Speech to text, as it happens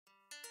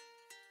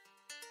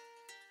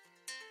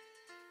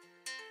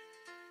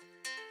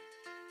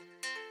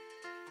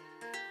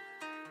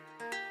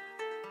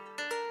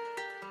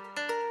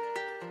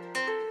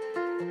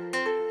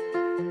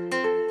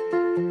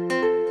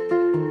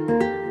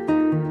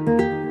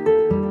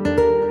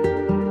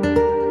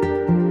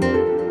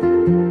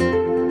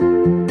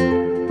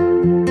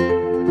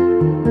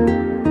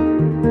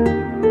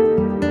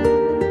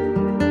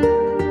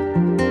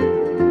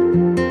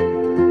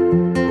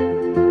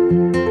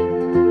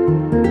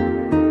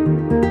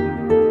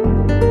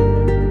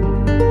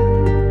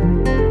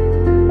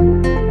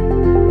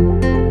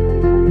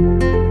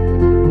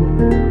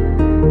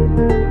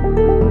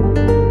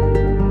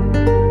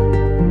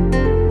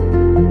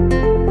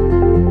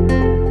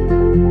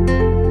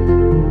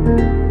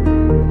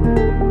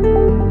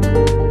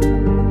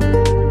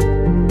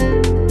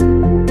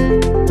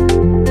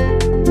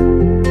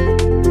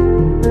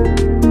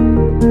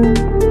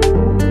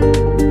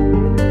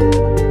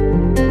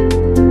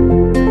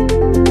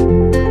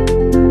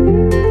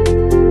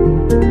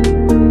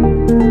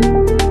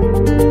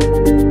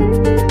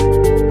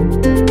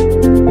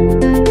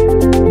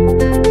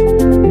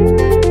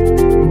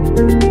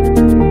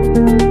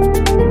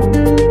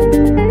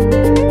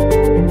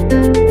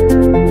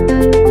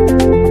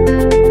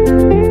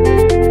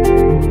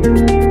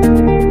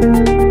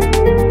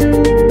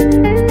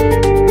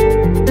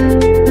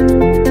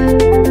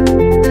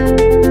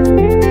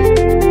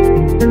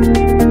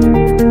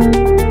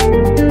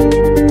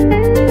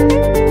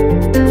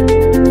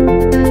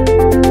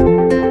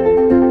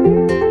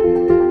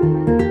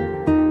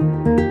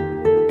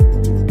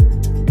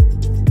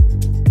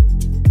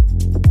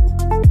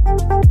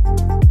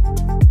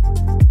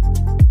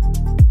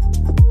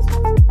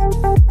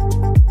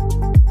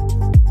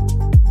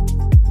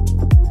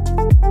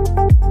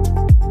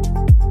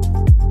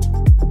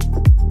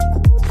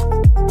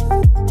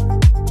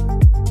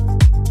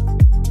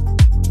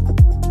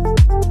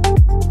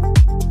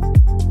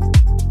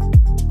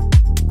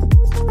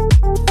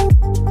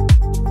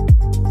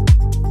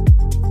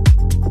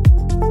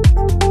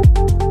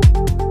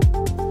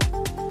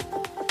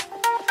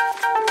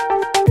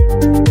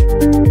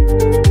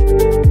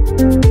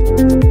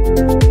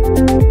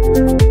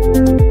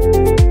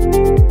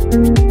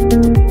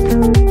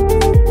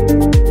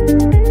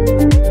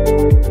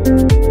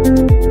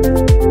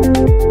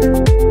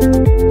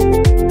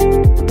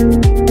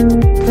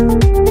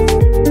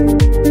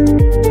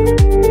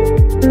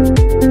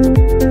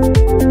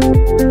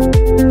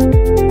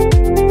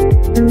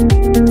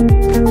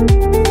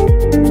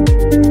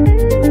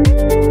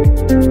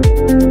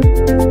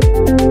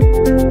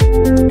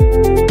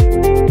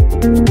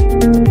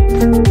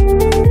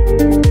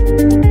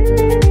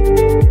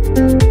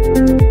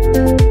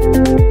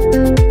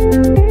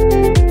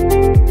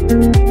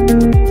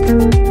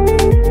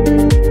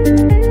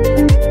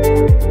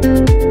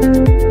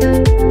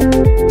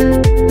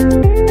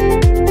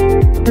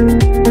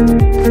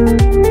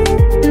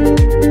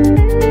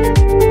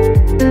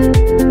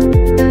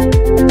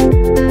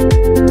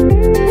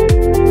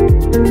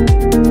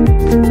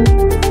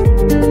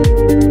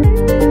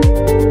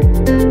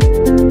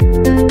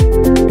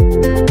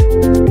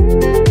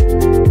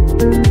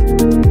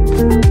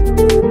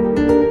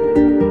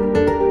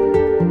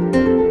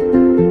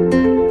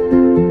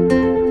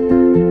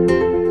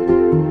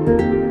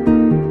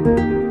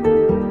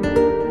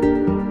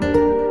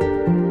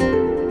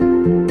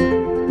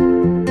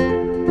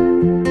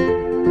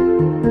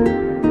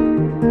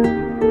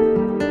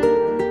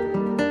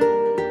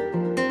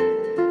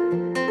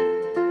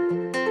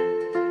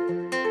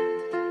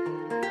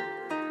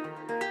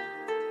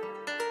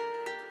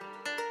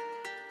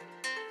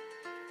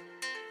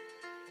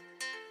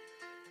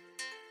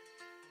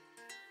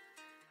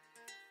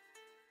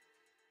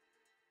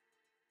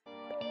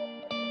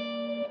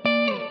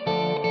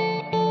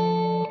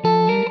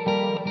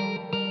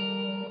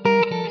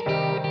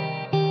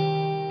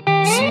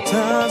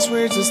Sometimes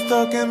we're just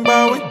talking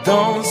but we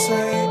don't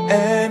say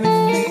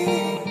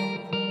anything.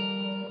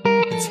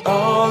 It's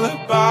all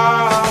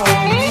about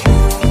you.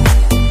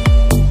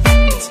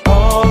 It's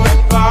all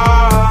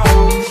about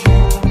you.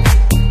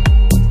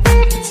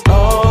 It's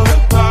all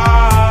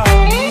about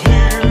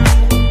you.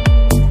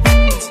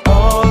 It's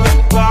all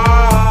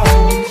about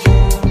you.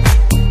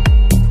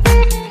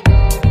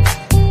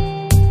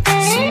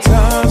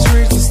 Sometimes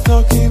we're just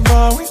talking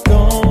but we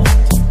don't.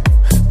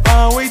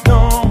 But we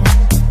don't.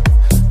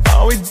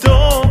 But we don't.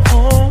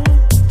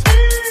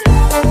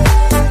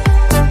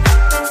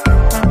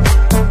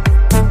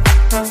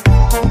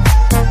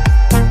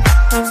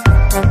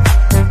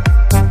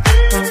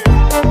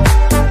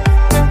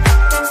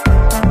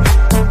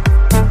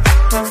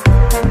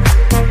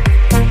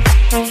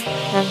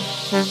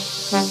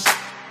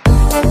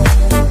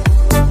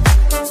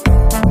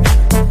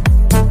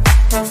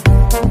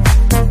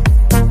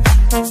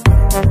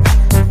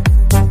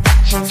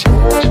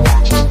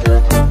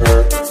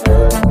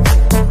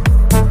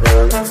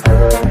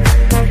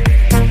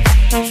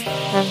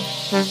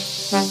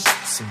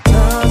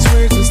 Sometimes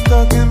we're just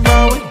talking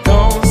but we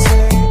don't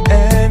say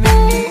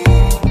anything.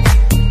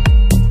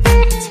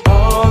 It's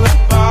all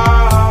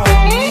about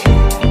you.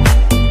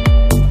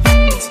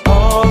 It's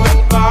all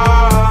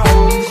about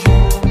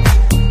you.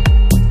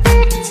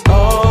 It's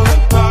all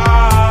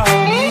about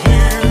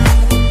you.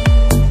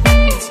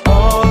 It's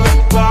all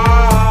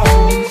about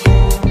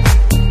you.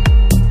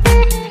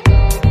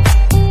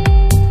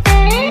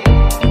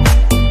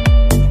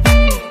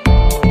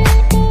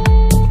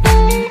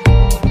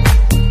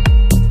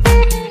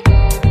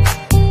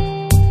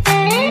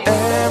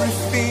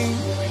 Everything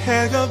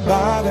had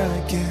goodbye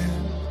again.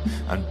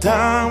 I'm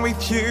done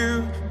with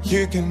you,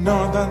 you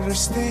cannot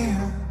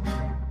understand.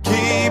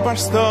 Keep our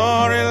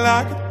story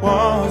like it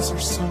was our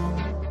song.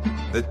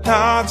 The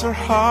thoughts are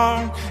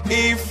hard,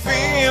 you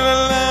feel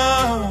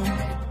alone.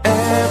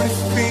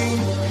 Everything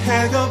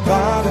had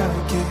goodbye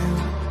again.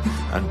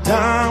 I'm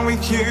done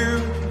with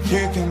you,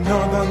 you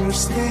cannot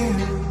understand.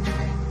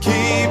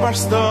 Keep our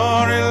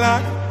story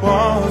like it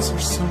was our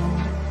song.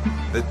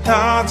 The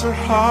thoughts are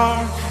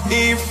hard,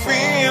 you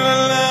feel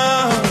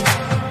alone.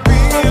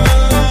 Feel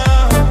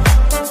alone,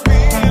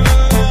 feel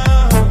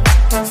alone,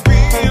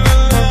 feel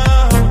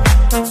alone,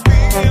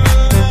 feel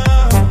alone,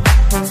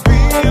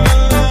 feel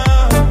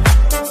alone,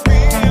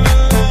 feel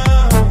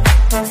alone,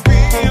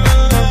 feel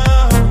alone,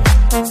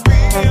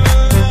 feel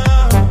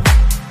alone.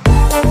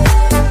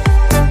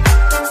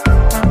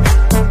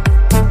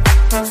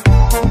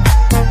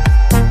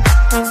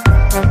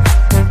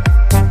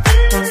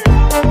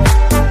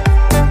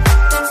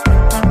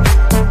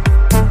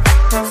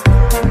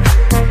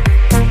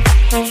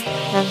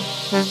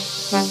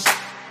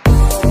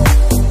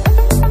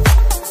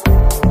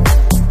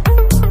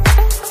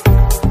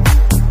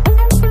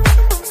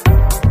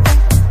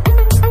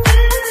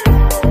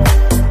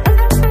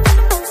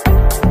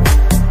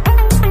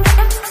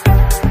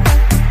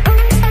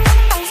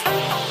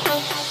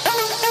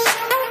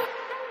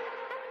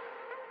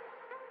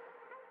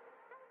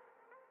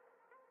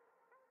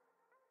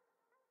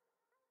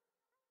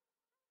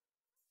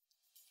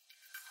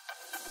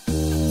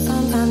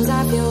 Sometimes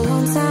I feel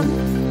lonesome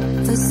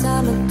for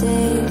summer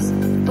days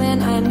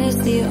when I miss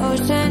the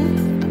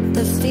ocean,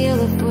 the feel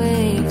of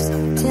waves,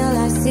 till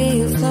I see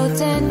you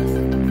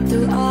floating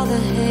through all the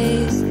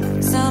haze.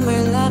 Summer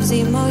loves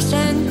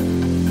emotion,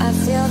 I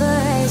feel the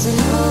haze and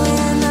oh,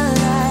 in the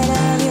light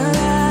of your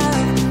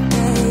love,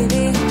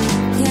 baby.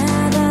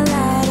 Yeah, the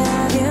light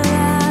of your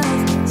love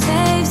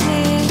saves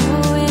me.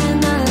 Oh, in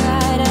the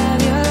light of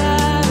your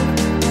love,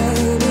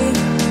 baby.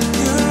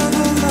 You're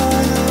the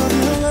light of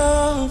your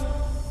love.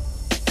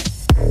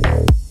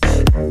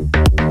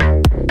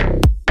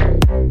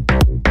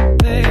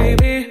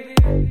 Baby,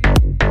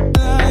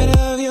 light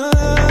of your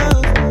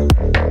love.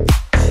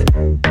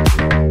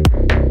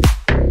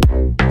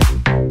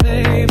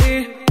 Baby,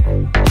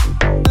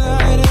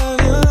 light of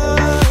your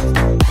love.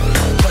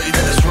 Tell you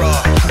that it's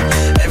raw.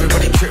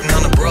 Everybody tripping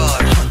on the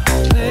broad.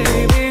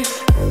 Baby,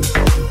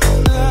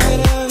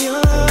 light of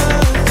your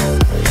love.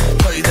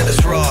 Tell you that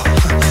it's raw.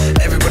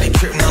 Everybody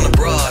tripping on the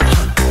broad.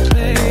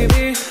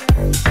 Baby,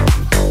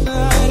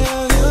 light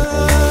of your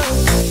love.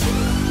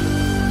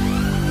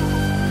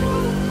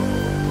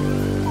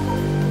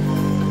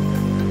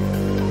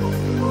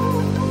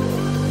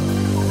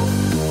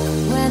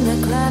 When the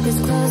club is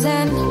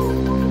closing,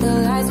 the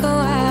lights go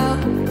out,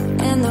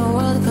 and the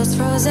world goes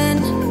frozen.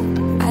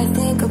 I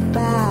think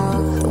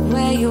about the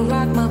way you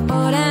rock my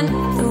boat and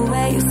the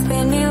way you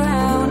spin me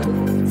round.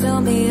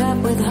 Fill me up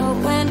with hope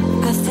when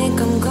I think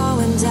I'm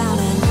going down.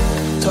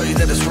 And Tell you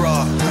that it's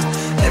raw.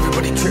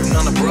 Everybody tripping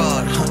on the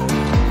broad.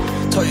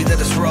 Tell you that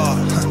it's raw.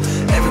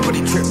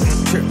 Everybody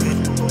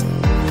tripping.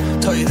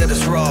 Tell you that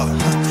it's raw.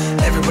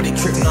 Everybody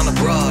tripping on the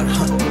broad.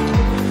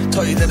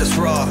 Tell you that it's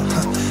raw.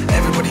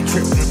 Everybody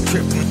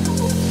tripping.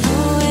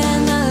 oh,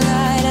 in the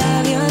light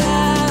of your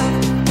love,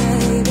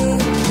 baby.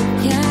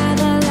 Yeah,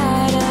 the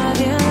light of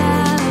your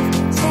love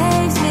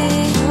saves me.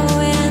 Oh,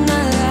 in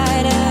the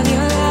light of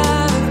your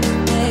love,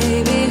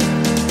 baby.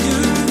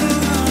 You're the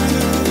light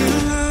of your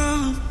love.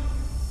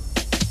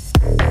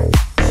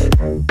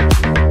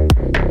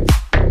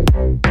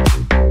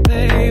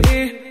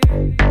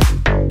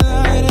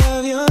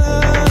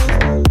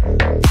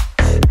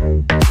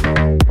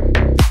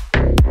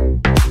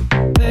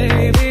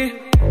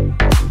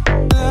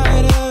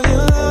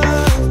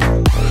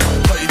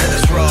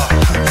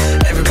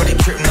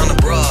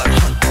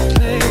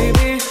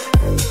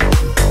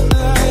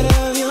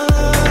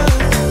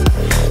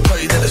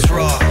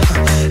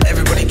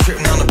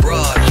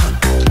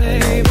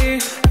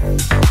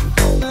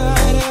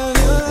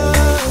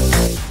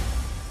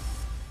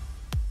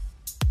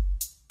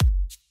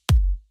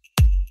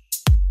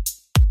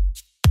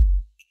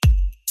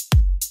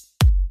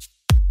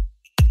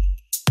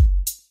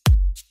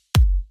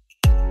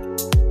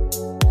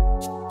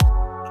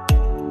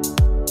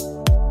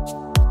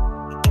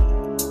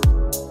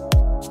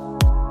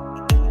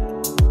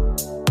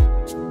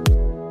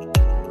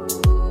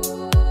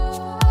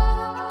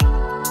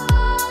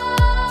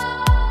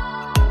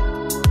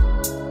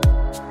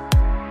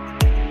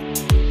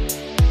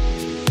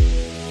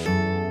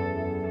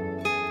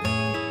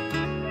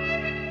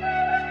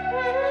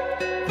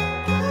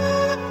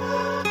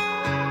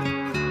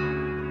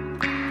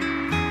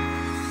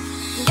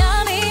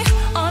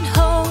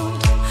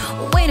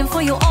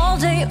 for you all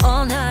day,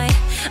 all night.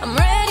 I'm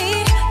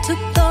ready to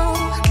go.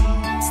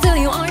 Still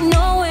you are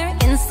nowhere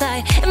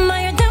inside. Am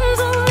I your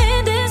damsel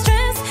in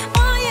distress?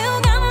 Why you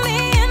got me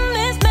in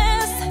this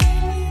mess?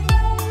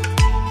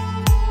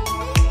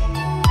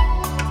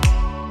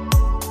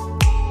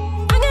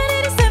 I got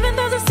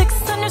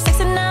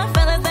 87,669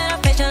 fellas that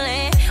are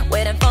patiently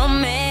waiting for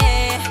me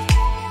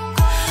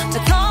to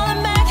call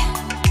them back.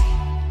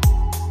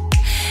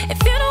 If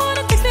you don't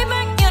wanna text me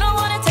back, you don't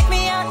wanna take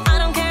me out, I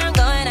don't care, I'm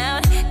going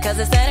out, 'cause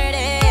it's Saturday.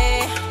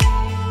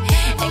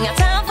 Ain't got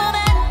time for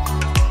that.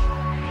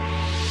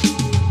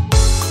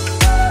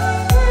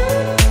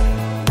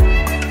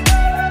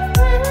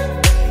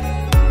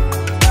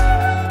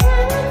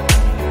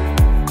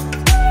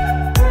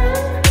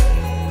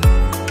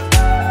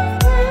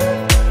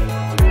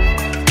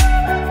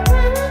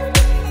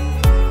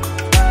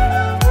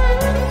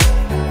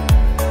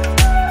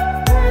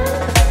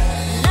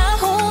 Now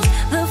who's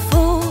the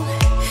fool?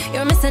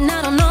 You're missing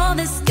out on all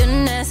this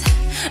goodness.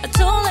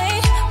 Too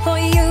late for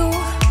you.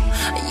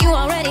 You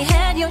already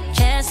had your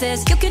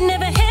chances. You could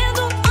never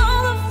handle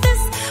all of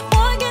this.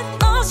 Boy, get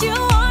lost, you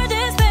are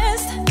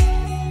dismissed.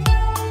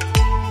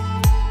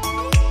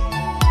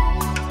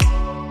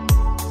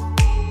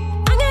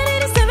 I got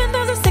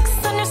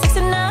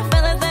 87,669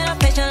 fellas that are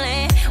patiently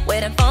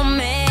waiting for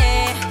me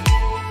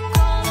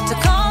to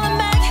call them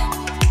back.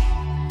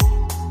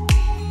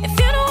 If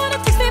you don't wanna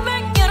text me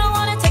back, you don't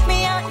wanna take me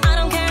out, I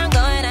don't care, I'm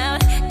going out,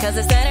 'cause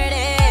it's Saturday.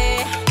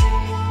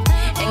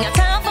 Ain't got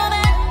time for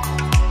that.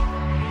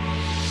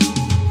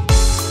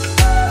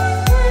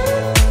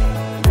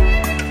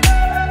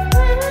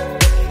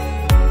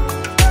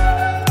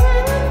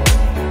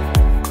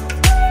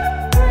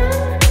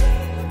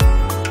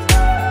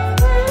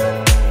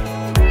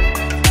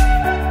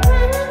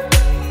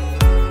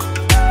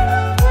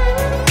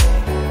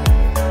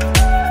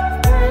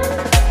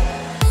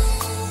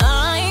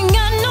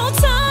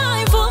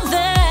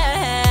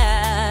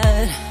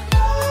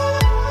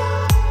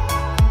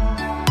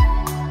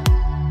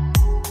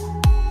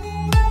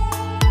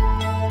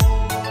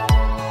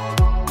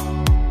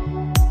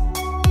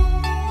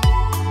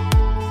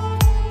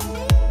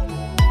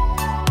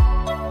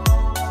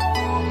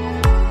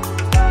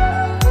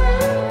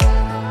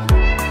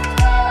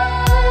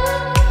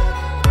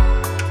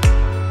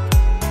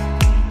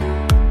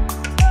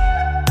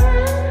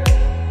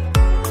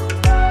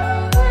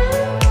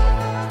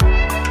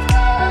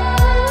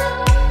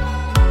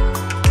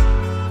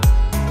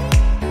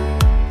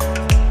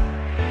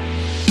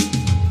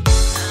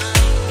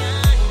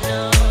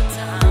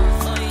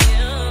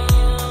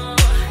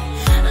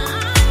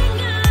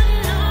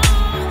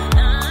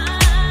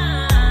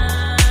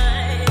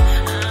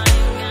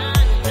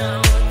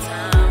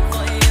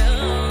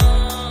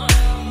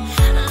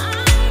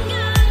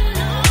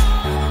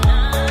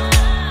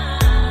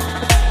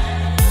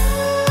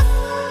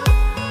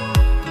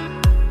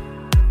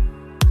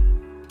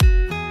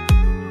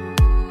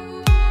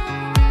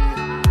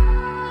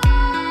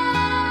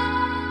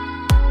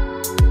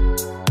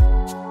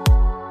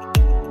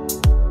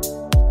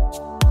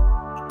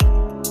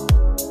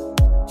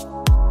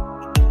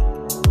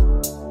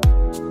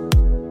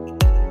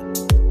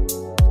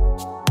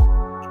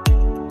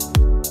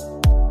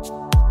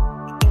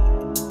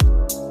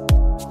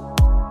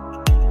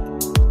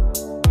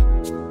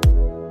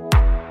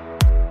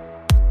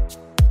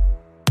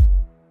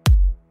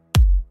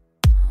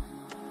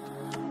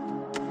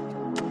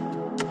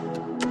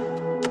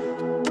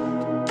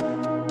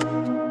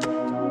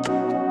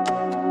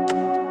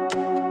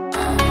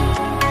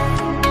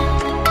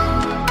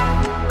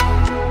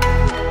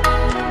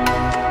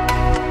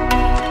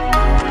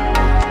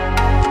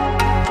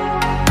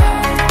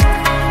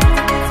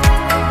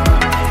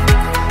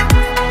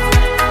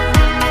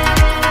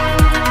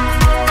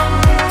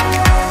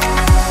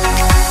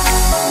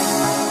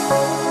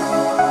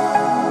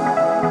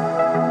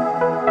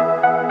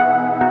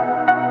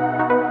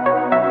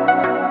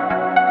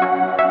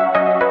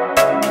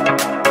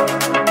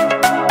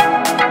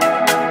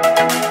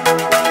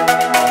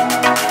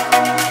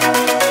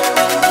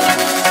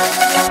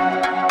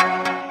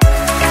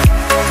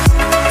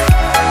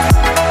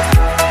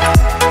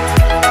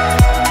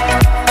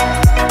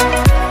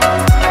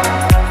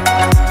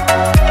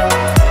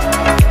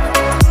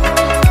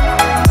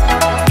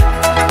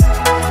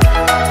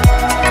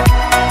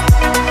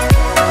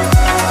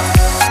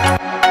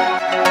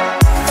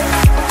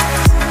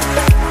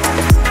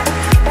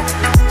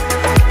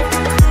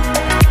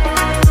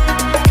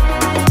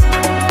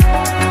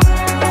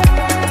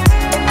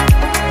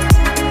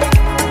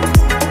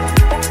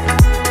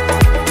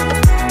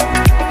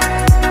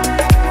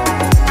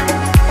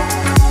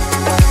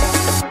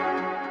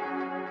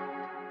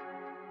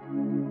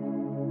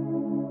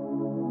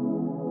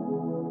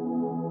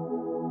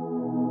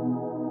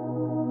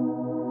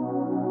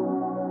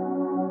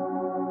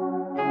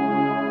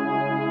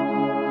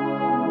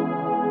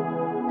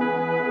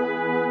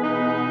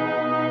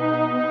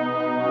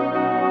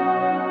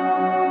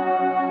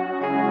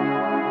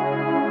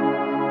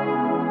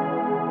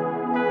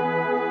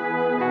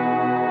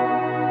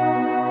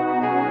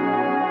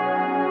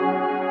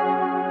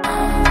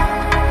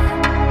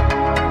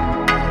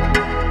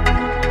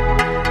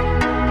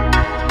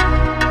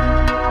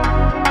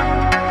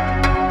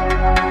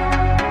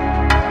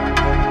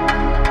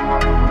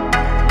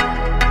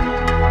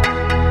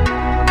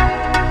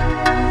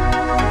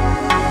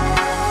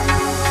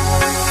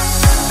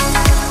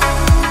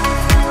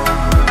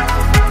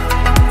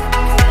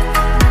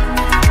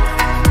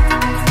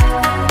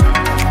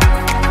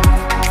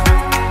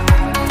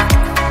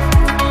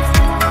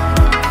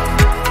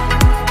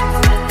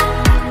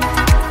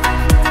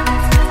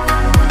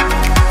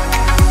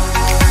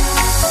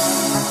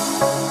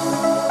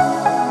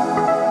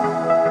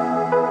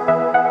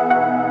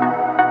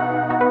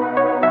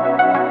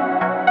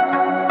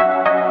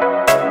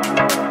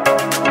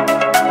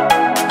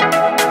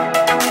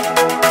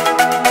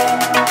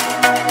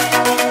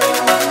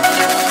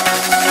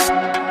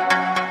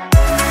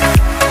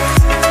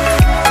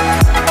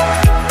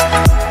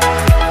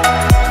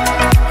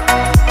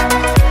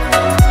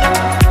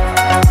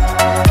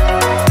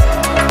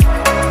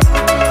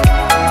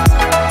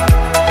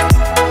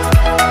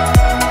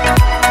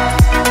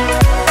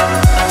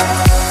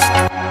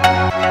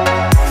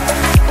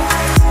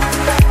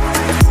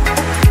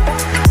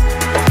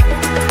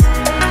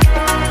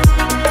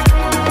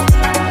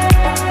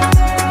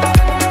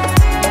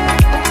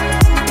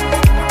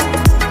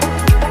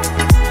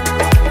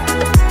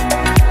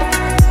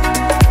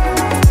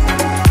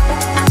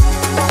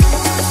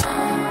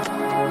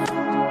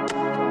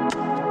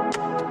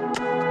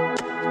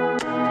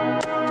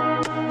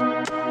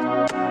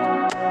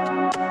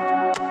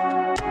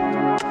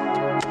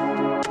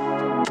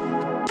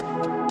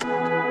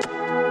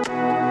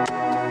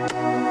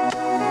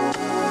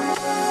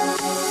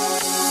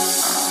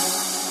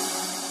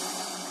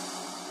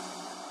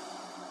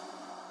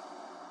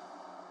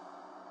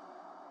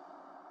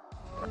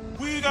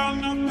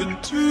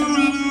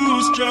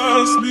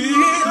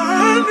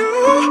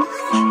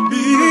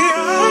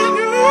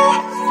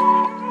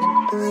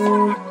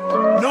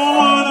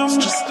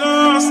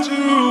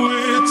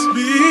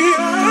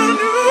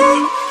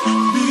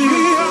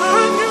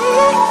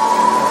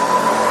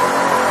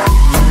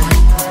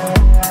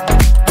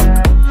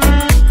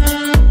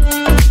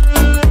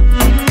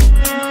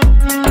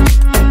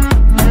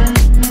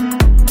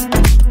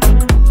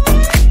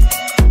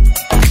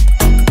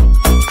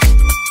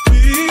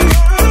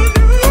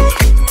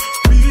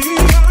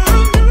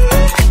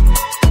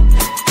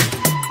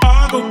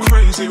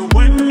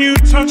 you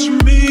touch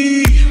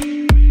me,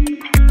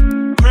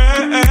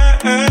 crazy.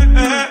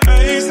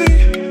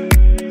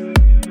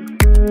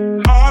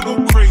 I go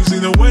crazy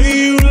the way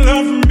you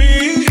love me,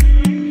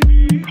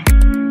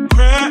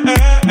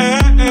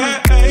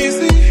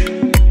 crazy.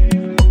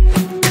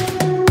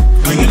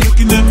 When you're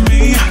looking at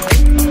me,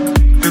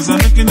 'cause I'm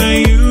looking at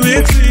you,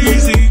 it's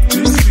easy to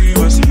see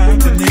what's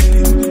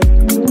happening.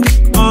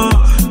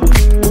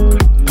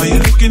 When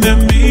you're looking at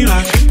me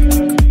like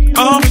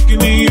I'm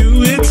looking at you,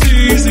 it's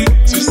easy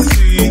to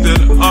see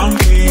that I'm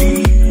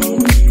keen.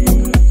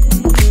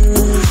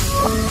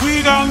 We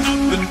got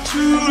nothing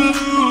to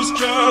lose,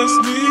 just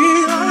me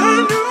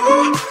and you,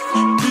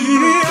 me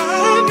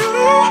and you.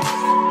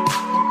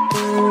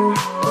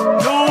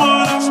 No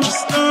one else,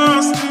 just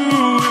us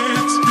two.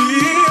 It's me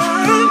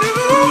and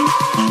you,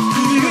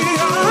 me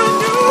and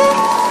you.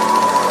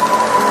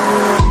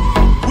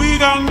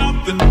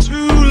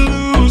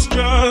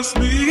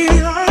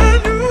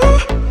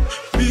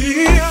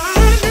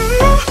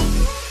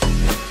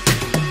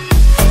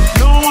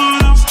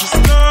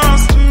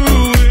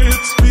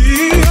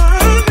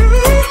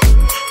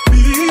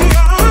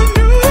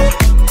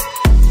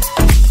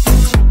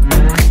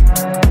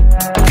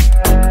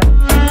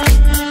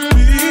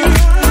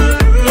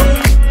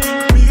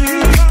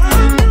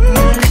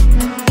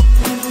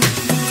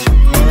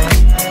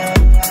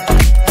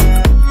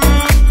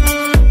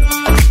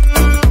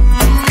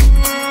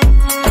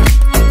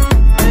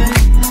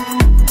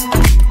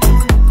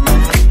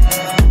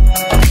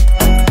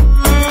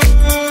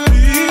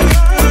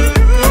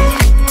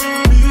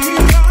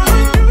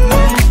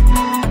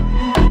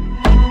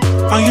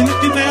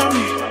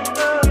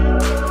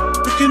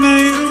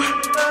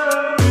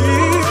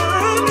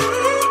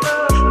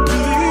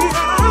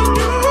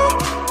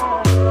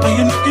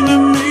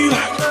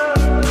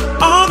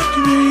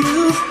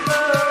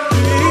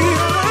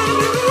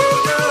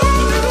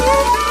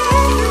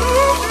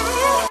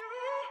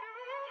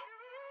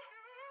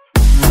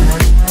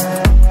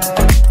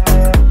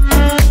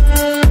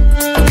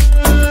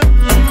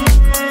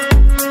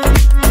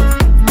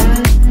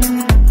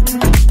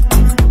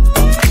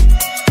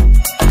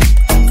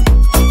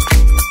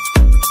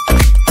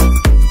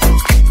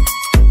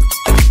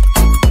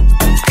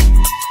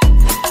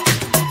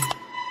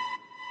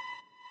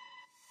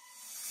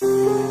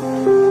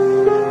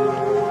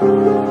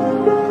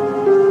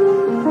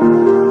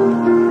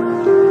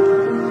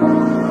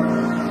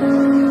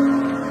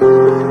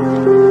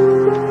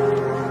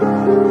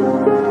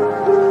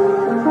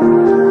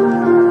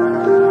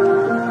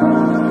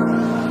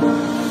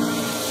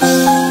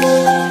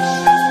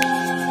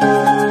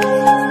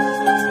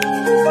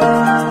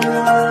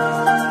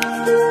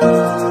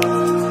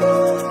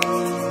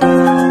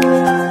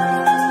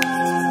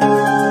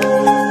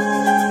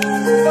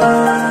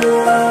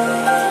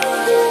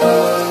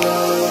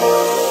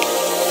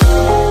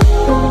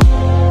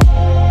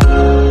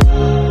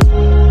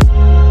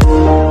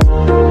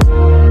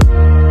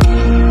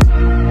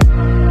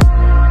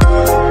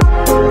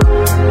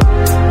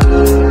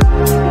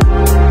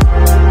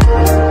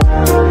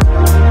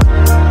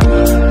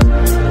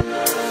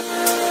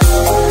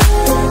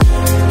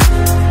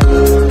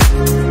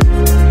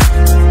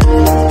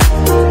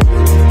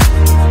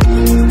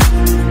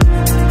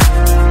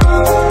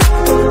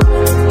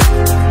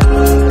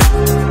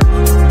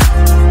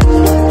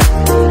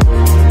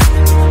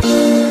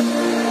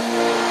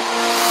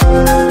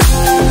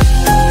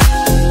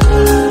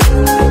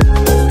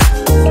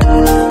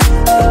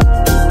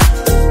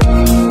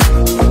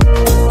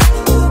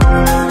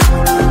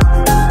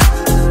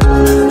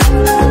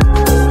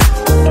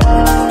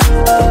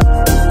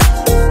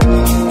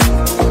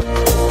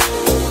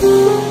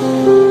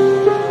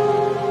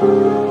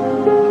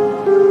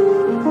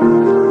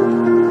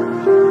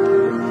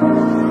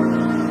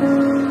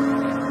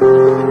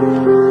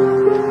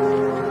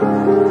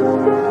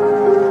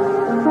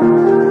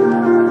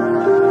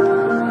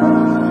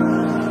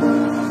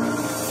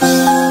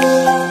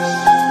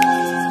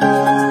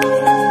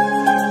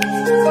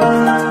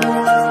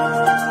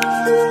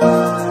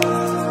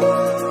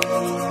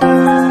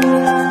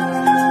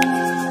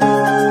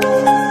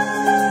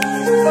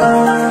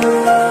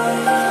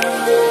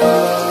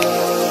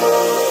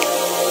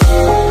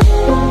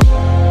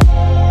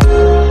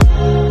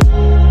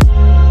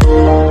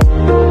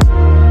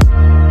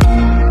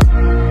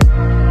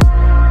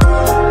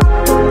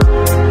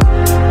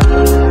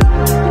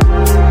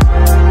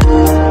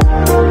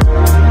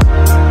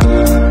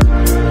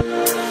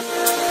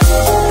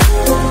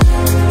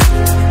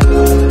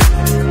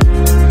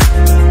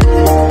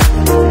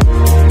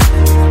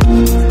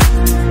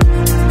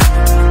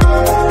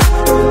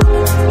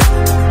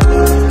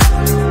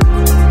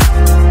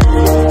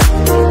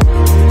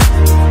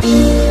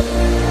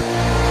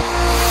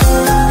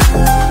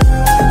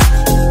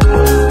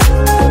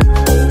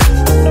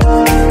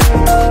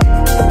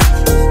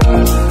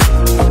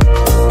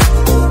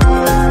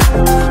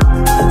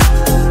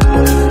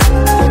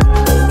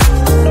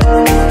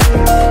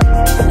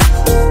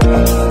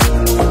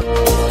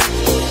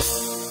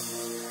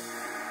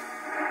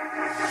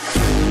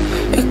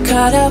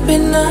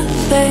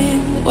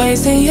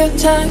 wasting your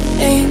time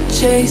in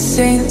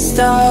chasing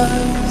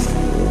stars.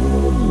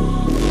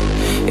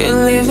 You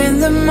live in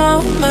the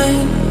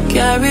moment,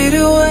 carried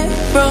away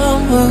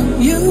from who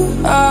you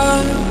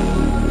are.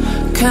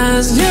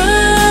 'Cause you're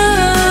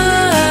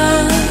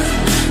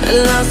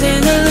lost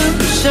in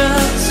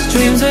illusions,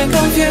 dreams and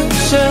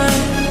confusion.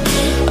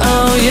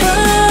 Oh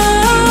yeah,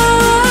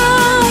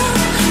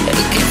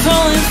 you keep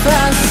falling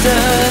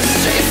faster,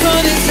 straight for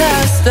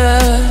disaster.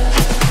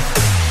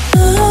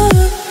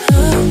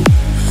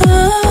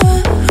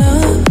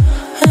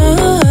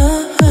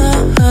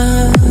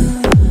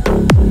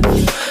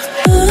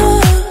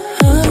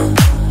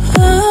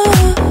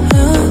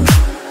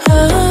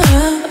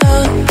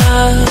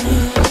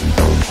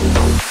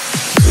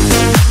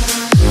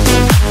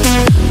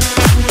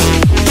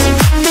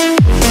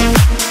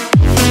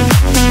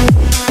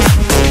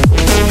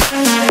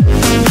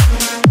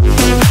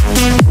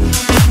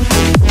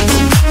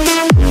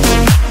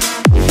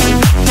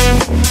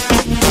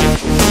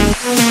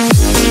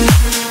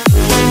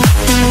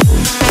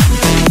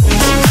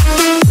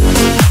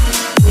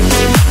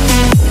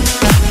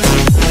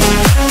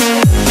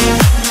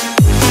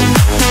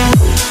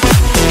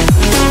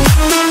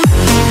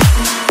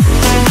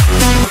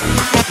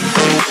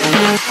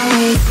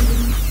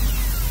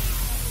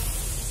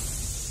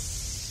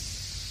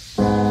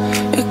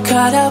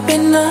 Caught up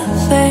in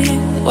nothing,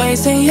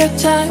 wasting your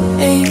time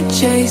in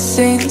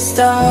chasing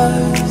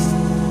stars.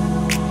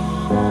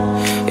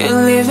 You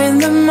live in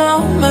the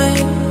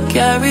moment,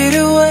 carried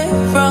away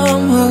from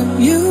who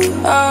you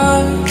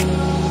are.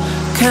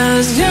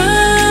 'Cause you're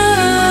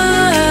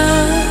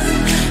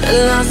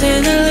lost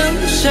in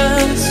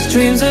illusions,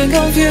 dreams and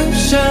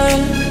confusion.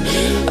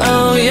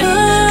 Oh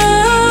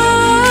yeah,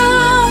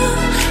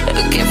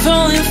 you keep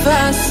falling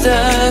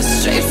faster,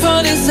 straight for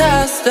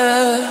disaster.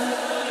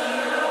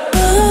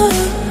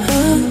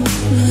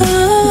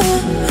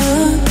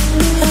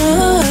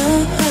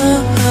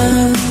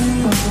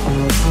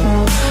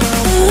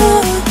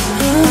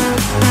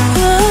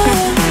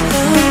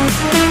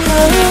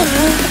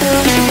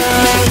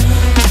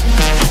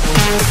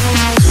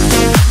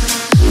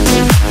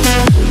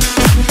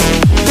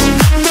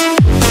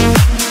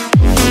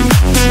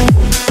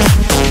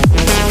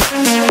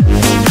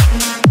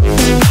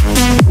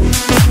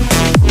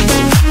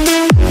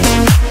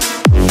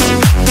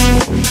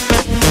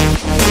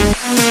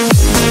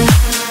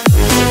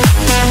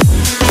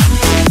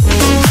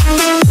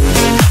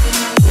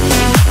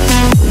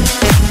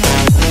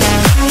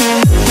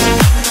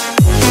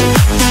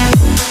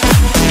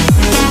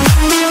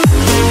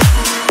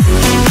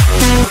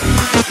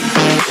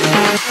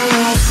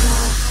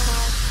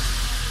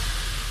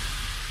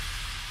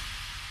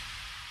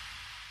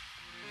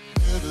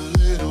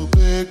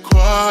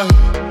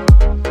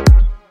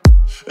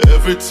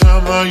 Every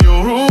time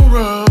you're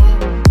around,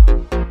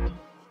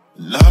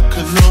 and I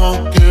cannot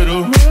get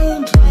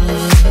around it.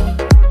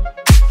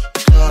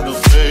 Kind of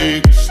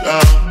fake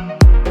sound.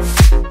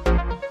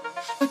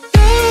 I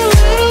get a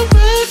little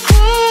bit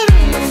quiet.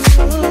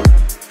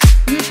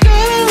 You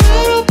get a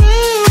little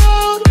bit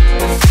loud.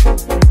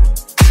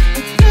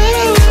 I get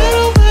a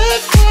little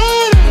bit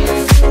quiet.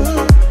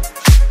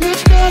 You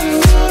get a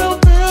little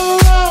bit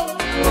loud.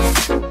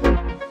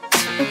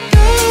 I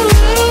get a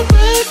little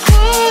bit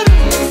quiet.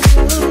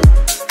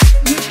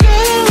 You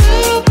get a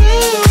little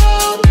bit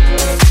loud.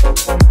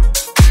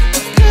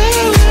 I get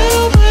a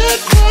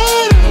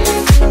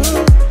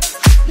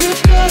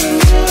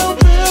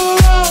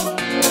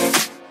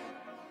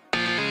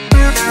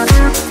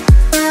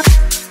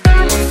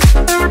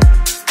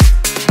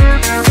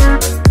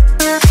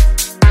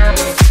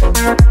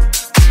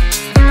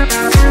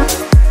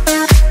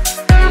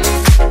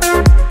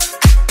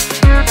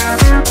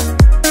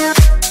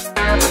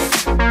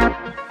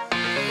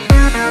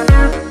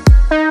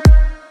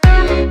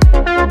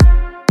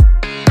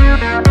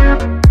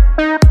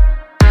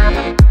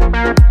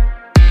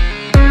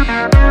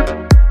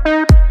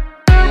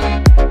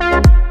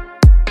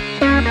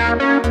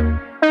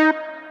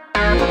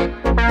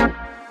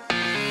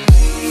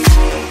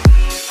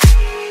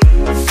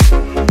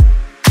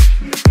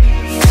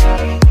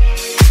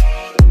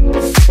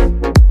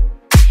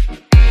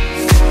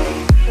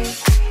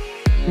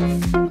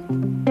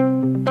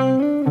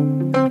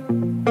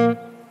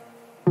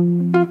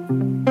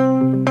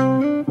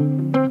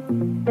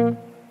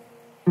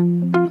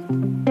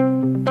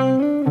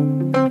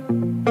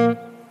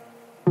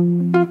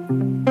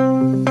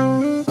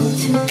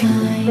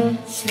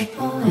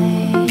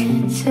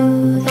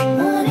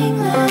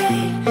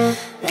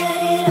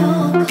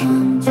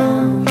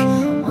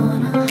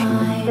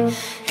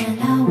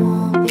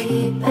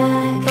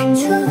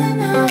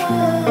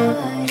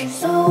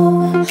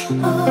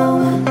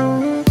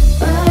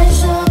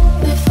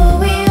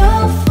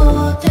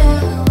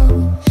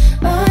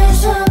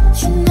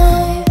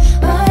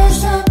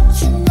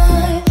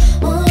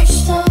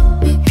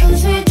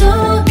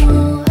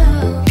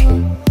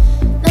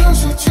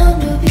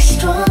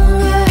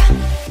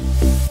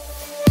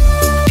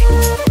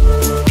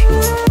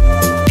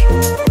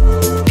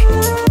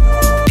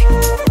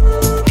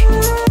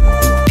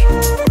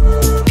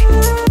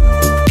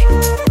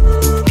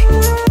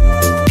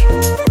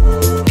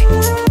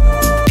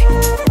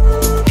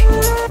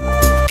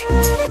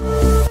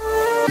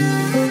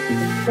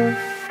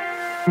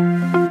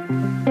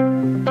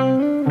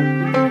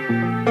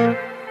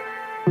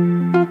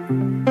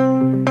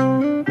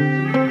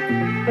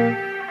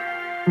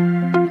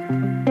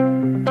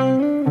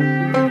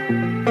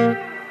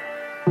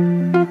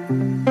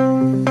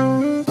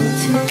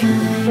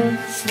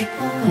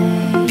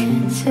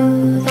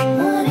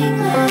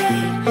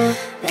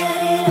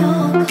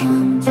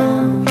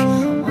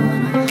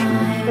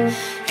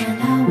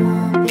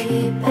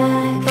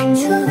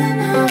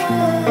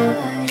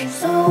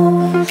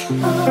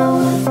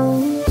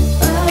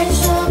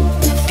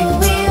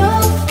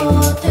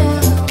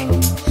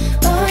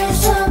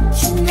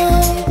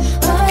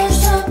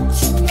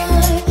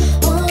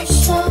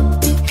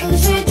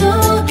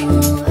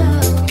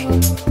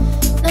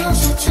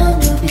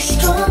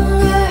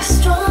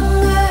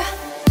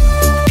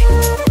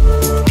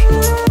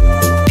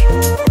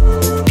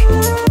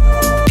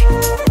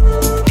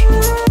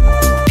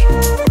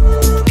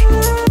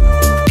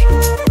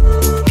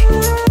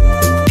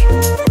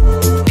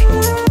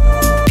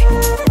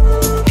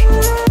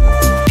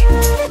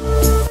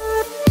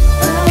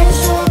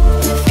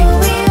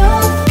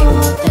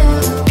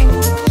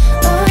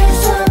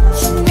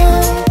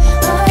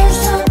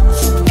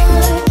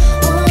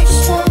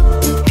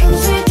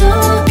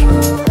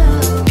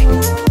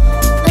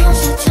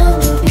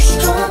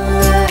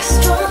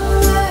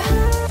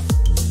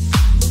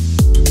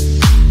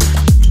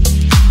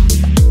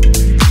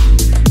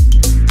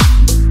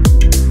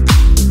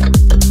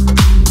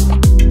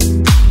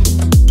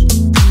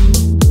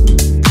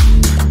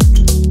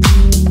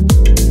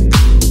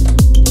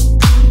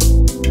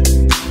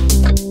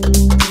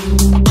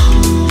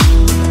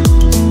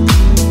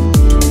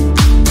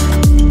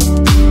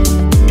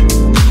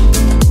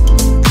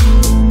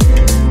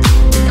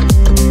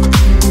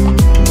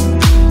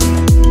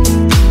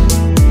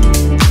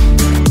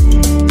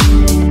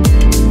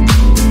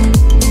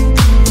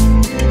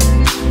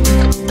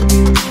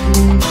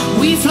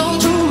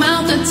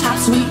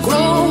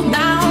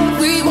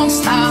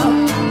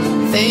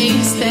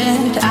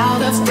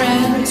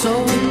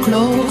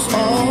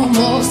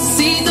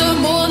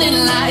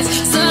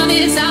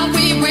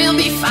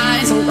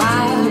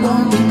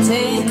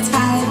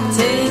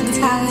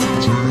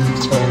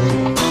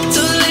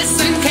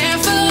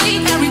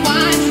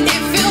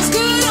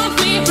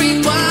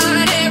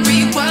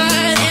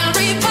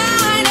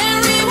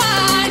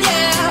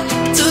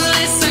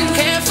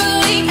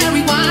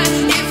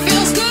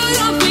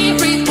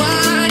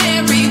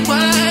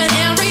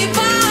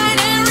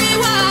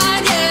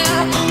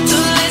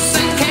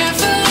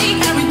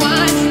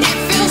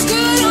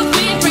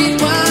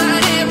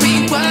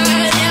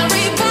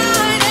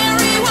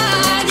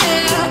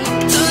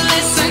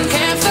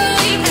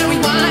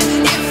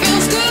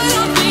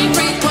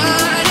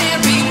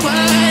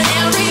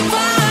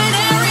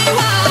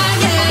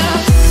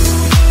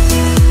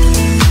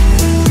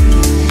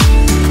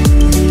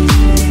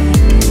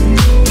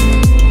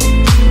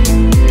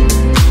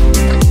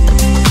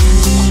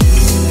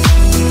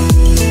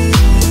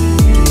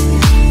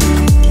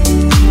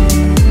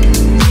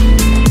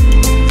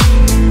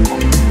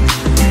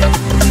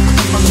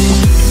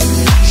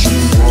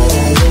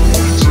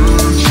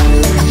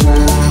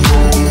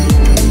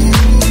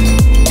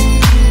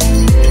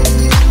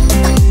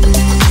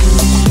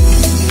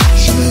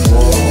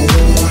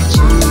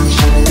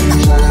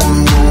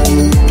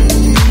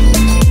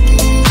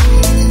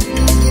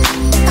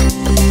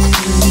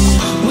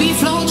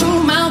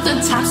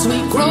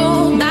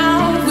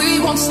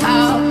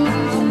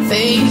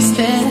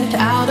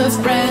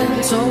of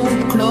breath, so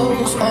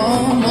close,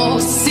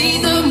 almost.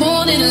 See the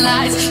morning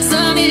lights,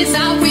 sun is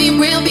out, we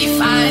will be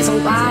fine. So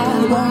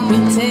why won't we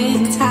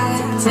take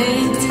time,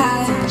 take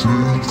time,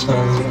 take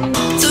time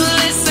to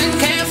listen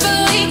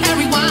carefully and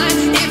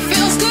rewind? It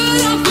feels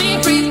good on we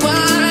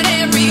rewind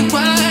and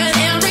rewind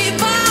and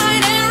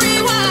rewind and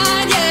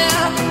rewind,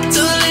 yeah.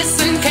 To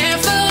listen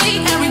carefully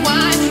and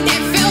rewind.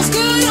 It feels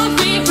good on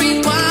we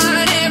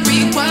rewind and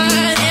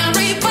rewind and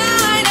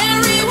rewind and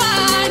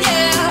rewind,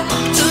 yeah.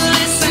 To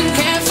listen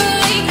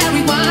carefully and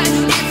rewind.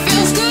 It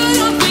feels good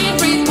on we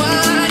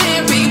rewind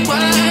and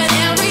rewind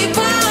and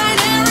rewind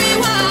and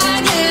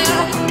rewind, yeah.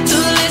 To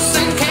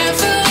listen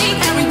carefully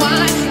and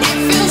rewind. It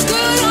feels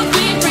good on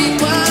we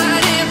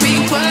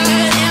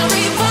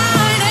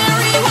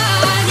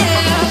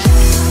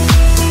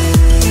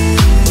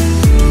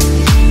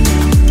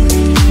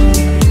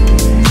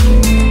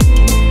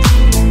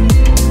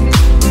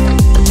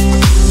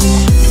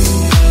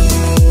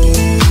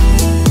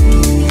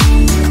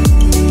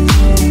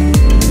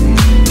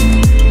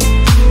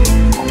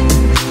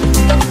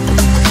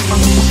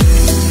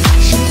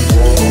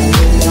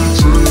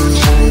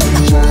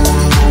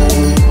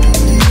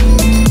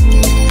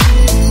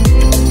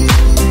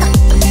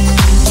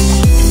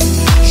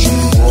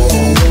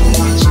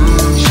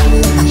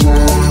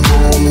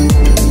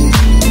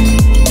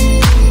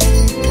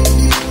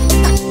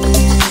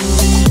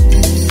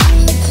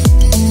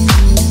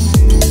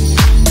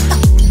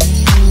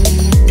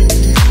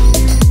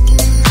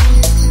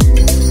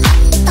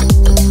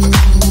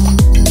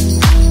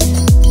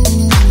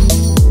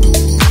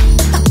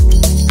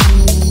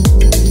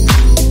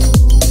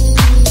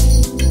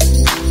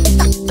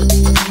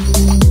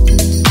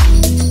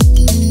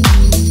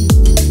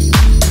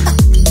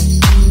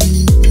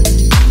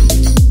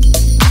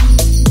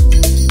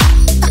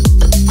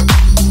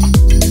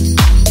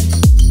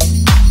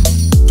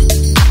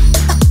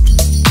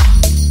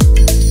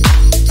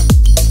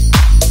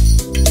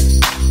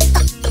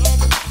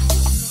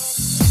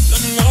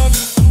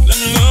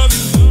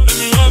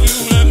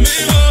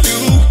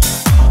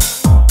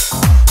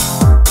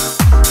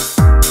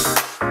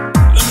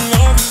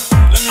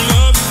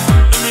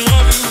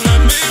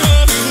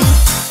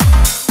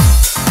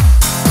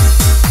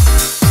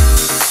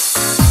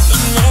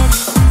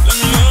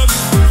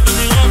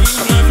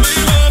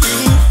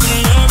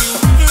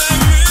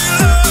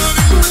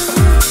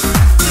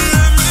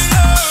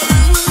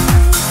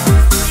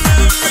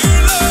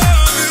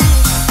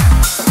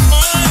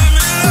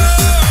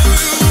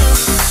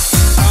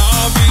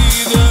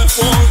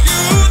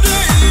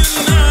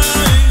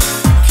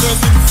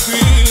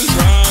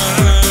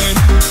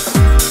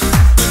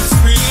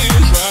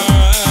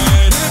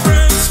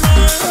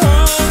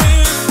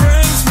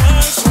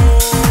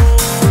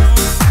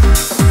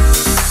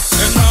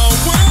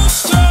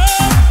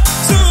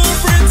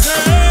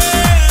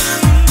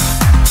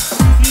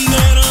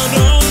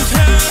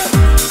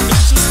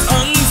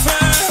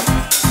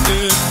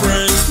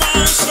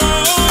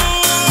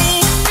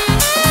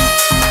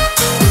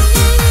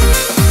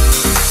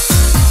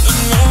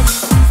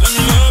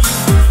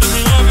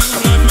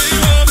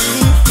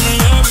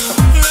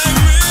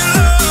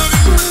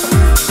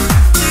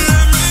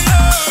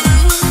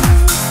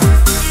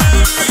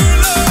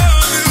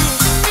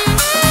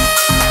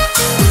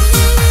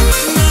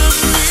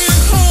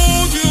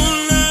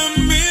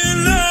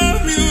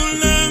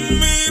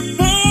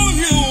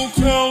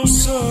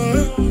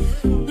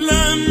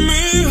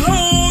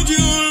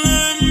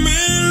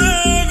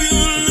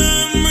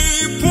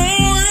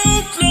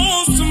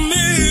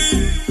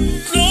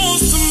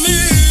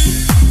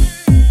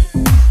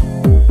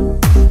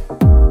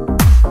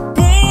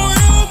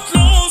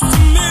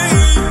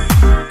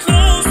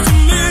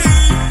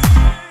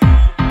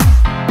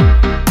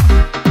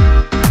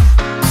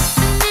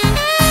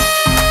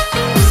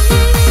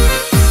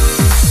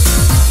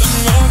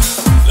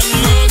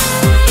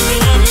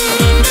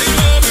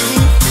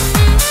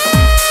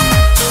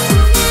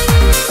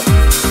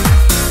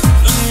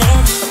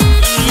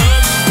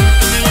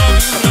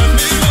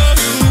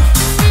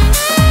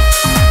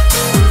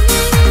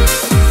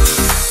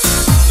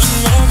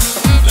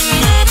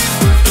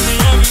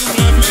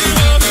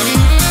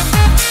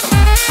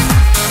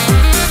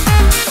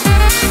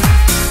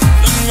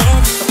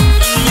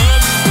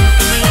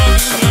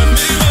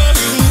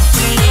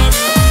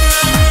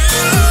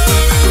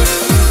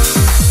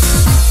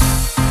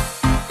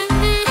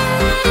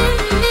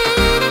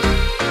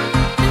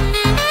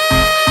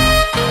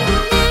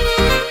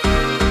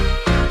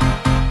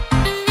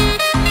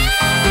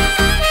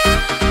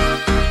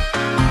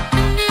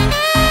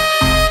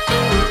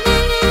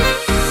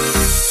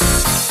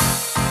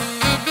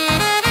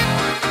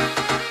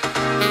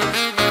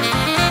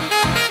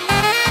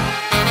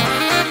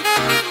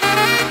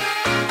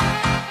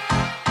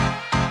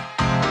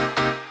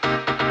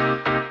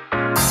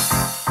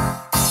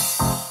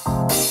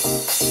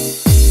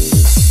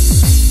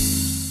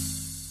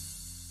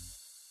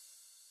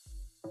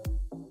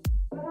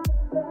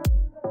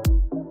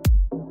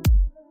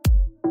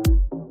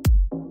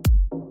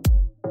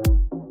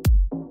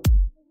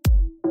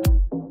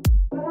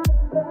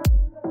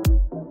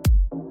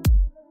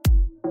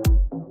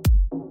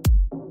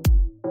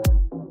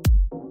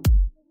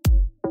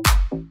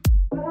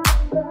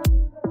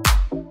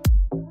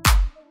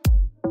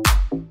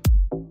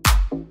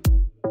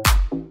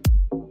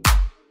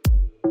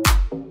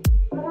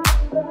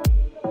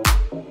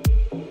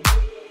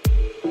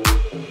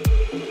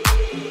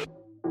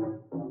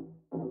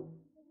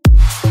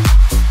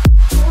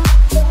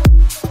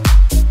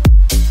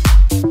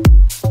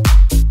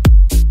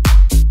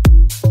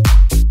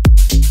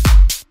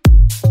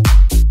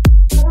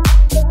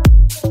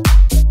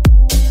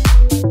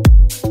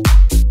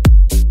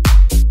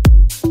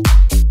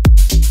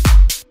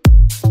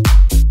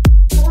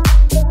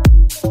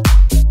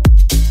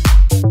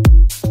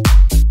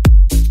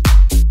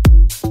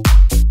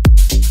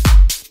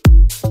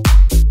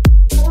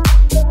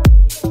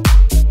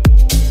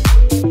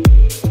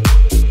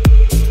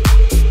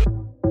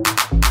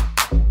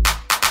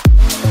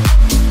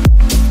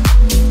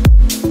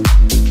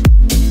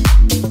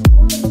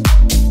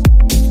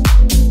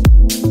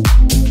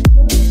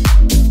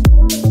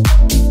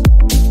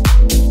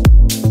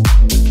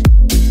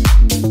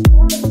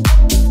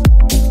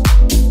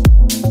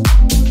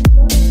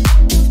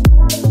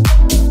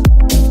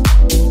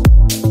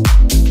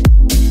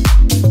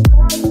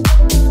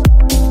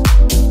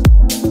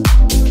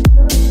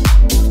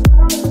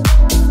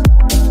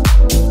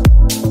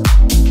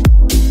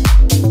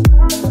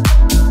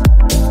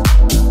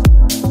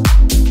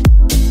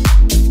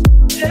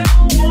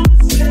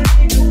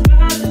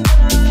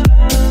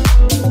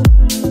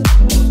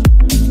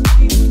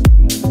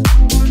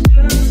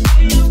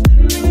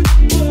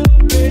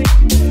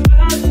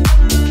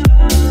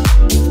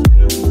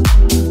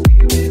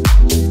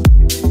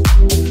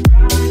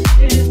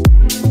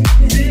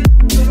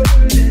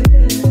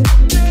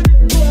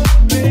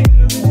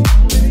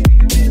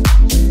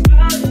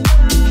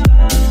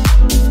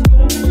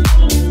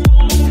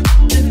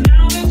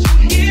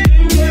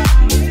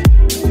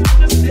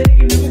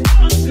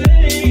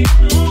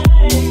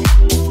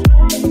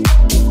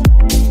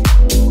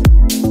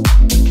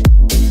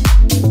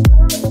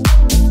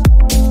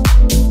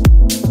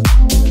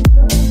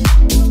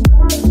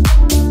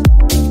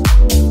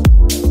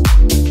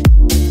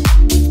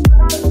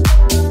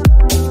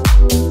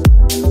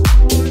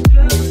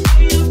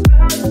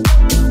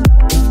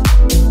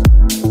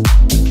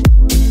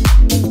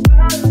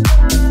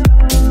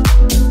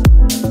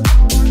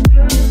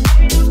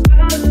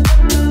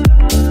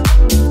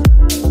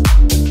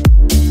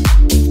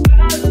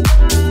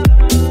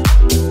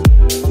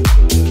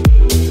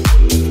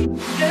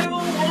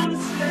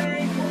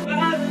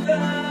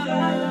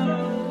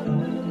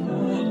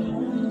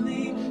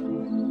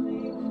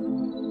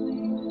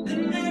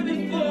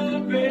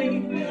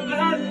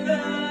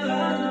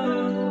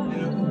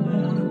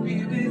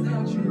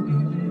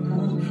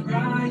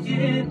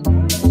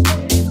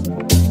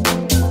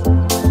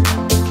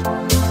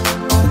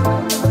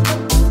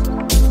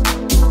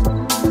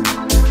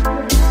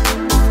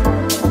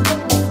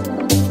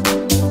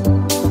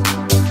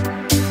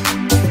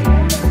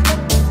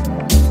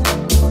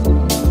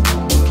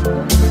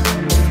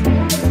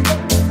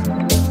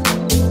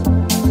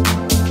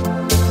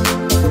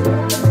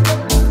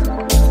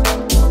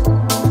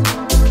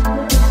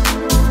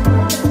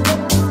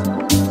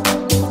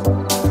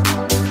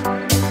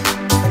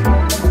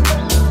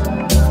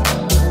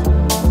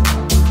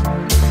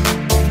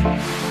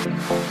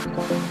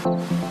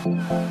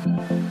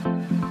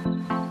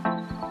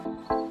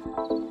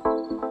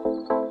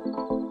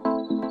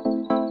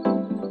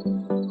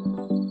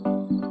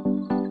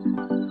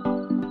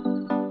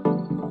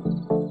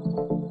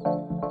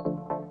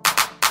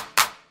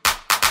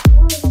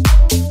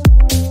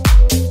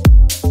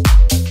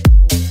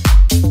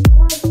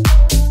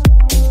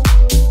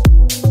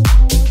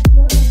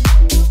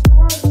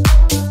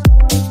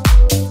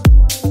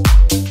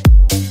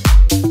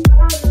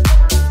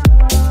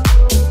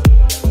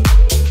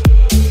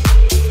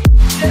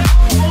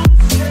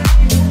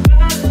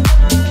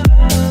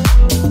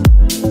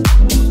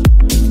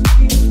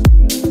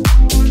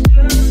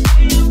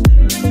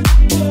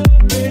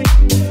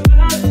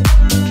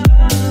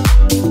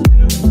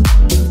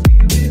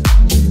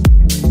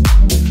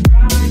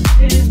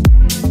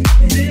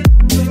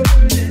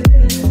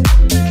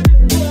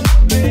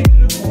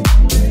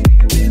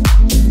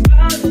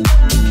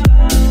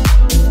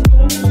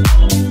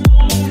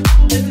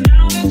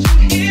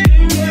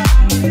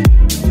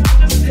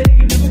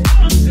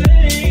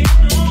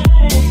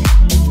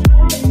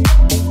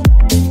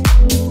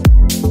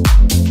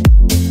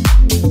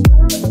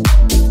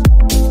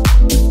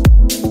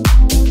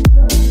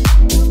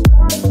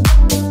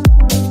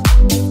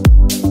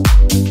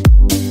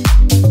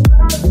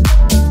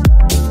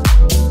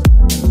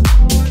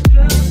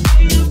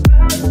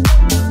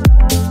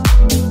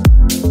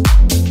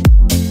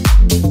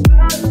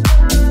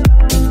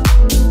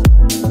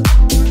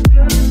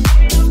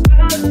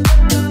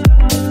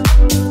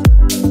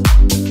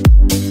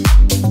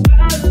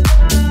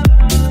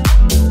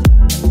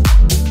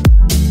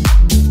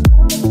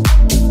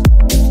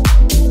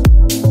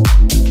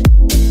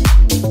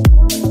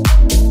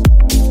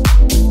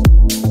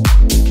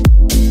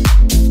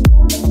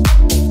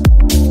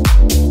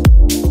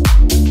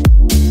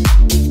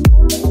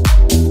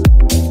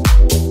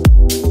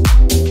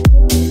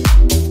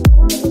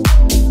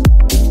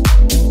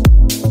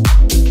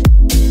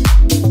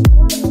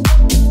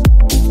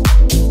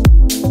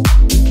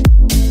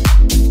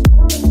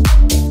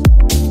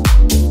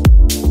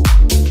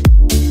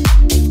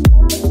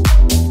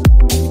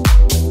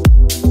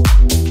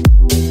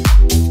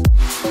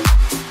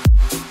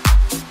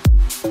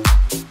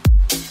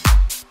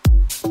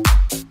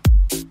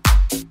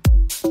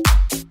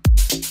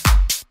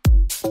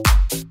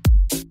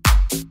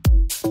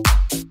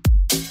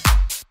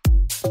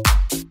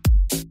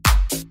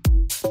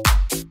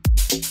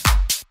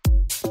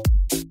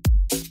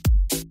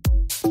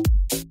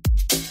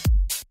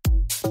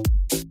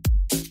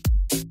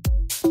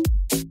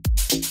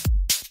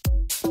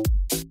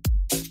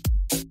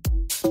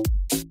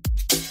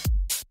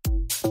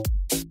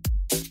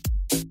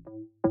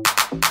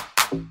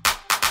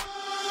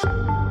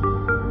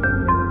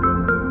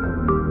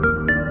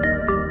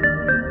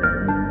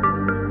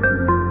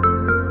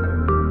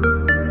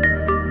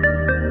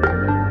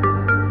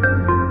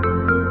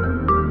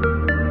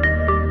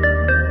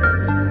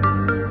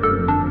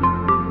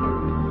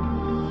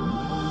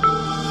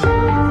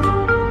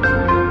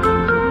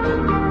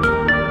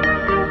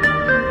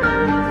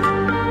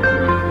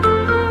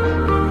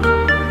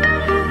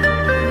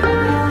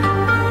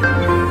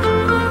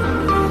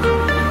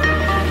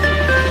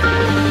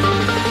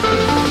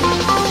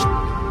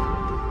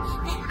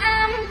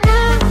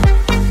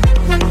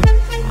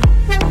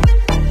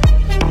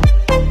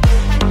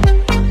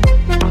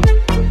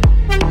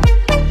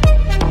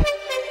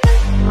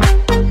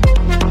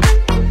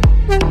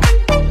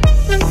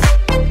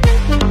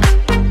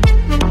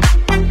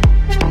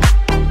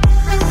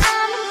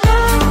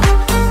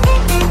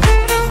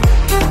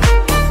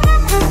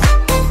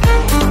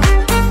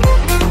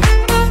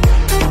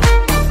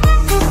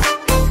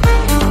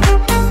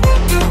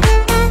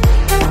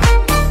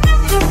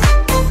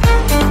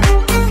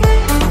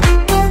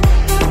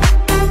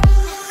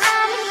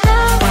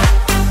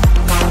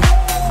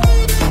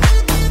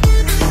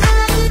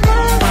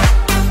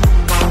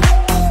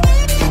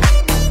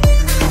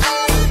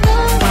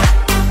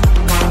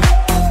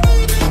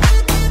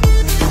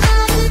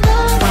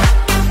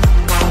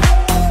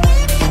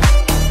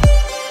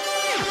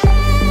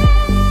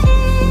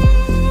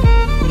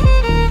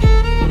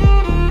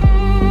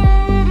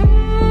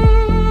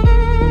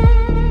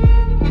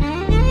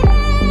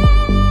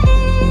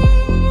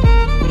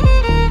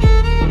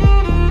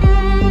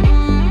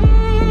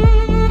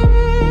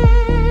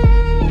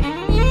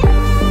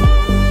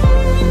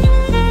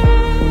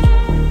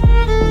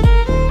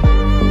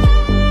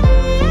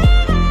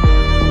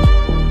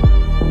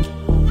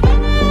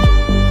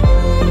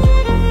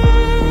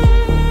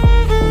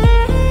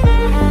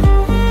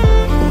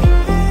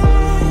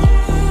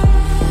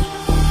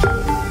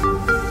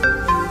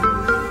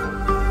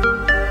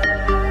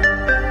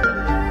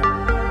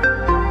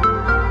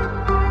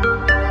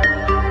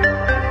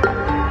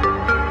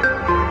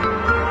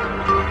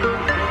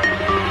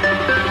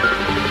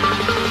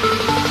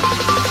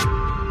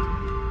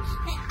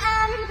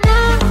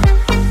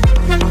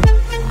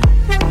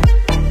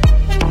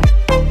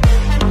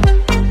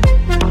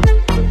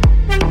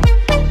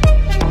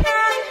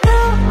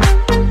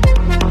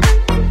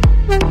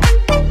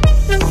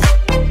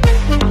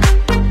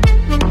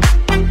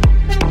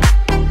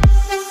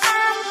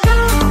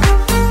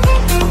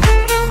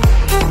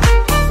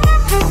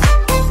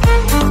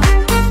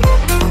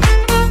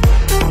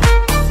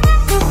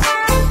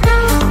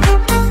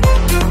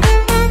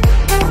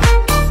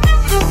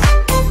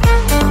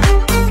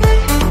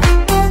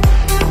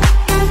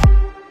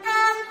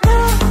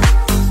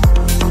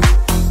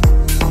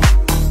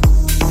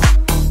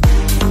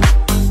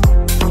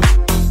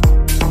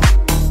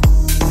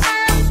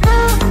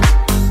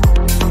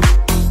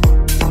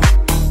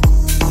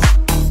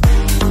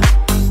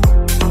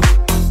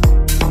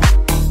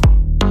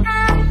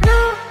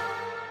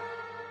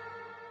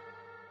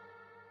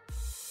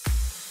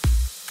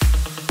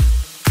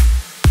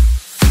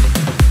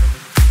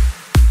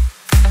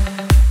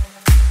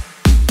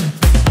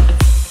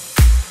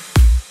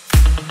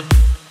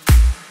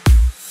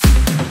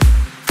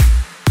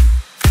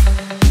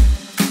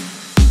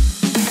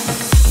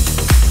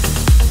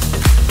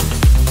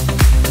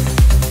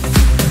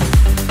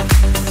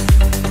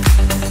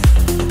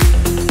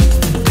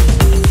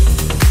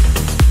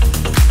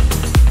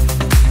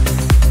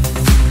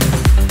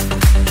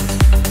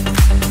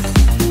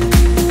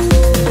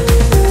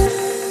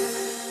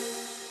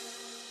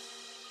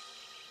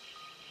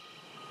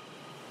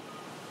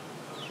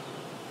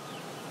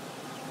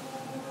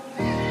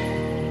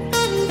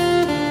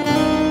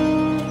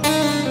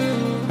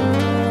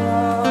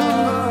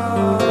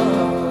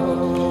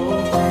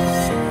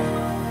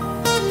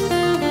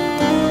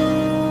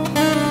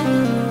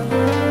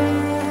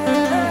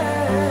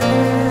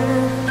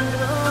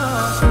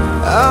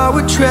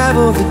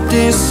all the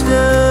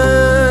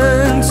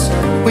distance.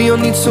 We all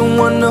need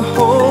someone to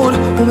hold,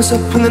 warm us up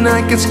when the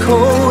night gets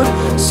cold.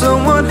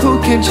 Someone who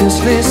can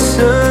just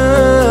listen.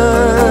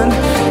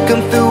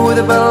 Come through with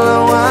a bottle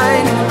of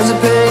wine, there's a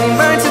penny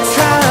minds of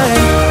time.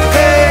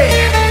 Hey,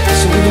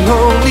 so when you're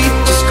lonely,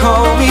 just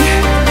call me.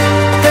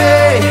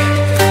 Hey,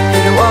 you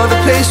know all the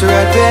place where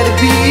I'd rather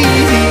be.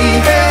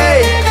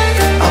 Hey,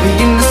 I'll be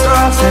in the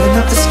stars, lighting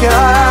up the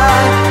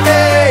sky.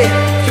 Hey,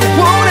 you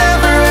won't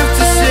ever have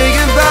to say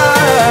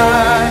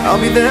goodbye.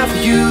 I'll be there for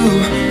you,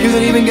 you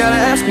don't even gotta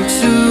ask me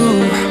to.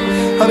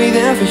 I'll be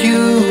there for you,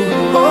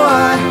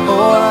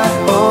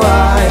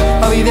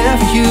 I'll be there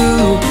for you.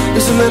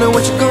 Doesn't matter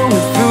what you're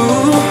going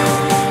through,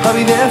 I'll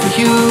be there for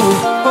you,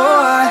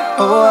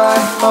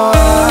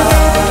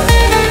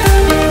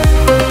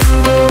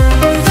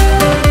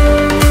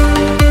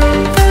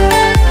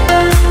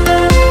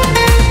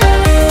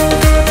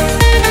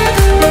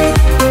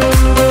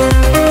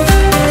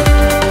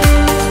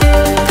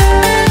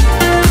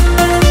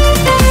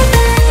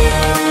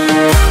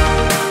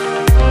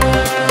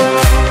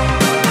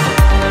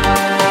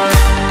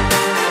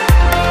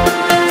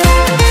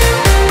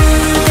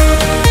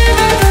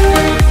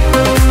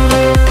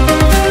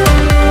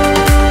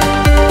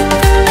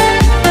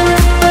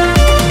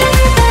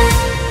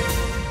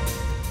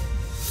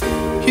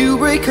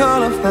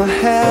 all of my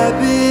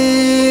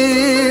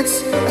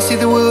habits. I see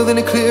the world in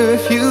a clearer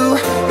view.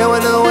 Now I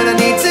know what I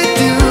need to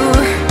do.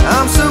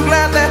 I'm so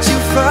glad that you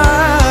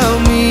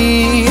found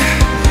me.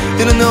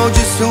 Didn't know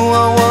just who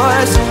I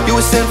was. You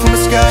were sent from the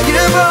sky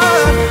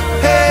above.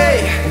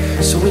 Hey,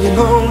 so when you're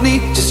lonely,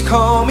 just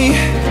call me.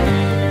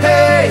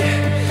 Hey,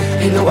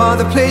 ain't no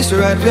other place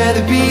where I'd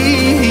rather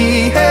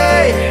be.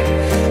 Hey,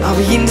 I'll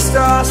be in the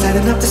stars,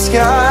 lighting up the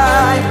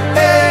sky.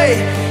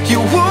 Hey, you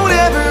won't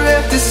ever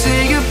have to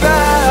say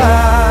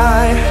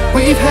goodbye.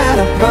 We've had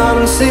our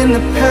problems in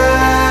the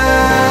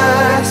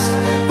past.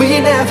 We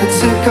never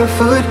took our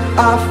foot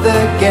off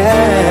the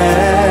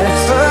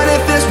gas. But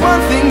if there's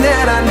one thing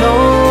that I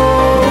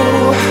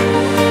know,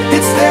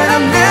 it's that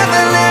I'm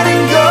never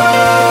letting go.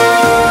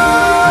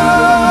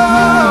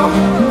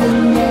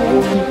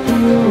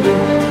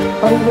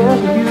 I'll be there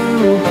for you.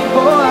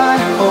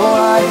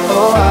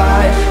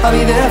 I'll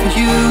be there for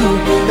you.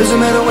 Doesn't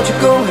matter what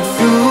you're going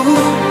through,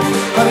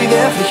 I'll be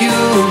there for you.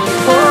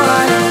 Hold on.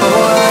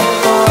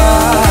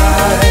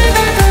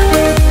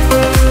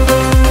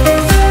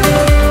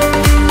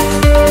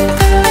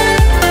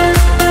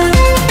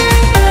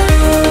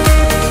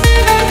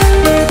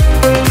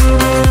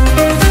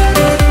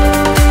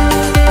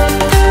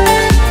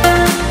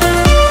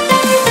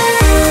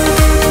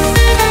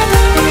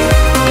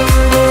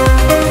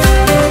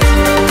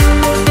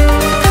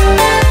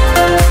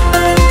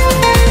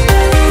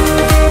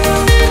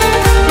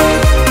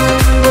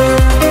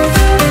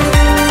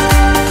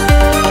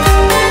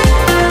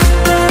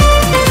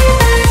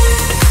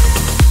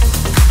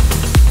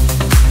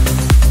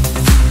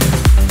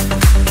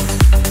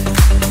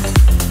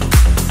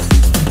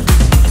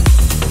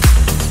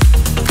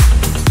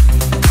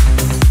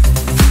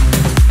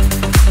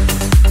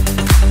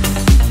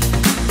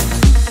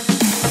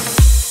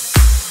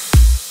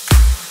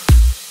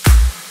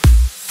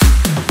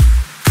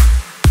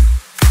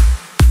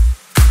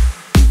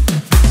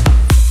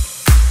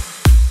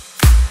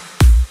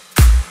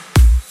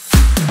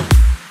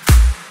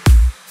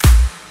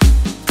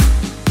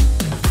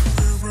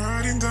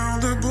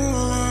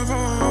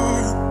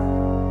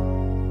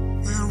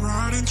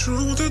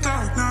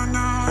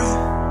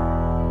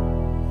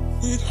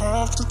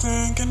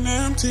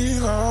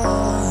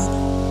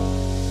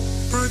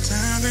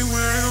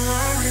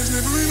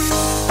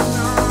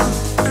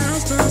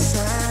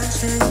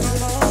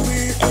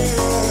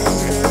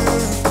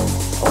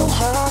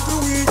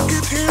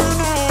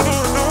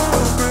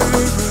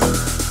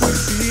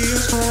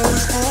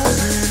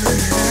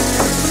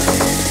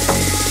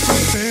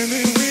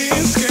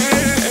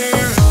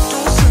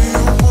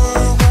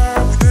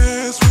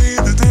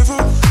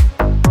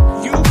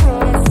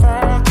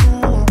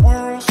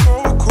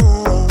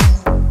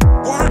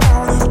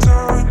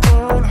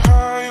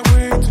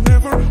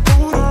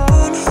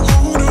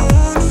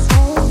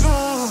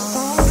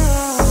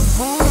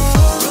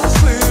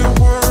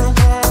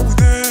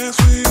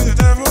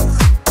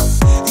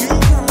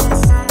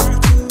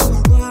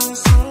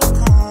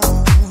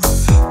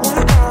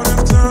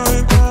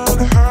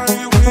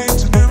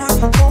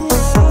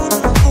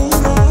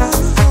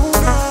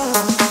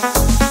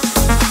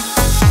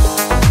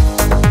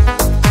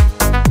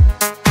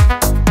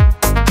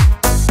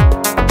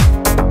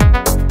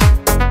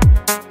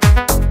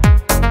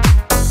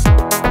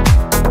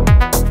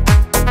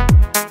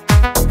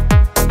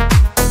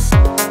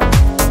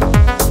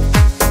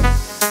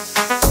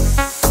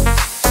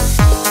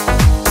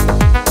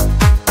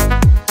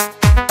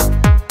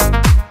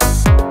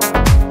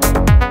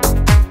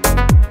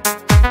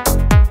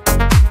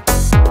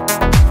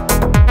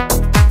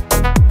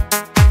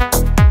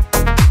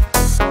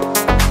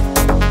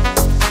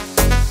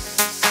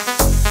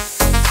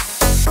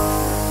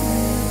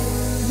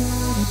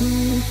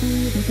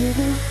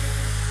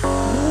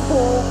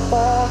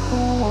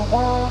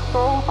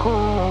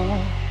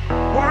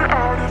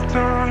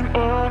 going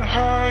on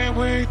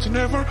highway to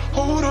never.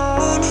 Hold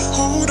on,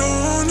 hold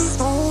on,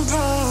 hold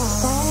on,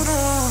 hold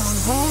on,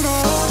 hold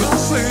on. Don't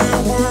say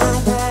a word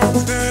while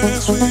we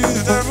dance with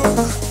the devil.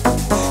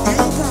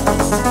 You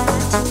promised to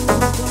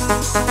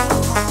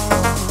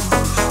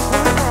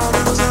we're out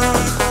of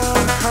time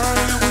on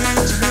highway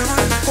to never.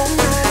 Hold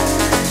on,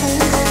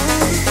 hold on,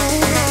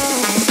 hold on.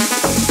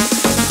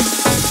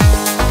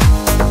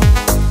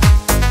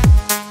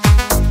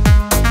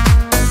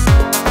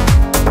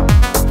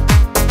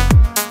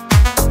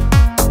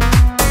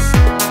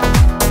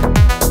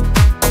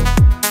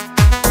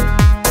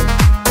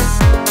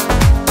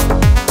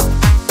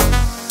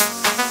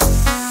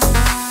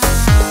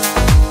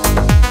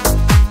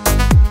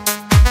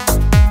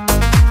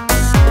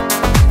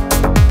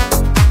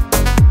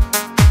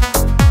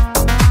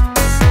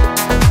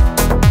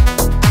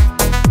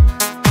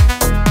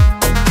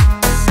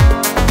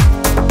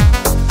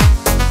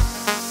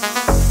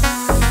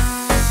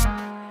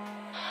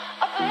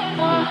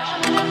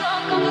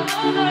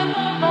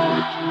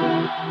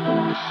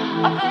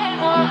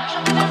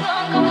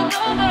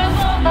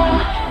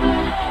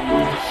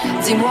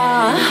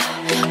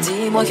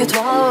 Dis-moi que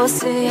toi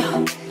aussi,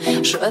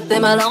 je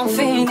t'aime à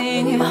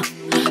l'infini.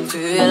 Tu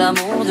es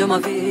l'amour de ma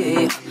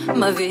vie,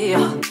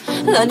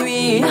 la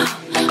nuit.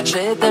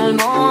 J'ai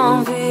tellement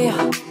envie,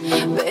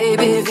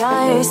 baby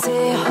viens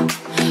ici.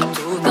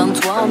 Tout en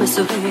toi me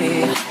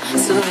sourit.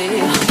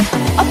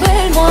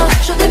 Appelle-moi,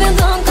 je deviens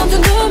dingue quand tu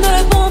ne me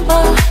réponds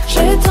pas.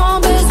 J'ai tant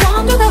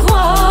besoin de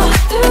t'avoir,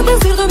 du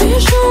désir de mes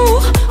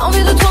jours,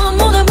 envie de toi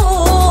mon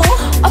amour.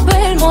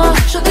 Appelle-moi,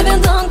 je deviens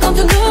dingue quand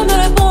tu ne me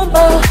réponds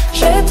pas.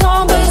 J'ai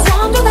tant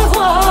besoin de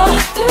t'avoir,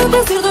 du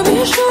désir de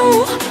mes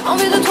jours,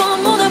 envie de toi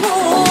mon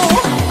amour.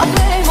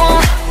 Appelle-moi,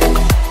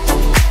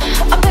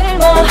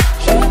 appelle-moi,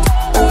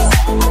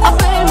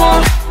 appelle-moi.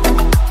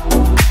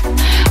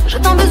 J'ai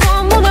tant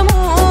besoin mon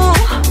amour.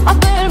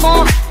 Appelle-moi,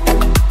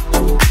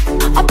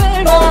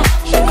 appelle-moi,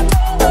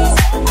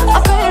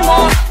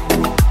 appelle-moi.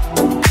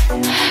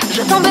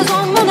 J'ai tant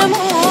besoin mon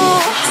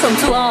amour. Sans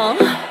toi,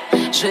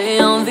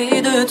 j'ai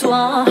envie de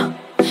toi.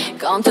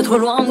 Quand t'es trop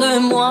loin de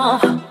moi,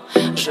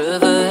 je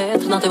veux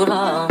être dans tes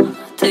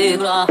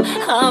bras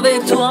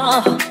avec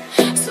toi.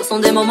 Ce sont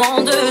des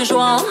moments de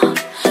joie,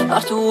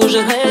 partout où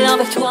j'irai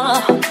avec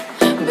toi.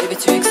 Baby,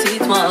 tu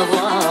excites ma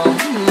voix.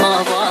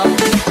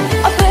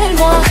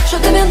 Appelle-moi, je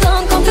deviens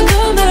dingue quand tu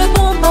ne me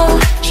réponds pas.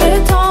 J'ai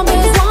tant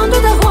besoin de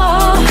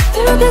t'avoir,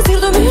 du désir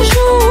de mes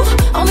jours,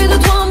 envie de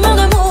toi mon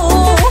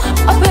amour.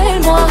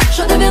 Appelle-moi,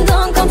 je deviens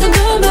dingue quand tu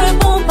ne me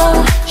réponds pas.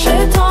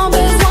 J'ai tant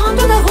besoin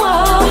de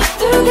t'avoir,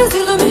 du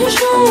désir de mes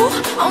jours,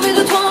 envie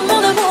de toi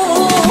mon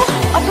amour.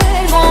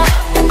 Appelle-moi,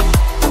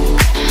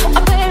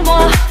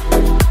 appelle-moi,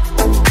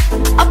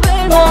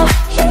 appelle-moi.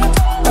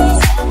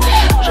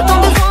 J'ai tant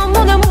besoin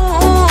mon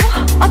amour.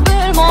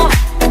 Appelle-moi,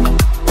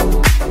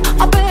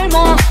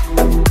 appelle-moi,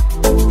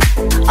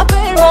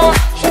 appelle-moi.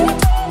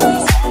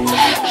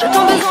 J'ai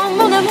tant besoin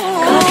mon amour.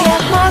 Как я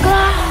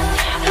смогла,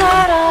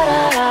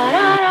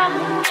 ра-ра-ра-ра-ра-ра,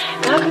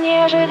 как мне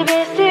жить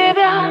без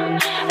тебя,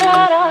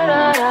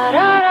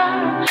 ра-ра-ра-ра-ра-ра.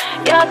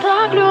 Я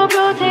так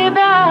люблю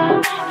тебя,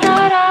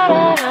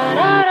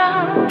 ра-ра-ра-ра-ра-ра.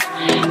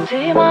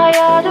 Ты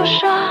моя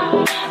душа,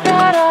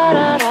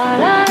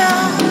 ра-ра-ра-ра-ра-ра.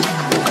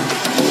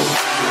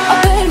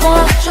 Appelle-moi,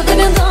 je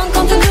deviens dingue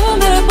quand tu ne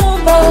me réponds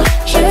pas.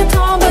 J'ai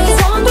tant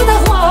besoin de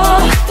t'avoir,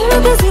 du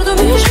désir de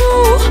mes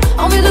jours,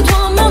 envie de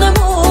toi mon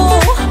amour.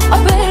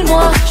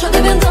 Appelle-moi, je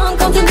deviens dingue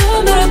quand tu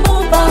ne me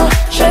réponds pas.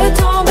 J'ai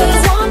tant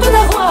besoin de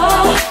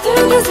t'avoir, du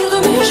désir de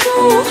mes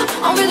jours,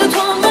 envie de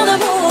toi mon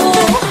amour.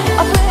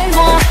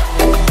 Appelle-moi,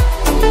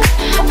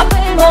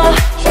 appelle-moi,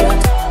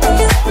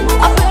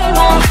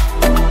 appelle-moi.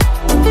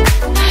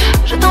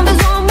 J'ai tant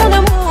besoin mon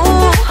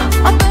amour.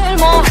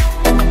 Appelle-moi,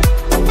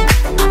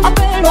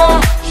 appelle-moi,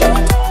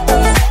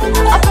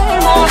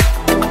 appelle-moi.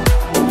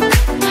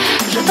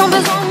 J'ai tant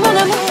besoin mon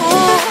amour.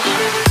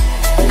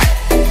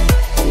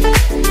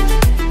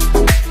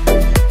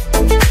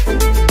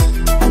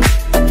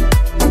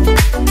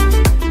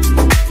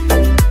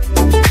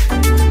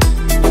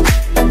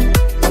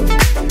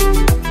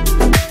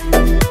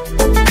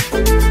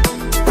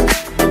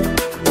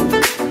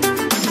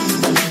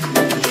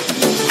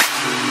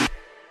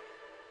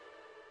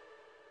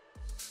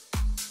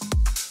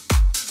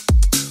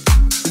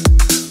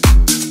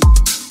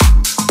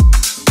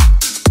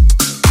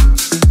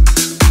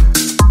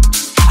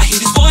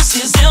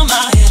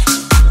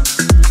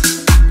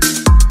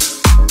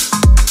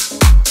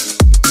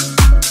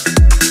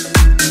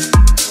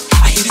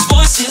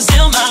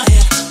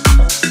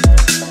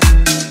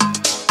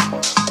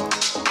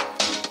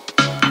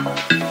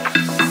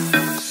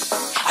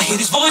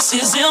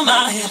 voices in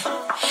my head.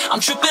 I'm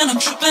tripping,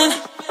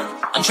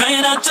 I'm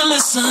trying not to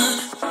listen.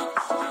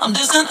 I'm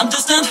distant,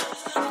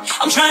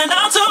 I'm trying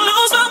not to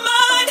lose my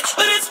mind,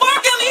 but it's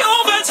working me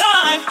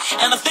overtime.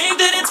 And I think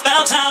that it's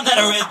about time that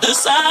I read the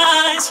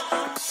signs.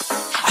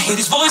 I hear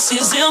these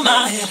voices in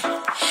my head.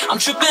 I'm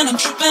tripping,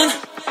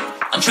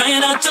 I'm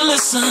trying not to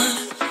listen.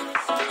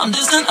 I'm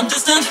distant,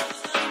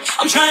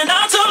 I'm trying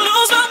not to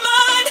lose my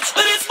mind,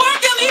 but it's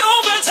working me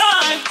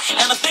overtime.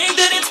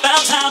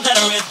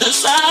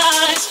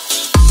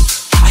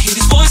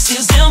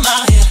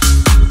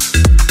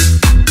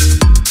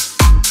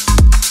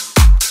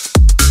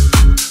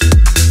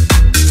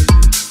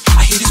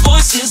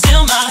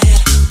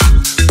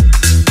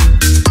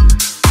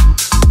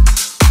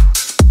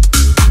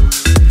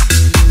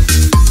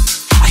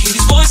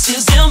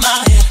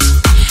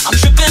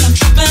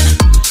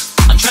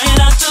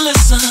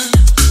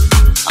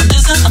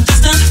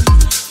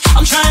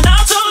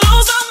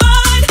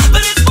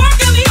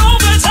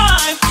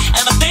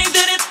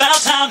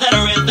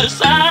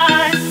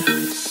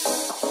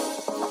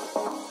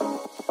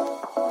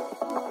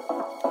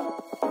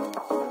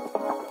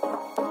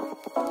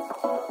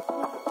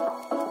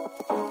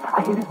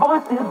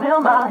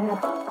 in my head.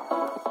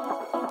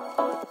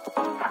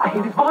 I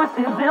hear these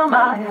voices in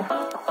my head.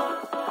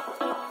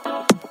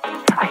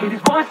 I hear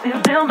these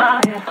voices in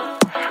my head.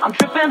 I'm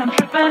tripping,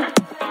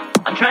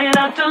 I'm trying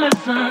not to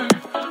listen.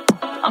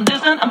 I'm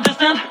distant,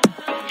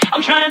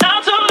 I'm trying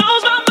not to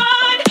lose my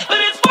mind, but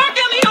it's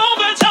working me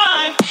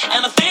overtime.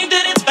 And I think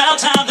that it's about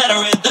time that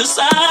I read the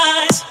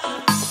signs.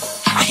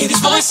 I hear these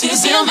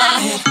voices in my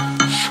head.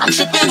 I'm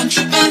tripping,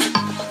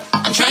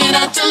 I'm trying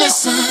not to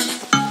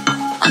listen.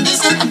 I'm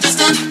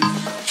distant,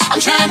 I'm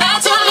trying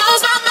not to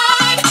lose my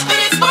mind, but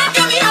it's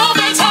working me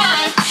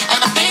overtime. And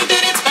I think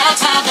that it's about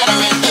time that I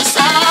read the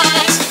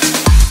signs.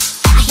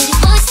 I hear these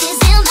voices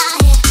in my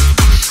head.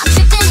 I'm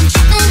tripping,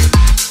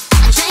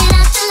 I'm trying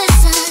not to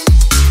listen.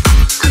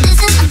 I'm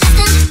distant,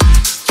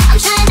 I'm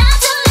trying not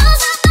to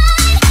lose my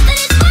mind, but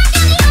it's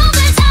working me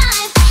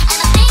overtime. And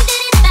I think that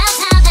it's about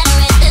time that I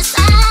read the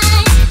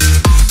signs.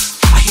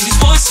 I hear these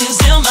voices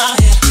in my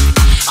head.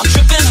 I'm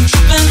tripping,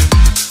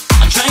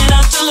 I'm trying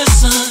not to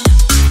listen.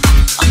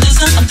 I'm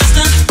distant,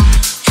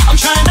 I'm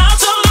trying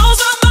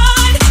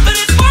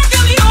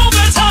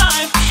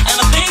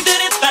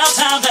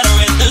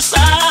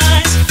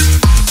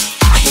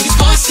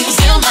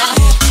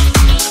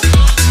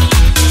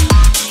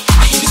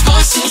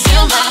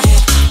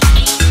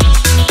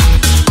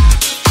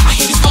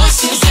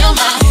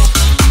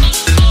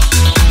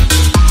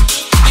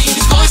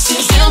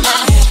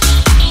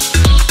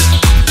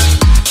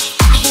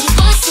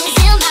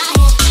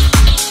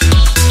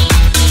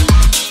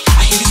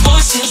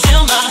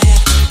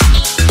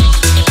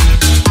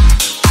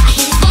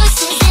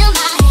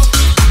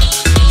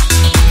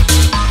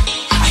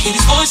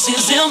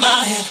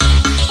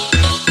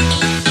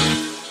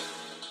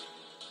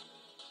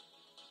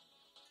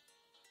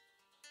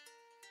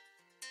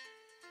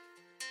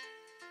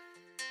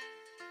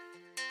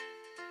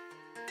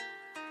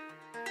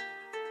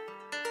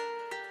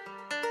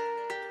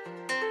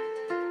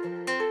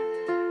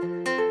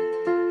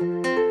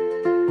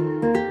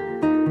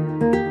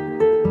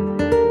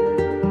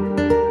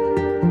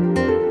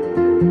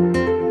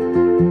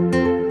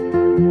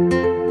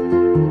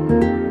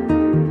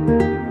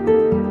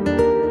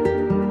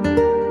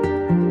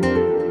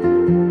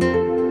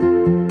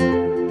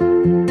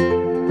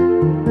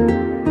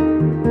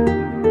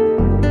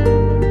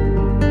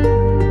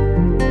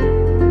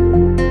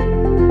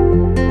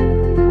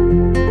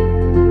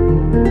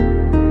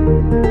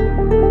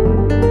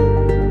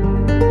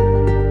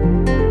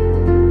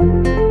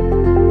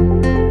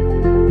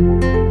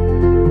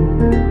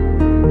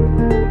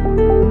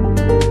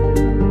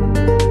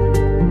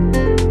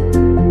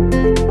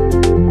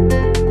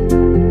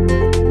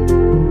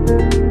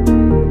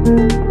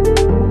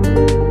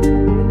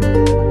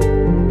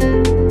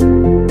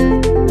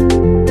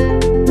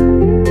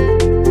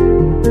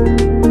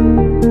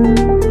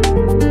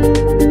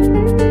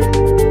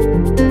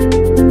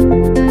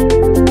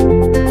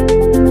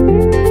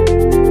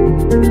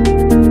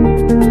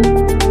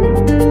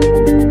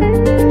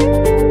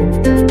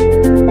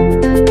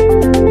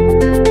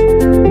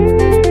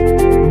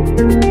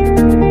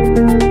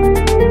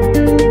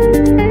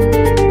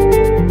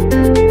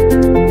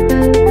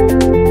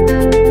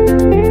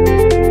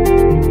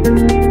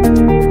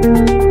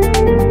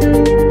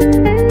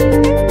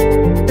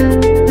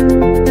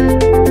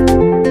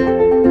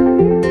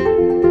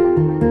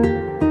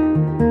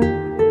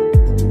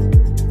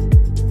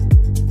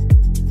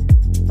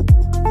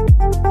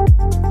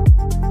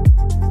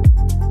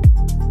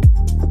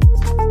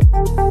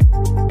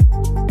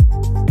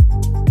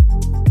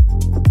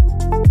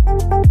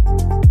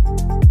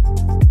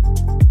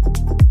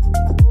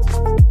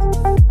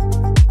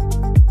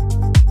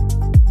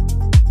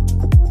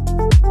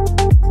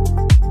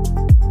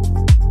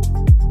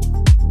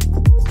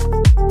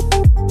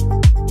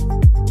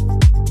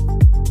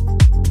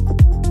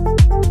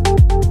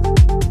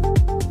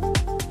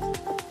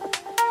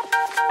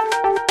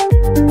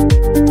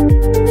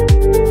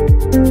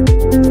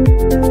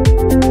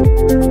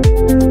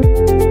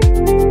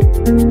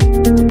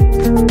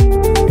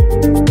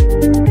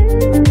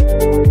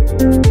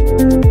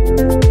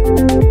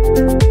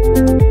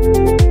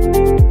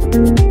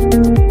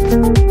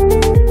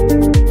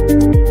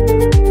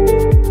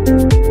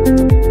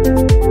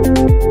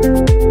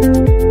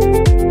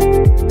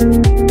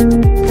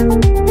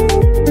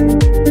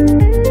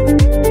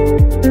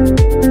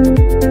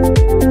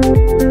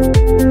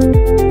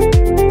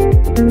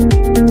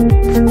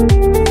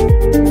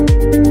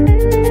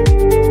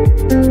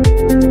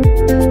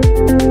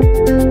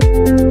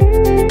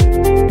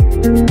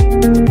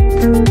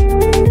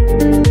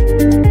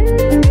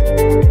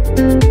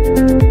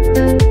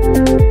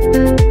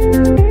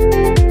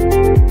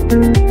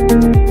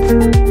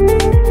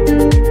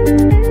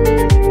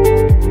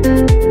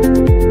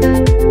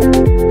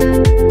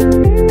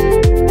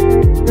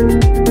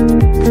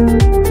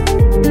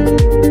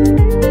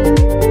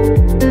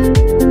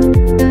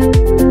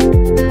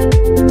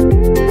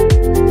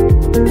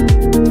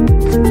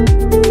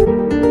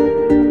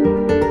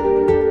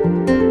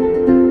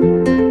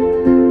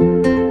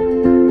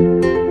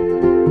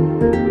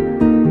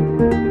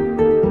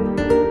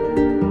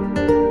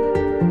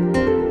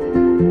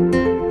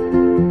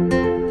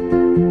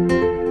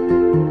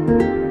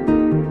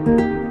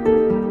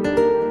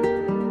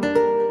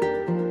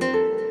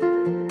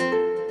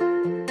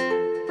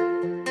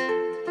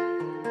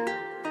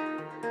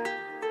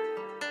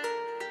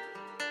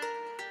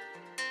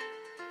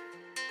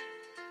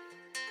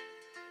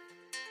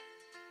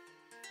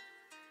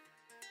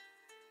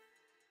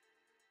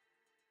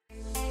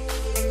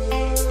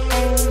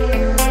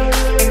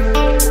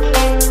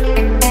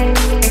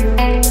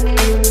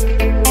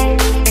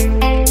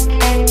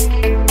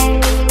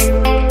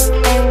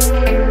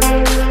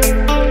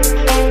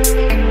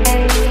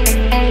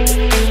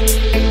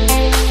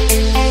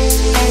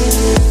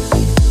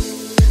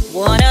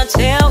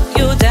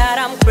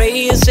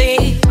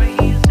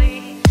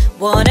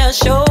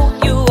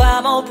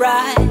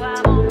alright.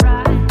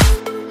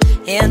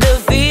 And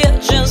the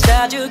visions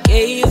that you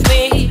gave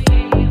me,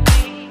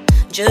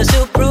 just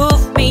to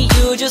prove me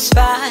you just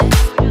fine.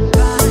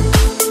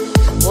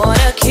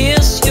 Wanna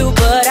kiss you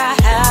but I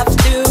have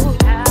to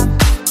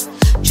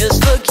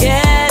just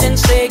forget and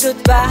say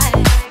goodbye.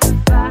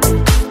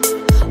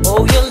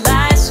 Oh, your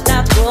lies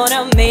not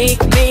gonna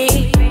make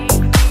me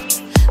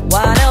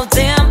one of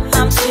them,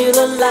 I'm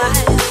still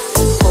alive.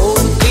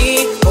 Hold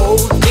me,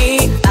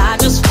 I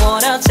just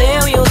wanna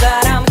tell you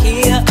that I'm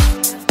here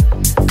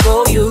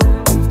for you.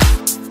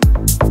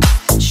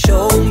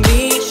 Show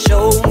me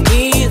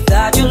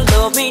that you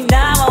love me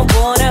now. I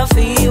wanna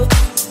feel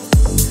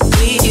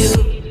with you.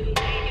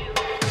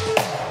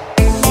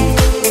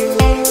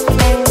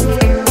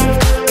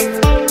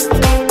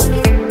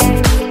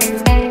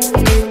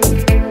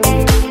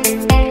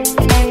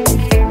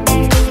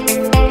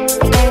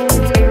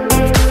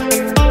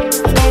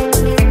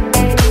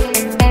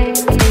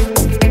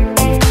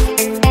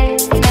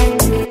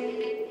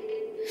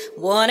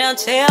 Wanna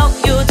tell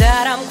you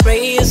that I'm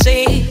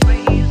crazy.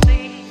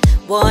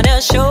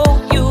 Wanna show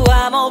you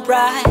I'm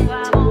alright.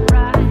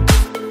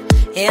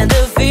 And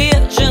the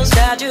visions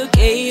that you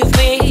gave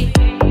me,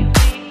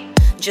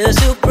 just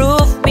to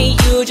prove me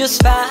you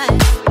just fine.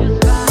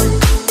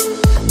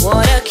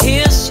 Wanna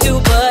kiss you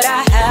but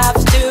I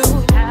have to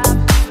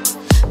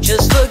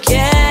just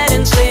forget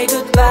and say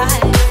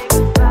goodbye.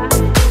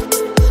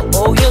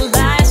 Oh, your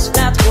lies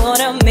not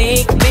gonna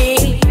make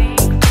me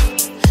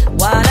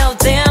one of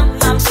them,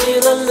 I'm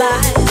still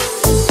alive.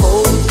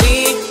 Hold me,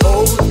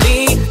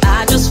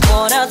 I just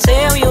wanna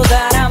tell you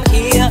that I'm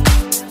here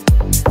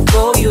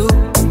for you.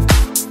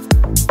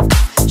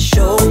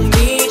 Show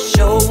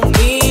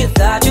me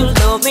that you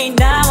love me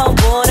now. I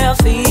wanna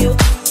feel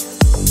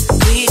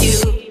with you.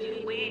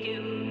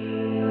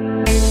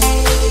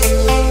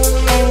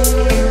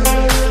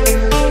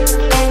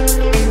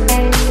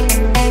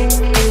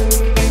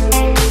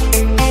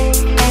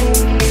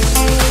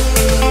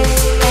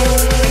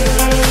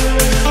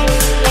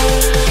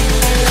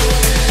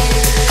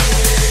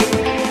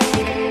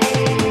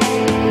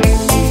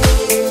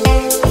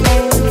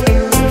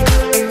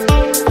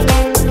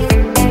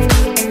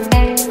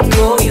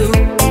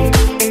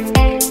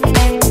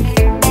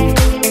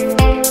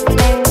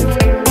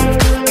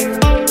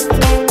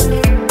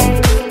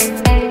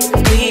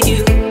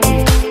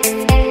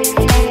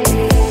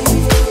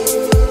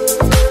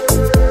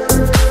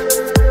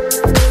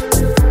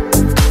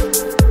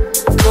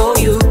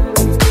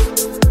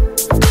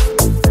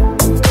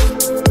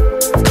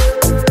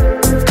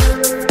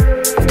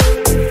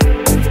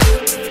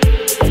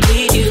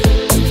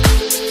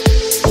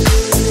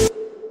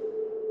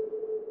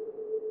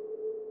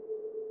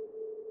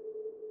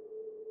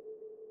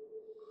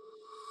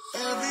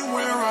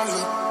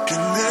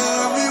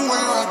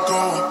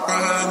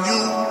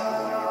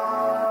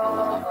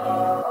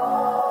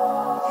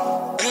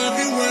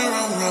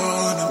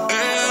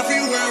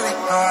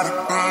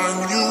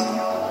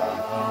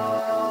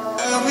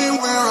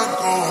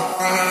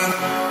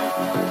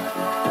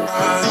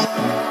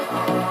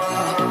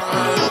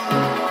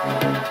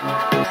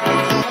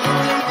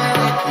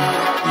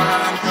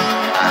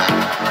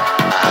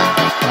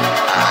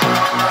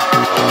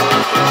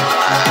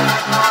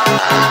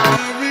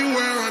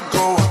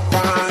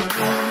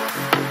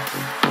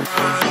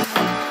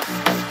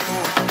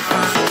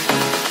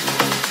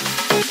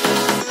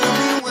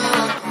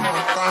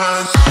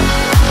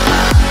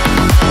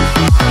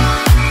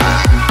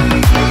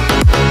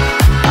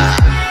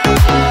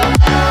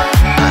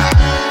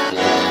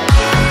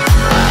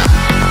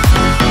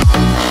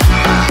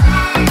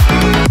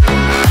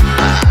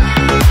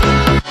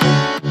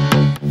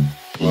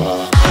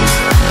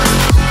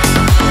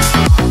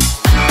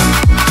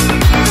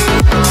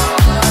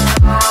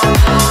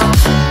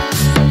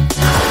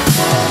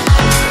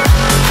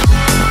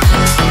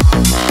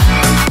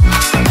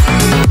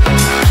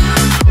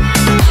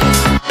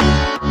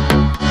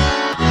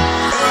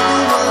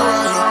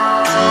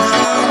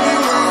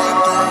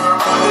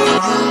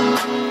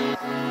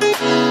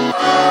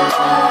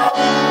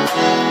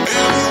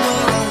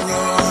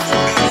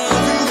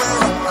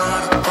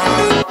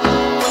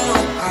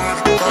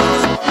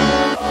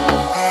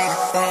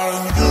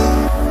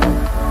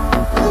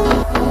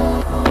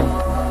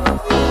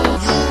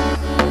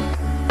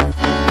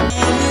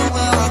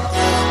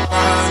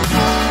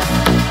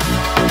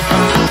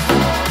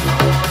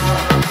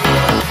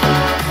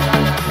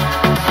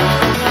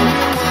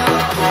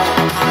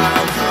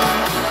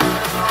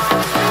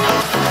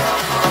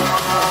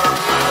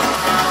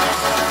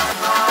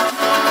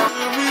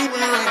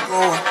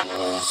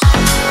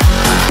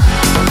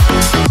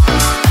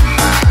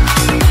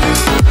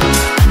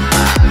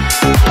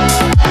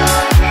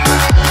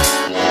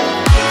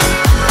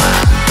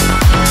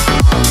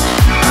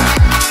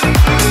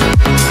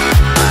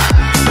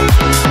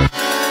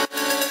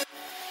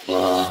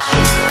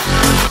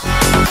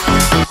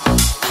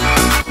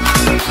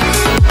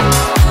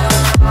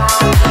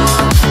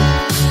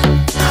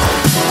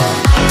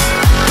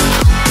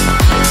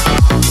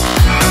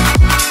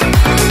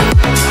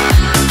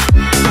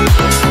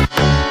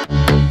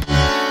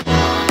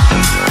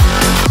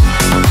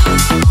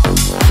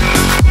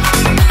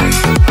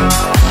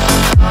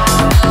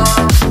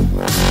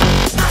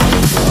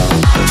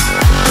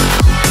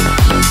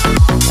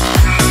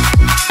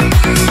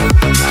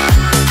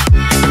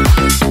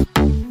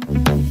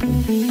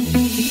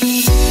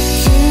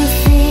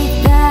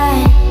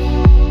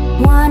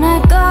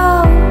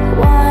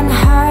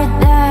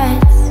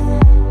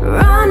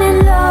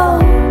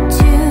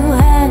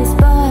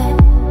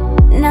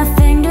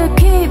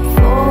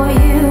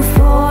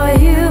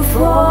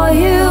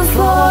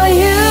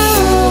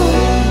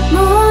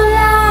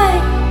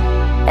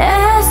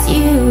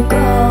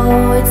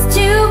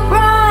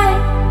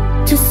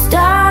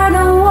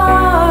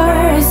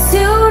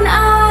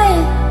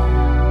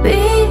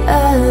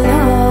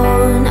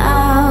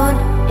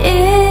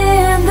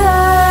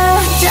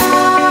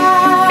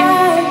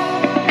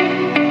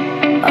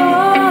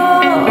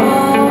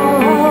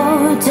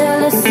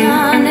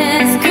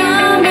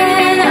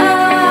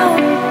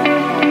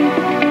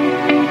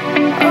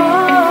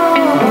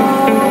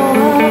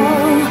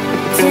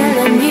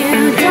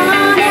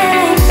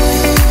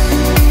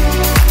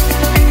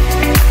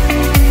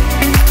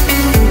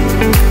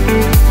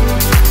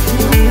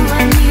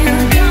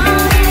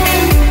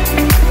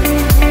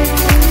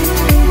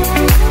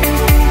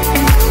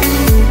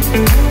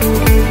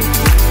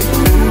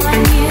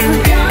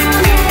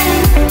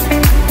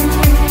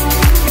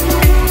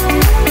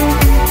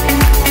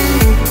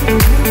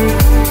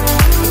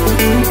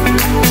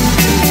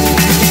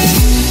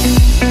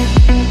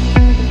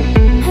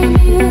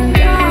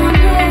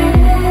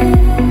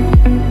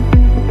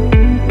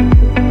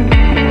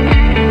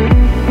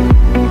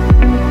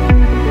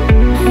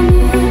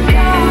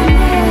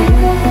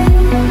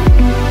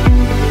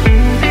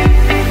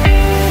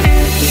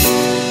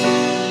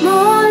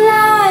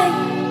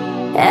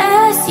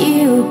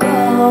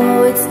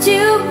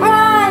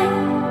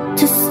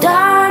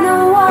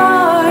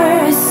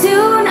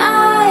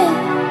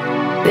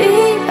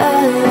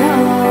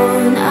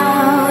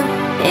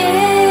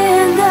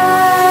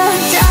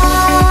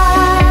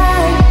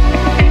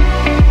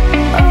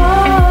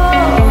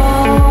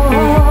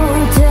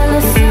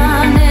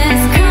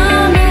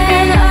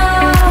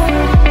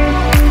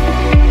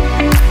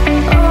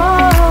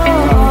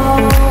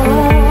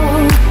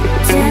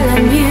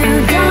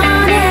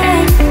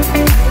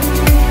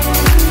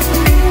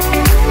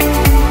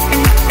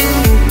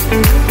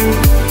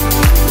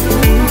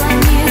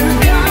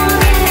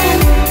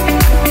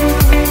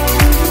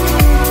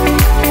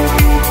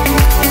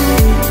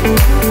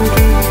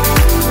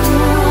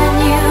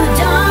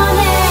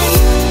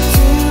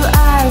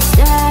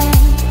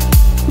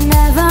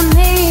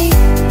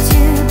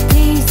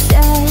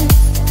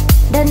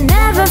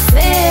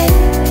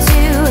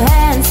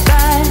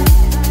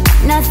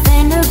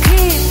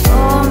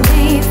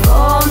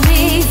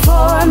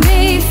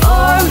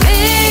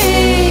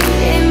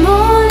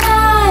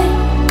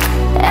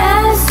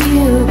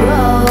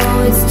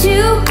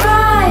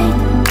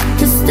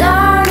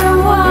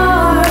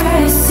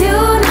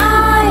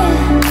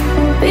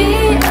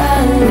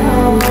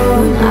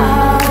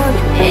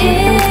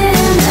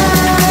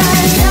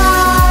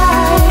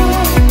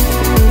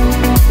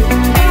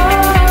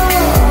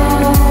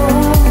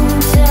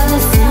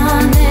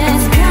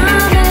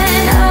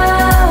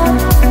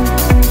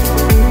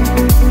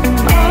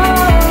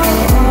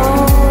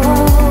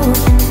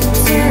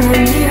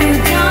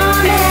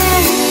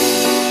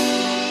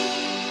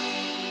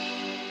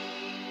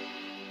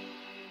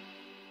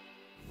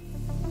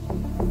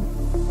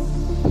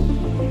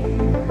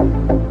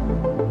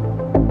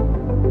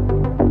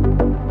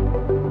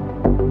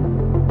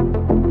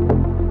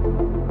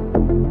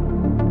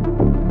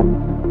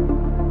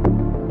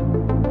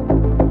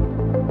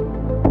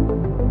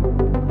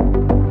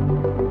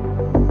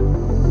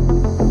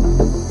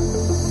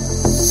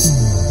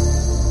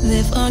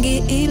 The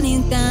foggy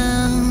evening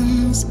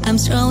comes, I'm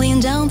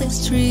strolling down the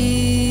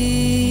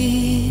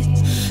street,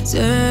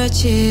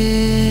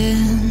 searching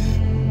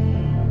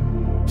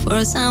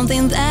for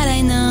something that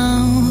I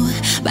know,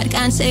 but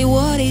can't say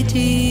what it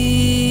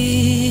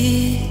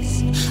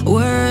is.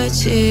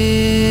 Watching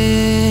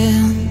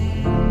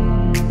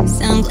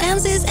some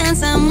glances and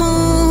some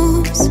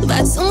moves,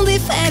 but soon they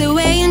fade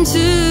away into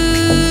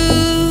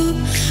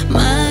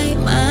my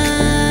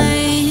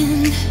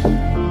mind.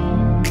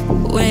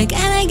 Where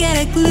can I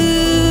get a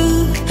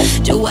clue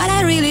to what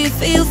I really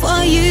feel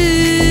for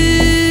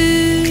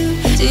you?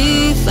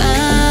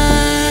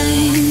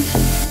 Define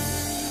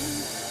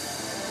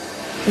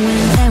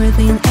when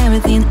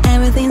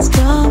everything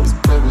stops.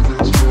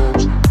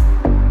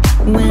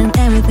 When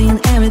everything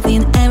stops.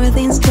 When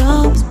everything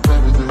stops.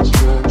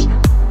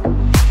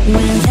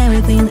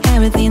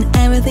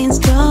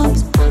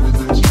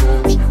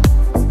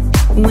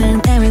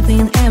 When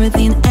everything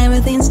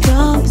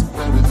stops.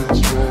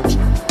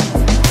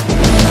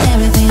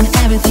 Everything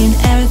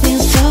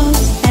stops.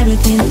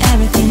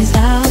 Everything is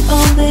out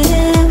of the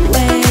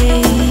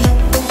way.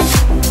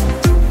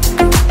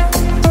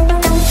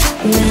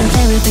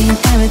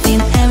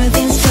 When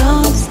everything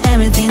stops.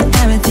 Everything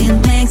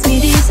makes me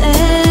disarray.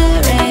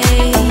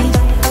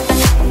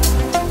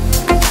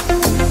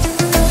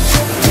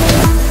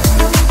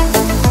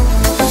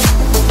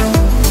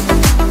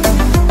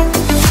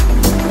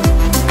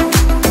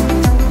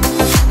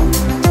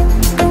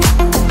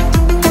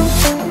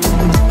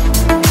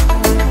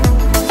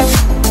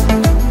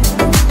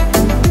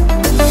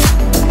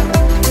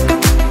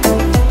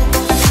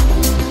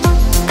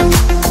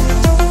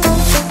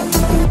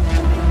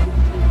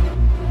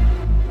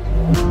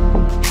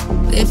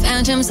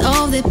 Phantoms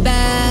of the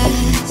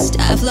past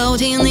are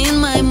floating in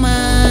my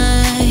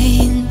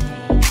mind.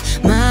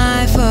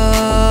 My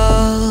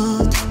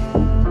fault.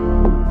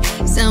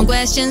 Some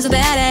questions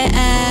that I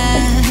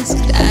asked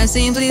are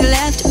simply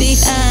left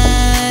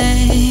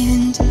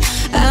behind,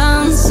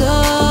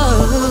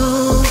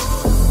 unsolved.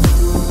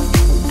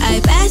 I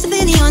pass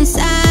the neon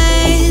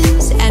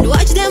signs and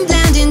watch them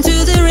blend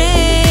into the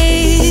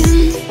rain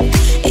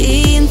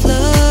in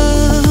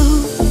flow.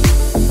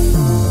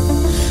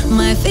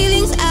 My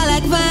feelings are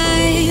like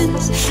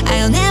vines,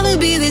 I'll never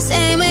be the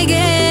same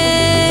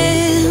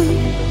again.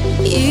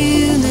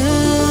 You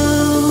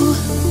know,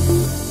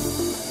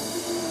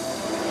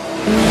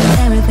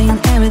 when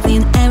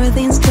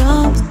everything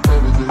stops.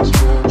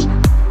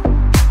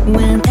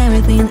 When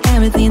everything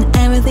stops.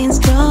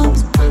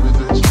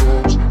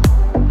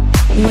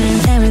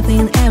 When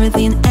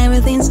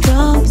everything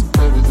stops.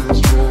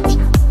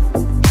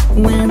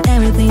 When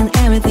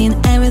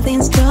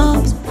everything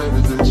stops.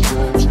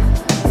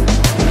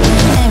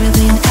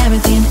 Everything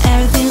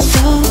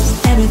stops.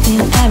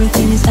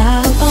 Everything is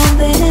out of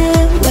the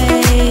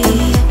way.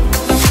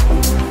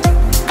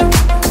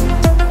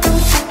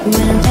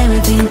 When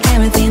everything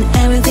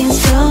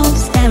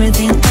stops.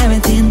 Everything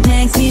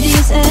makes me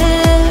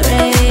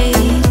disarray.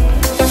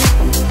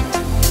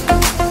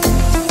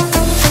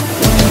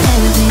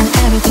 When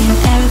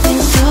everything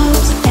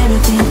stops.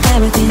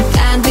 Everything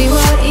can't be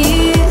what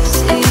it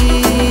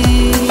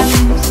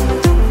seems.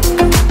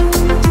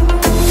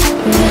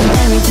 When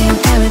everything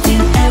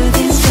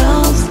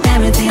stops.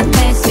 Everything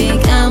makes me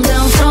calm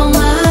down from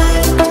my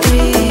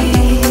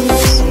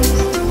dreams.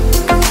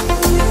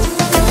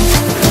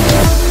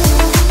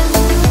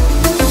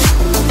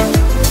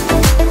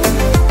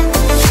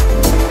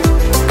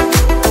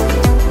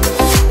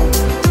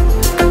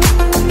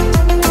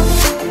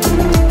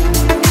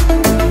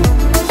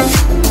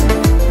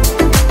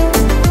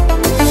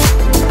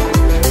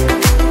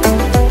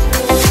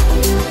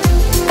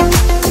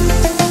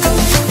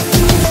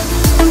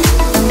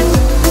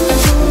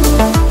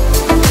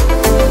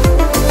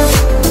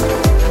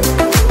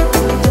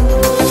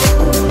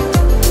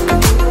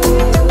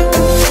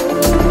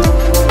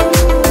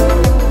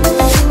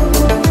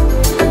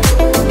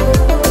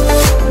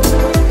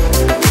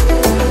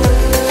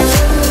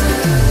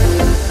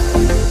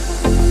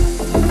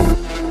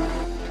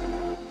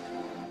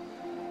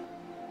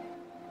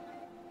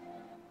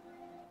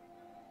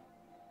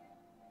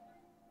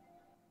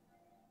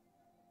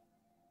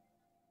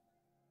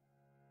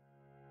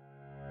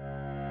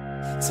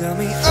 Tell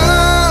me,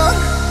 oh,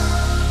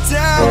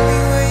 tell me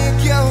where you're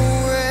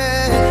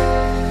going.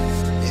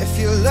 If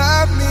you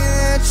love me,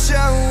 then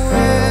show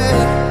it.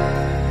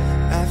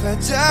 I've had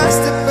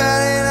just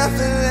about enough of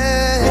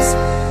this.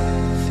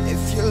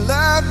 If you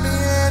love me,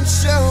 then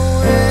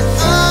show it.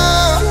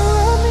 Oh,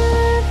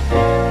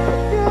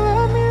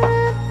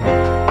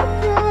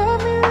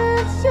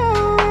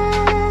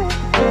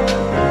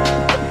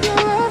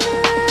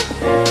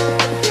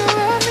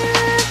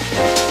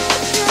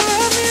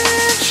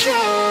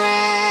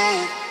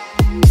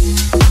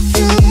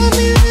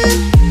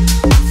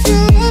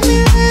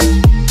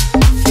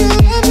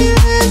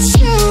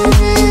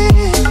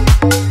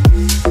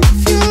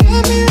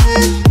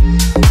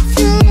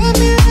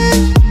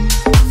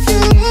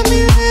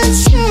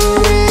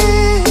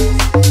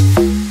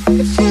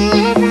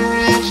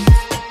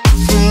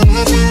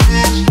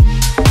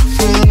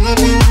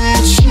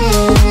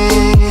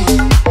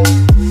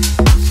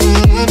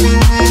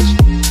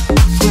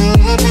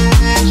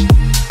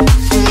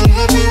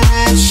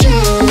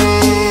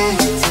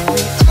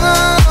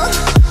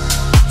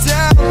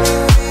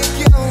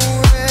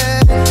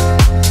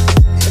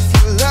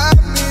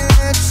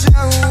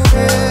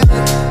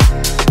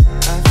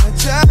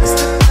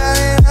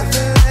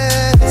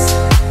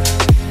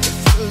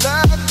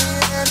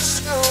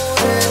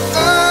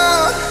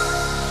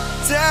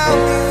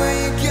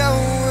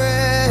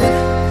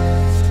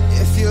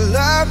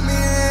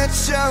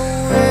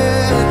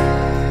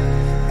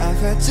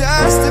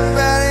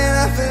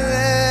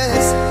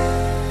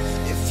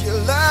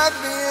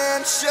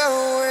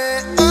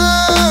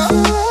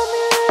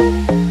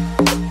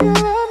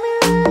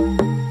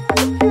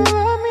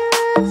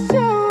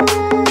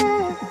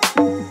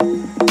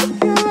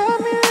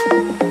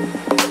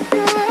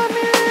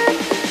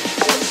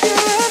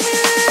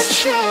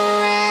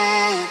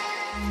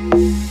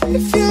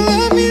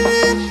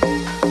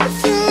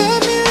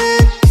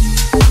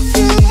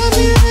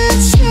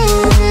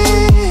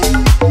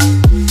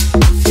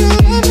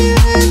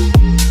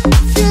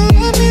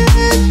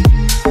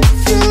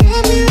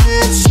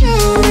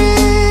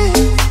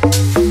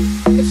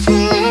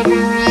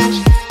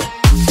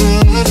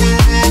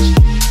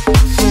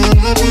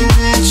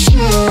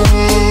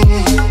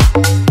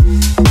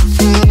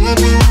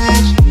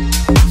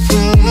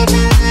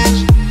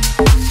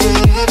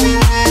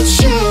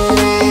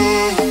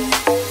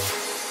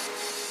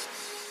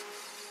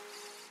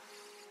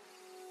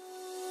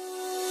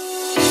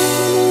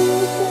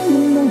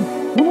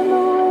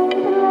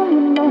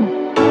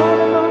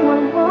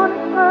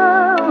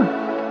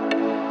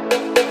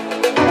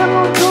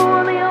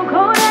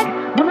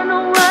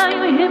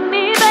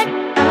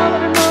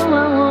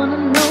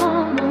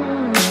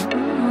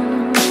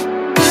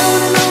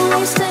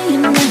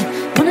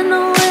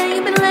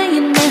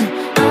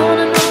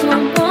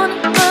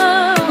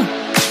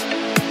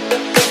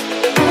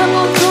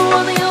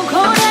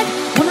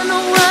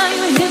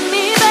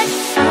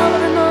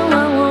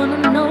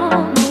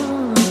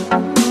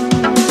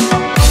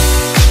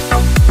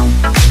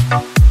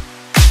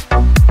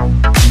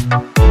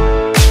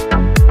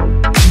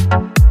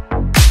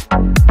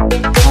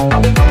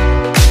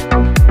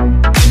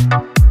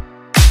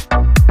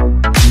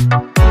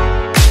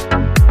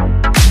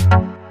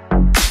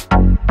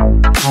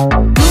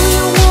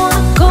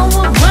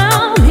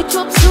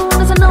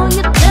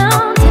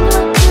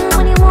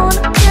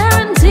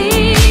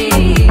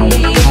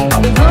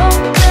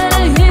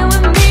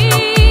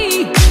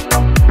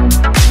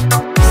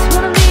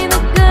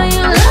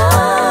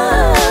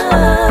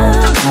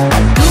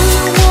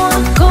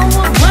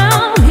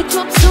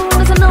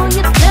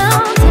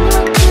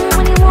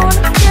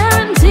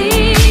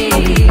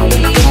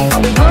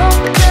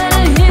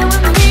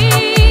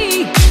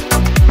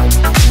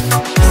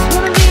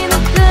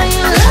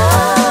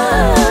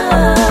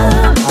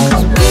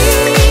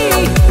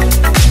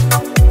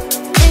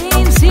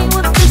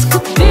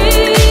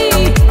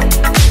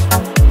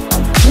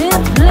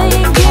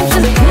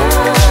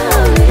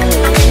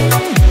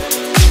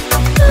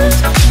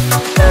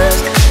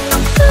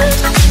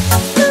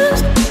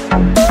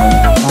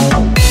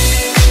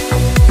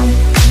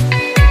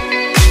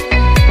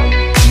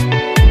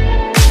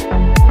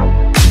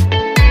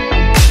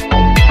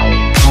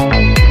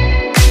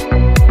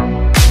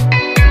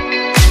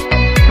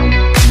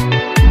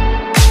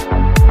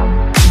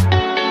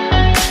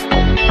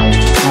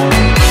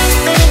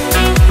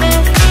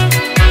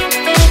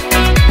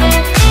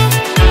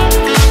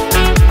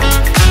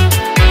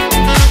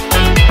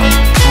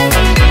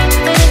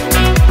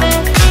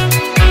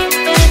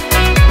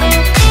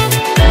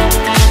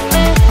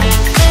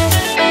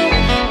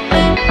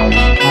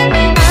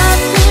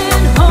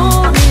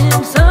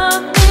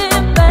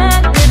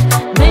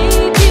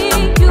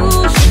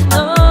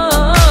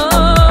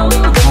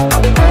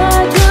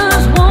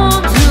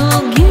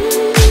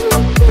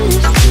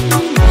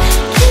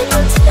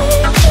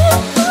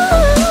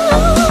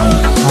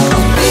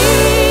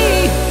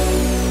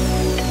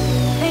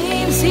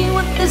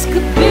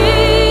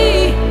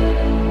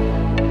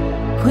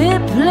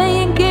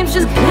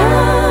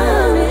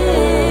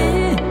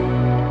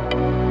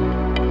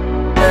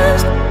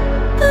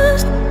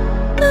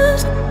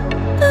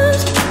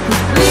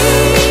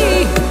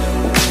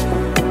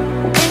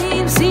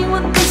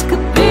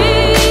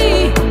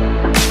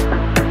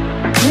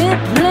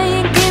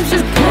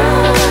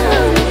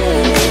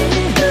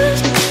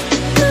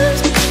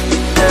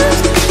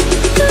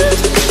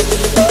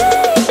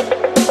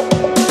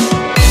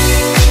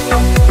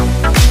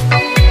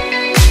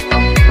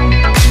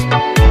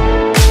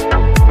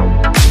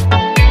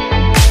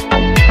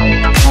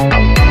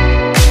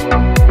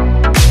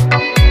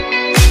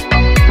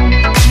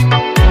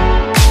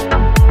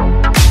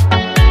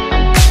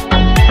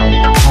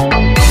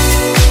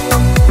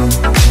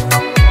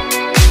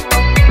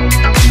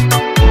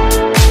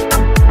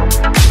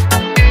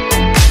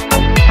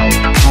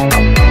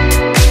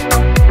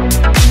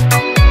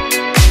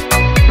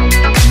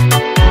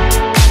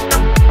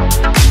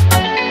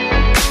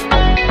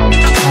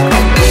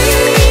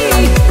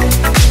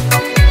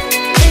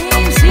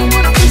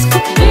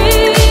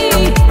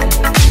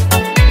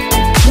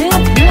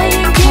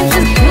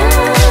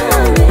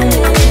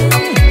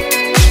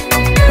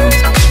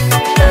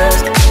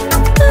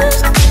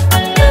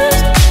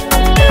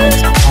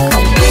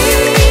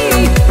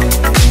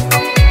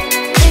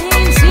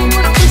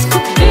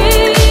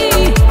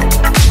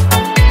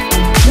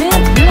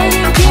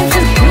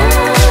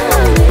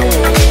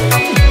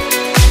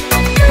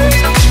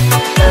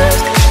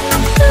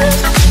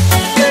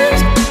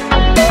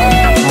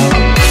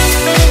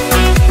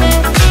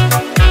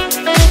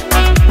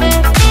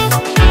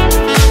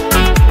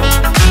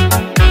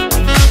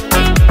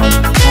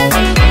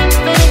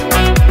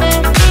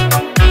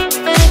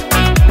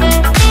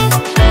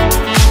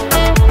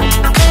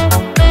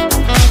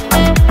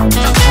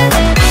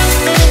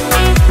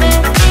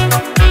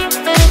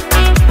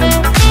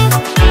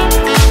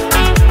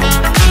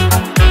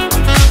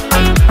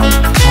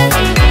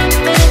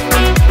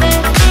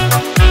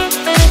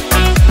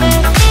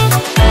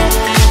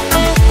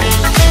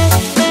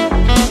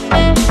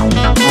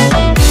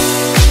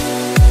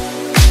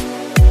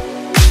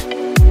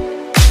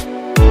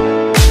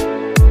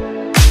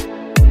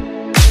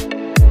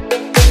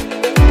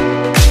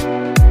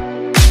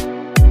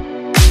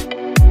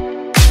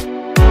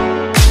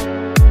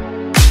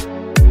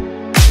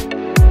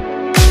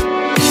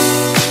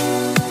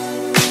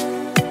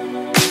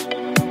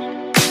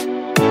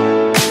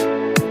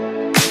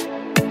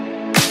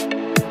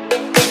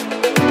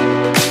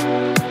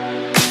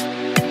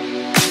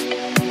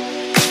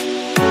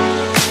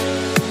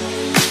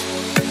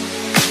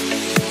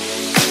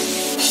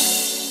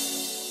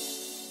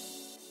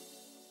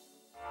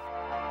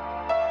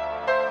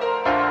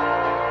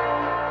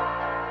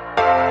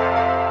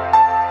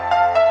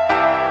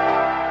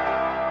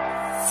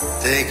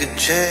 Take a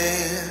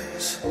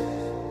chance.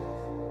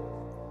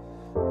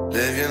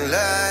 Live your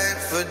life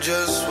for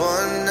just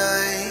one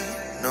night.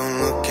 No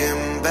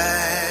looking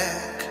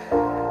back.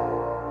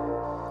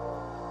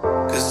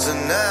 'Cause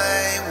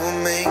tonight will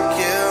make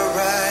you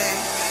right.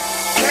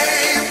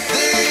 Keep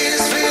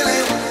this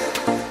feeling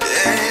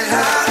getting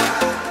hot.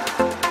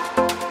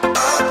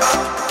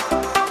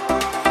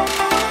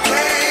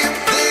 Keep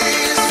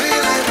this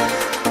feeling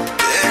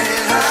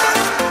getting hot.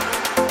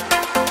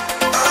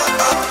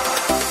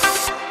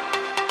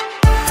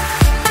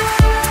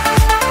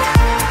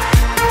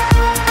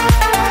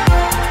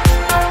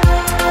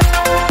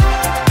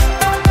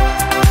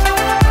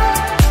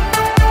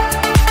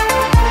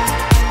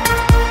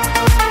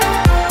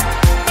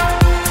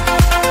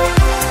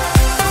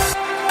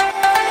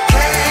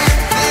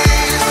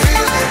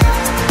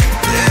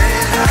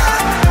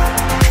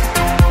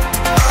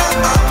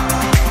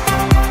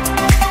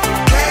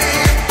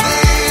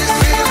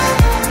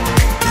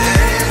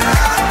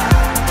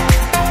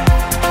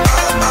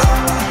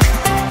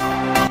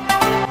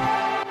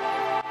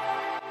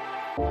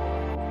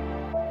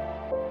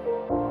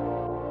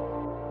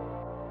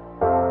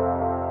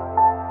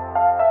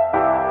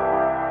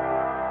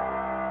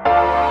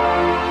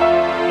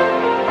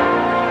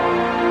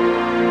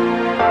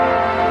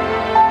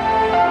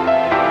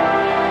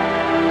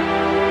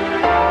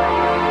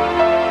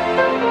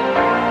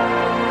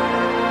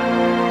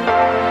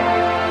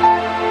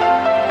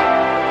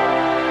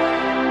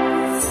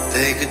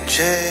 Take a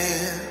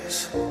chance.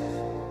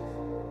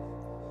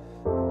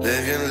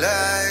 Live your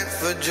life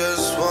for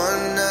just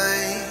one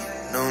night.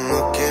 No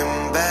looking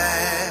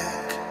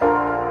back.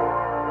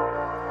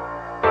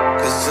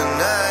 'Cause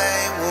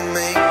tonight will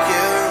make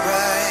you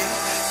right.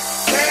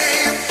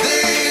 Keep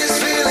this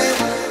feeling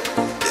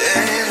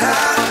getting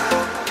hot.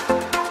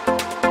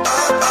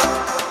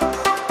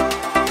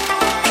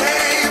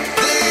 Keep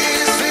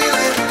this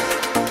feeling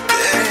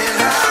getting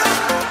hot.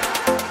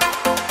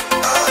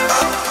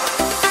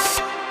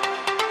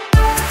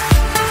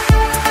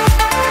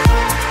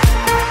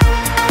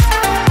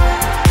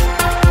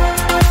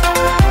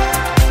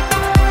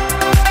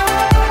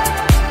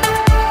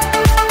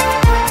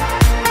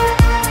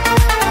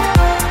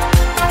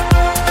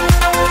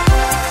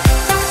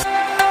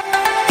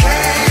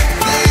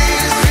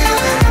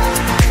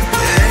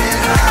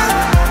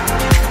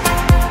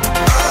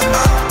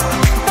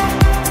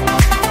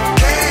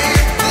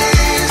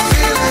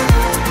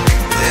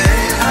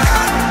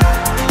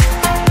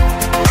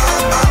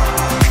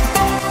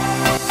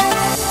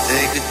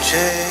 Take a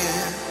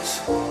chance.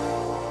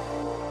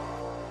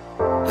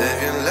 Live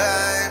your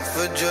life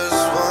for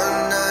just one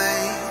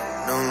night.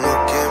 No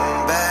looking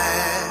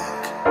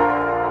back.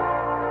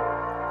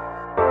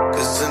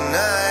 'Cause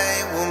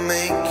tonight will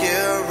make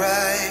you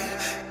right.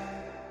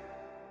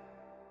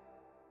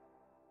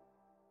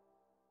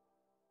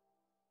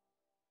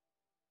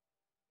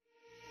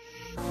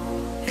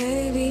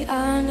 Baby,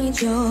 I need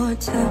your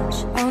touch,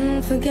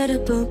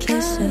 unforgettable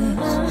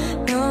kisses.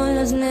 No,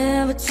 love's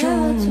never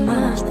too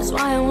much. That's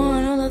why I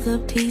want all of the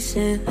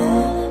pieces.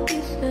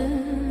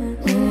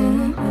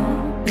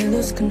 You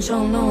lose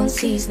control, no one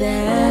sees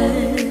that.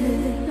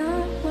 No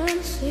one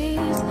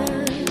sees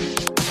that.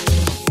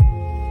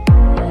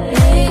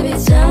 Baby,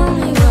 tell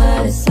me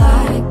what it's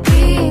like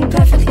being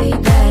perfectly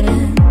bad,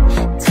 and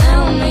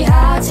tell me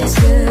how it tastes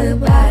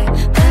goodbye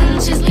when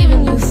she's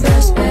leaving you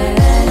first bad.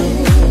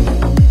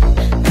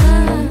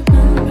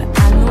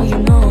 I know you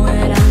know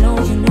it, I know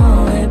you know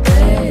it,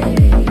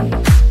 babe.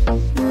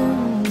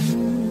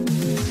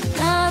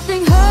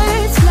 Nothing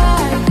hurts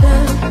like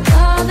love,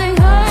 nothing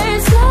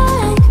hurts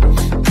like,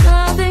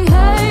 nothing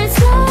hurts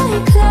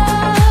like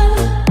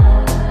love.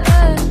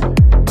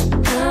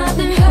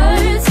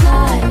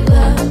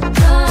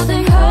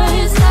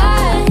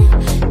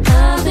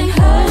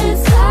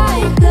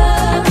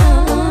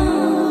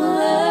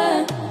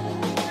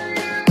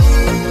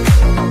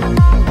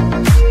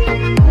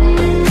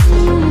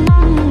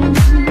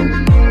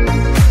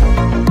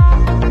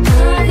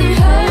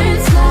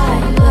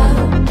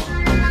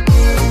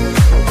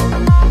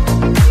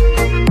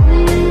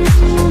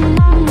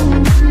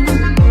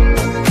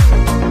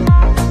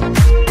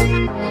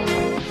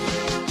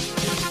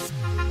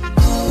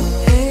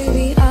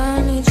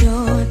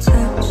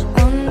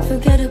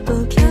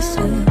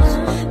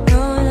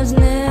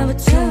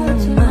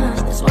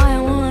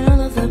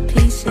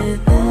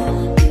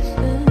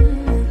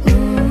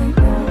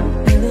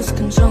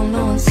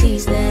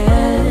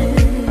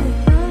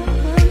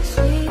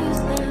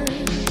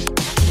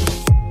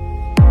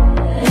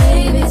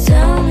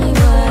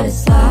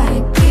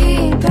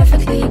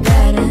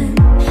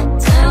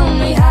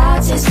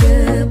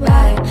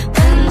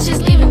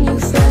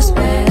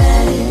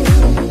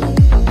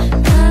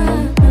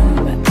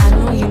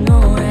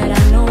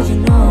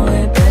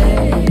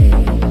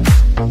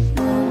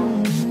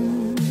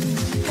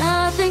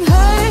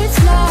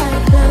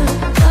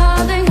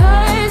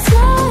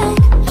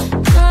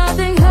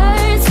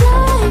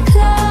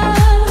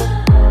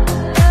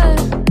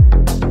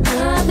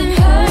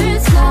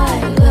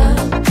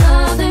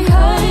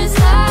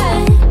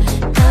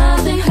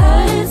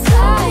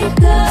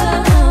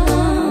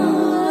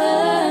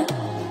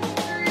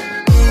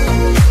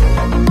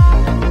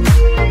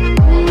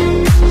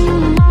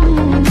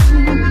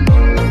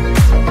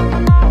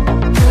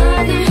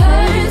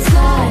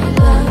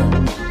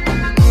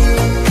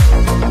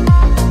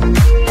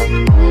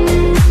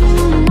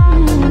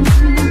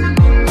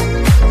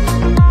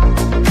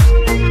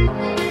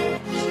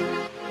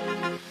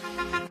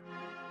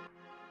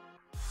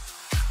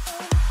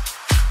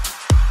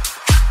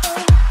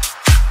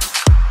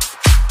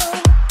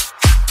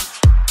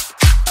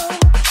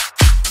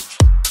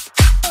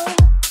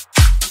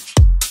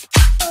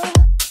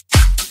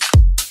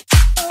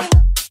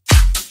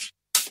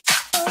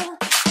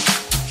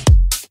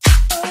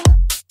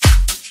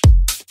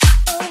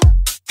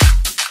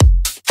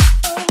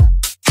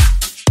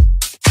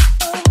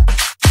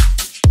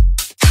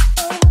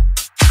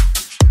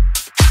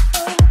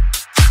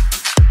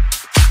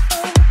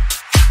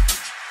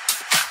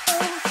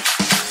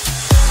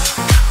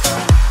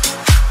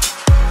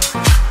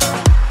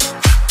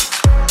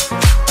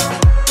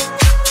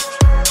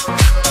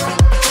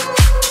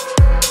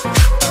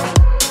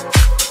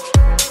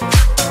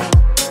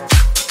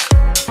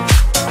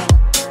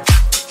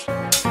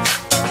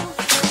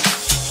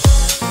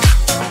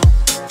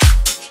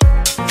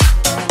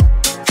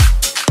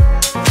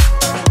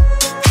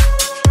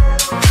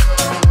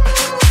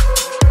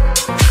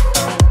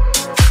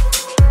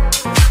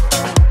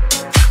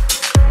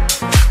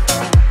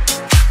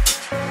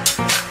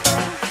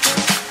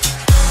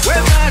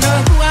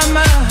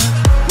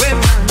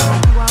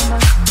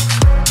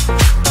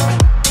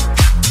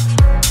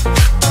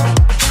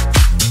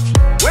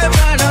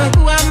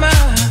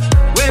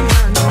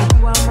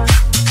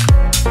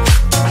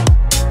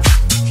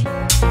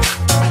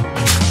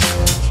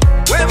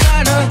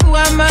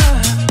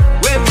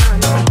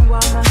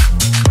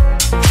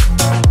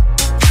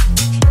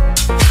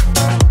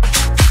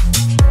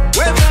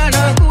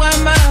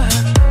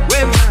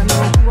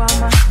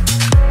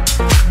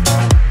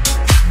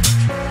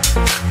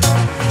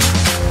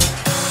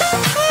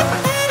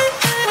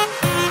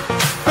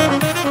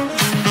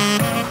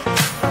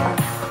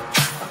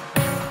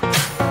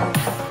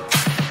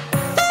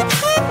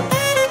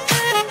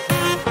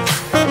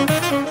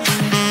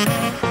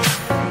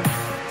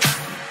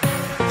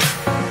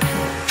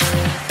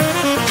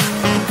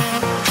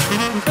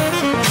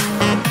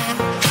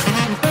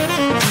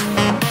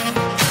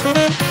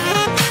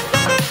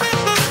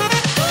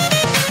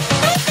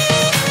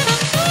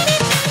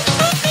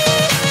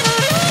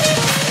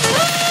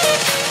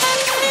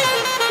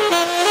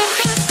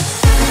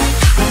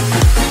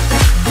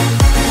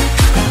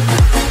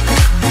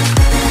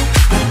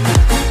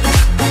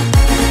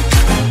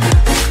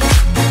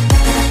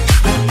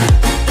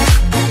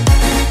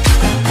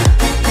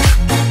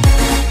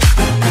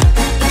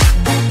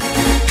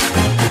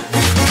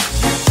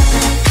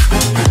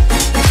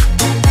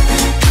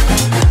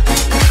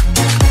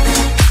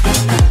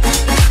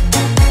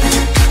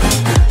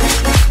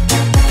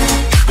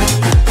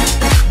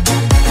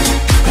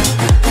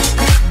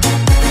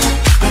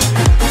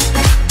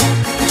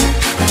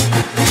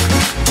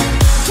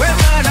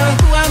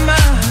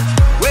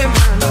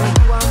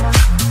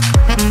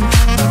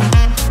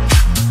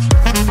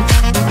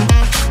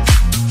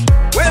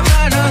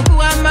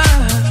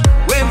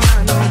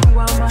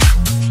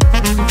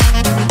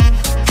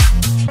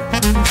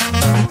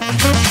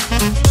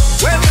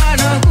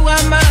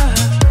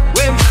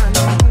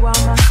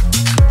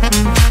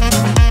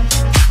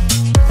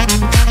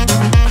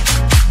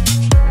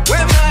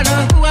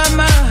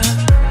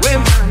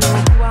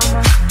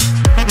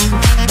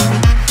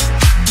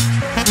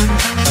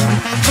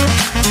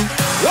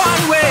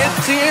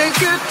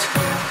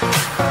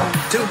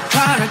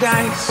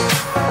 paradise.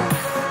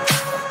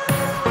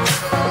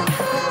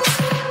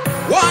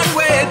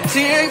 One-way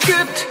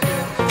ticket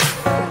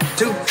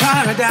to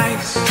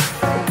paradise.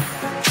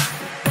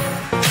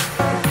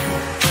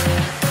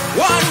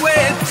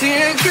 One-way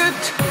ticket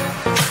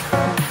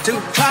to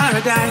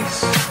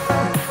paradise.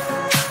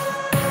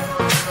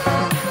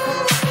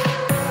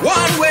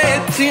 One-way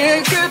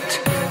ticket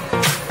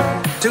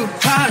to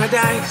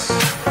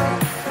paradise.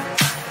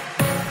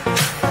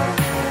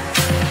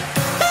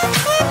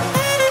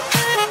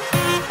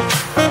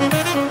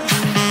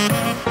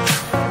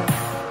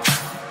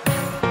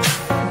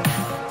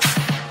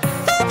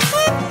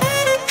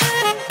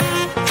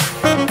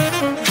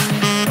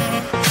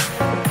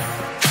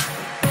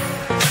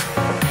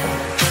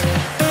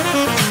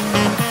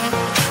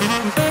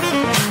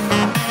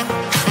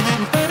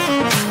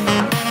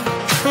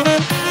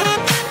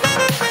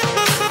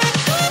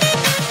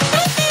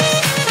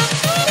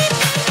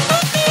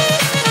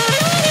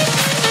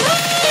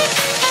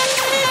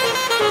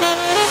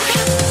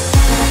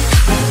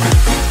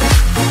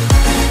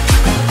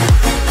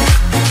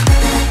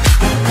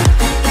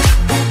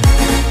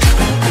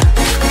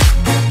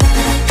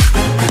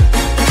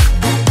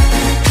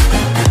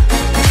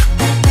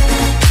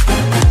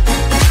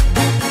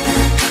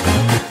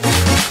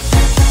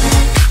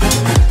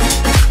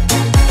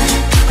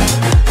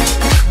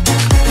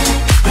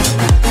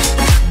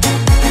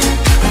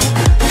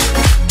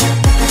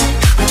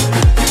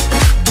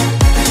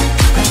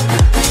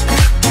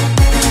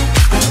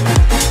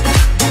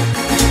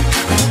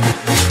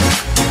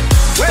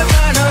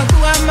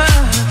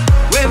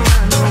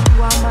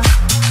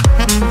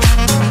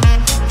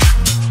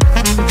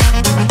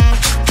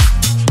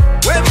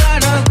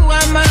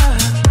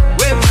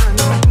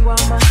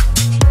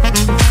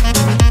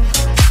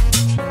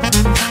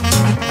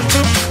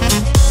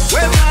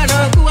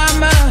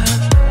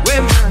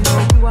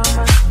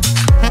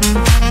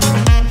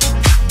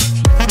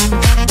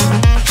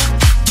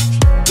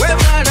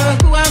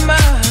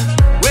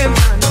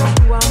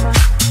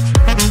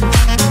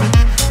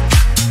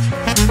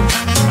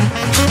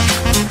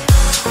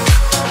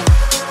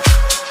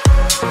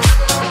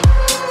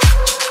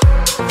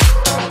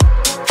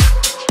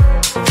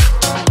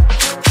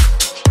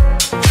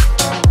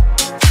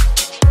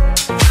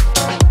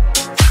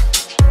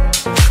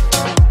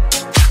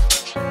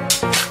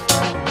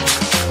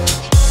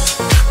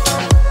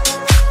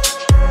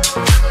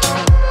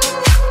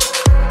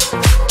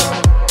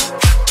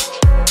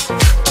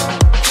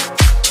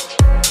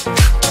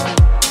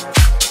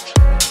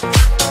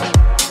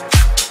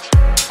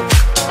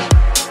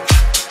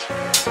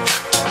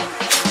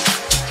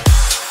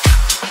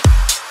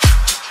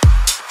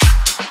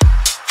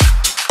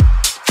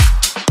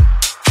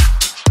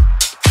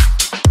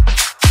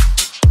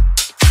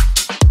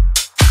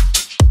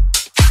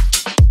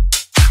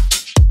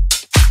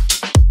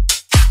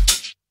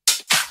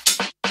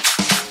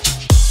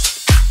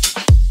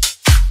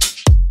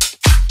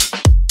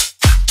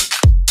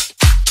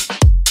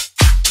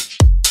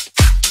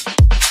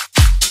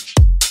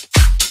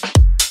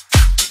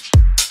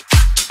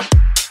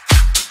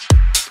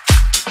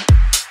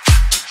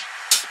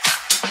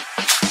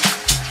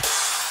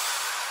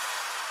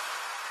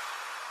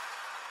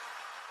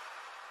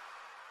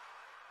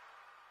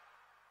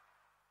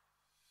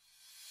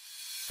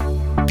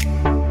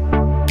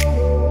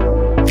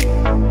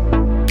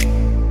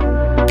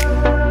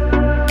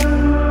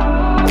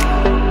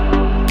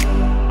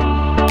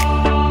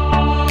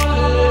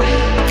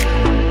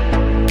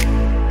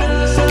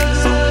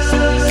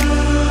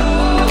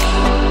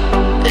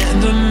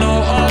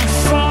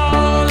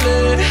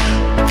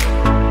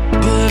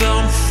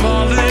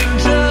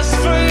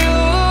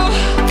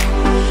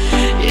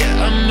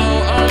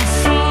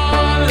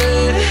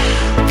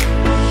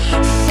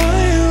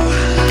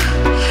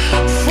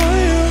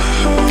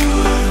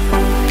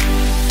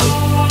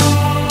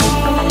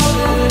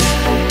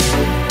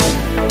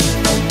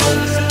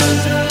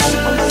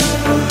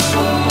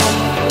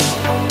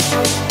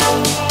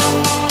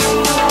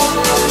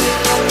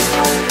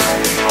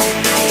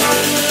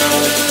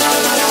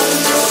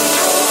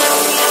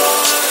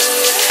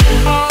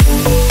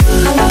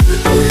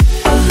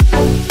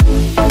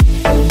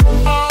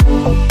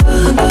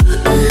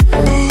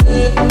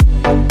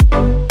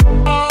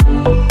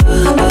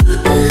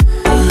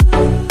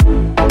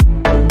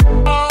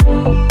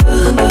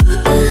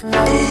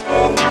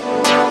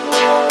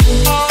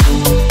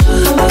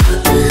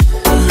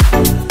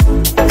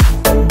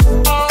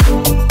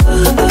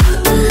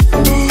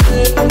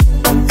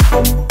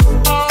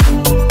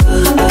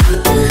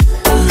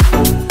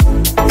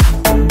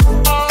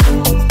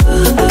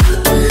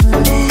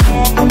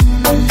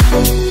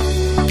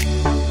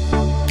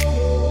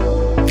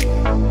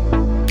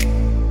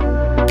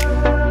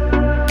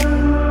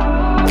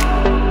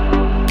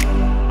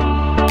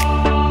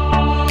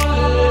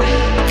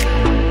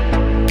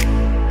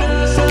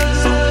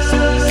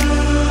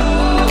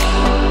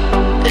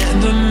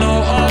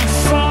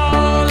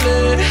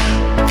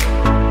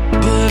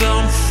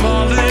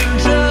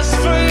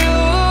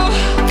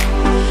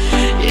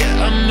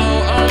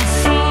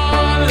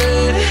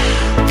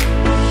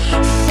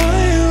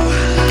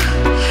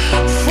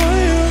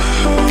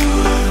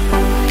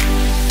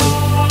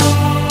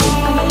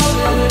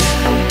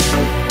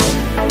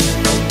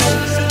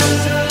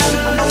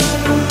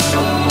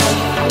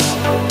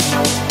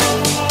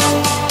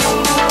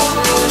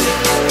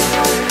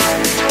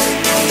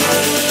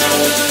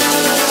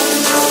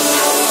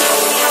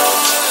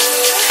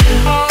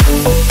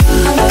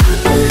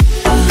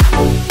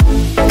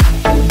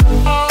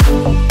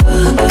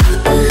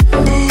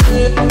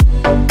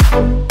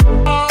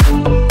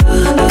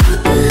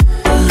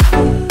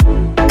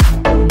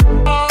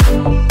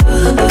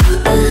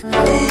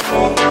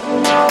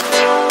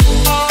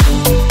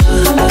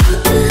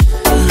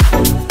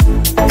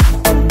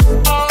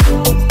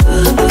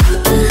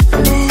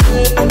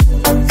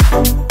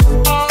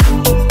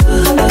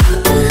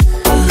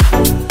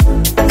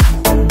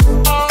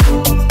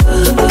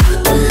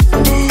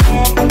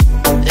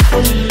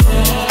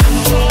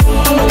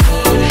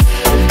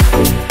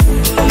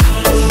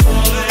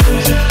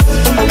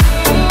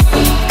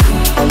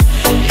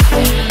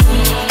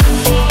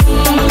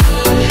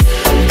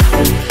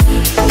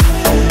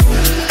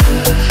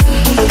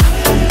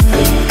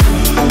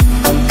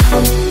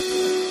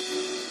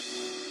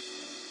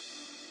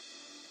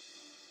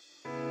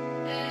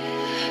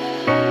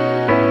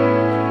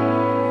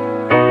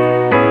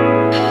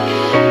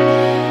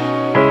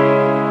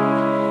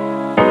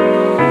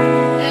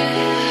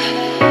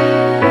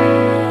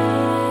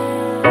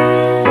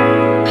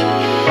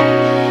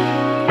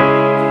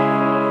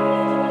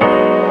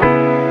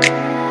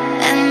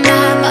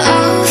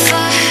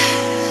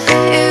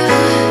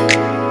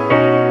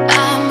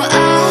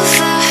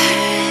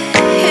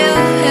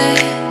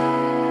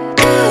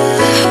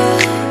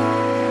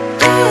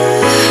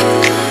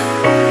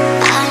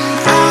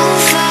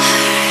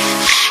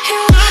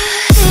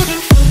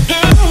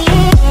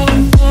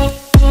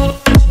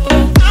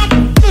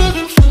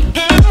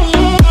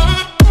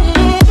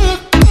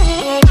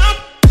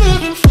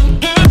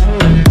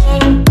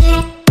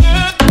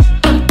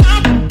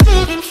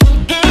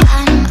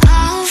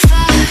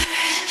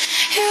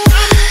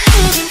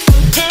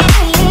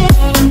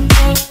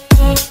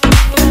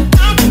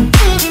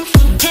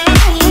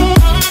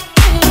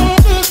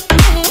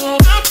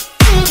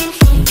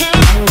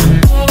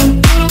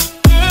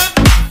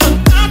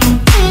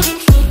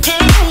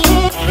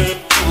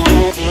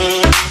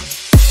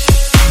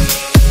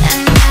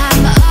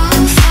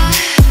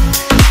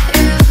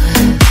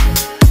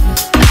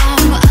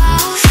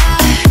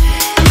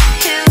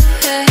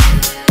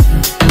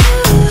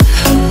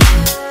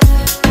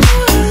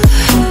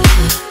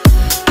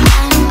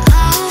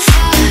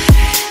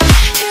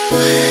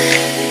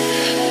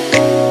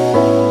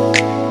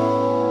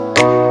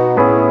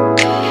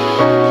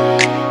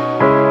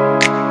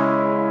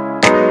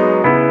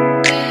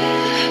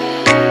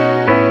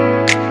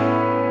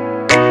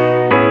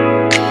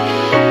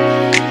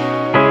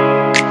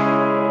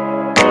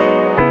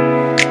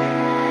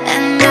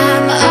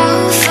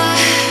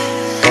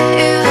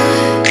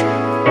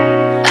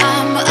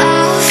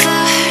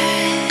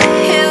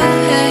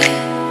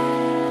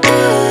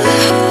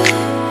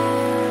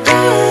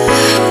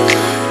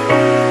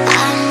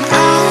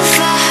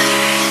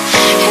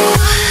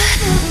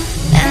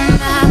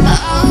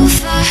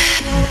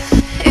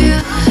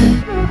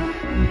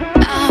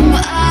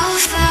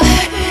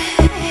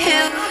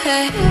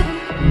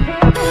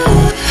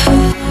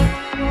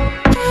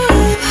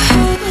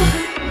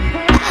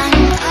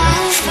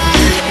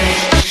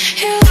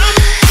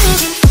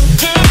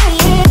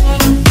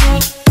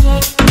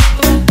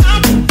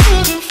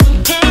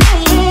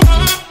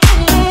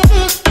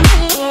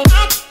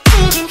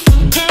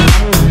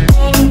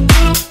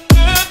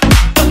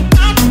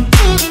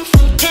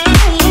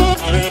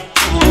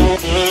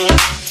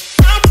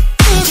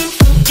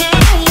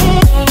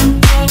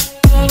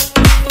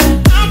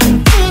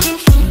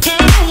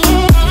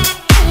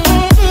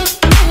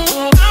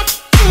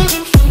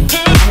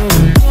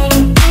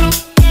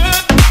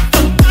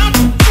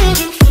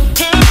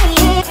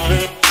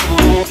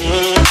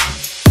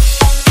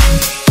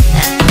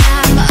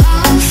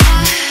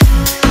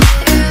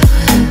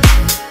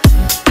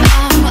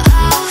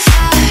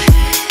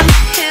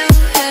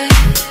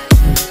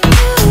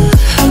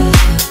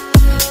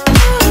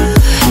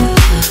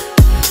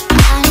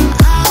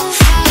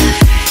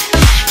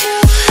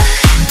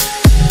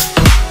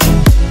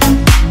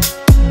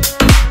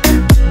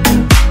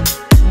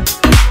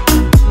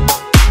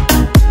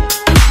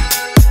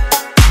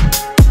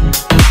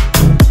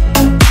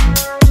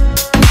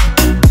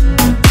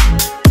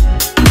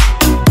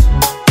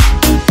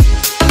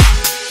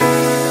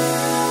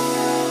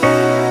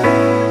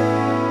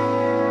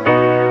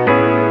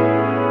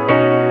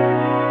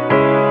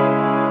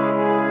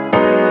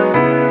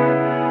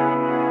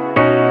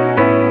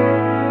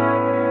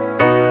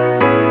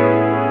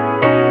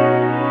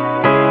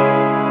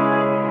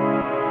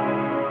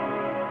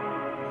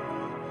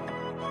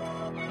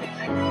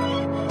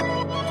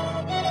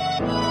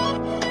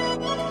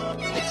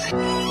 I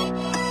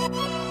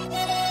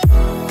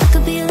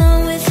could be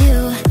alone with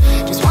you,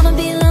 just wanna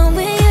be alone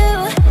with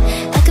you.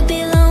 I could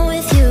be alone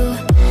with you,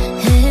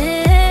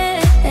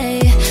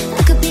 hey.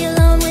 I could be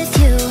alone with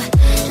you,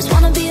 just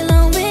wanna be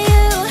alone with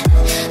you.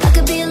 I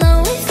could be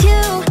alone with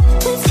you,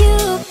 with you.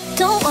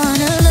 Don't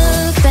wanna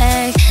look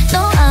back,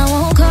 no I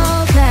won't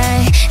call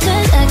back,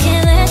 'cause I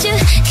can't let you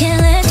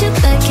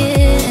back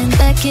in,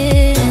 back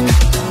in.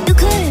 You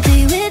could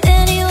be with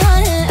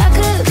anyone, I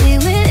could be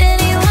with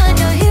anyone.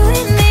 You're here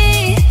with me,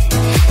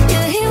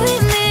 you're here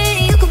with me.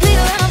 You could be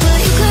around, but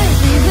you could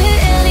be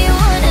with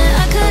anyone, and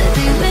I could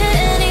be with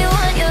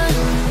anyone. You're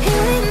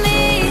here with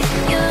me,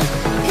 you're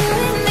here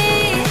with me.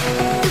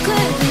 You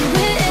could be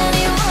with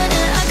anyone,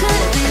 and I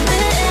could be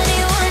with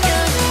anyone.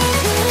 You're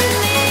here with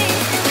me,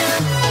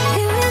 you're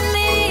here with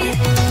me.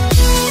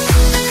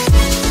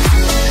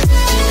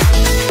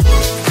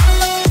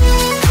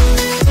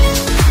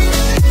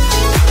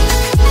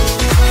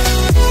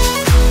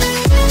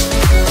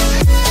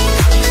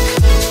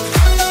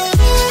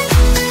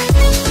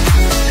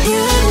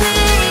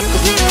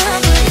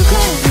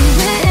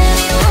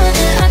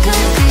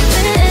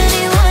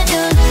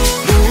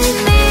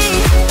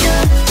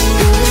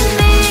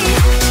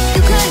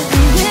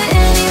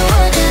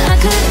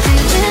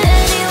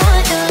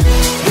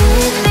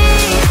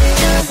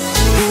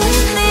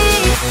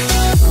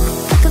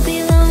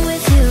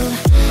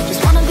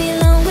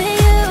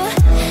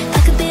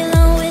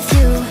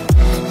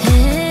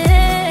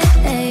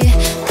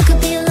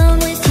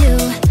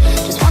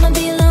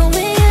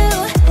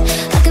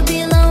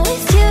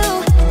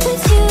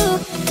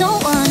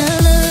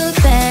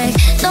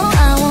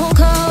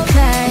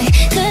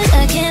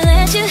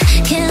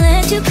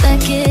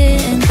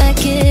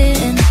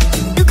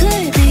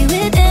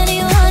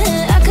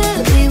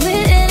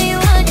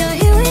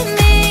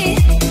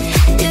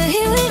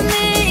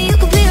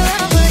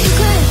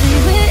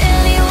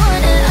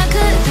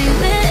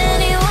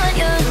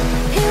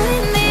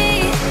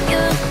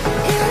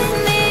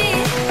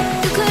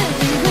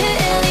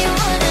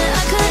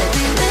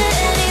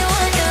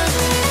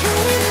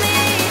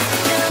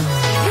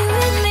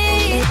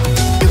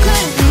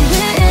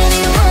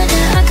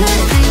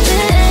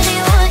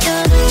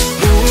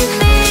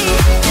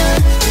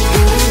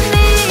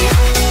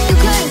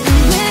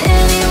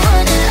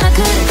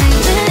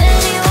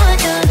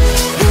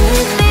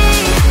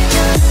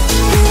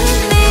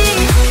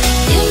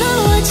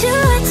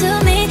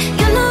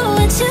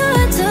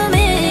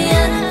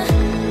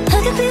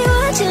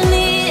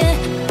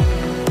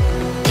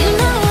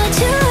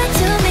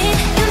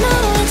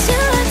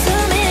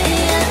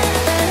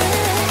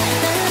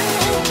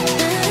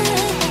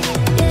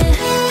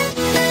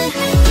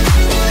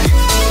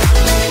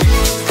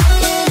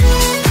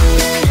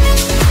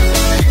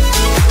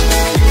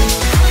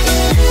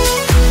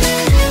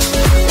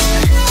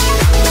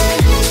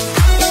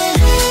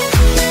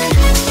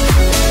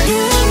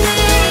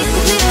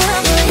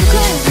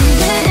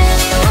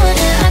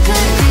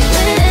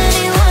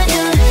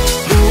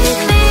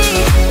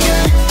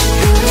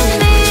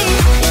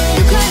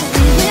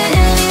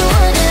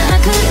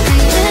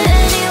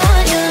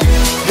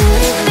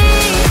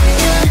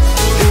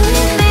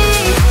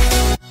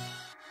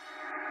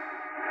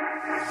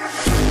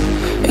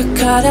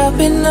 Caught up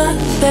in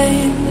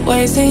nothing,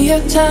 wasting your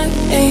time,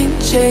 ain't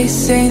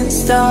chasing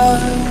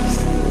stars.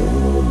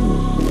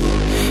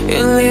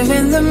 You live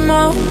in the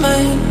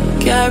moment,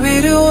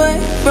 carried away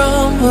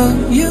from who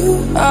you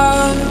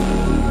are.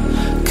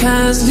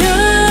 'Cause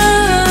you're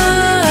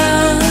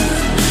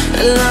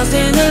lost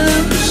in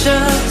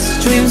illusions,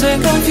 dreams and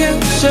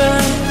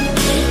confusion.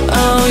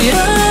 Oh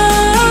yeah,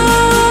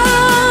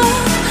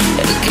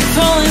 you keep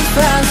falling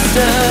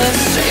faster,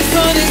 straight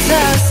for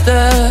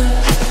disaster.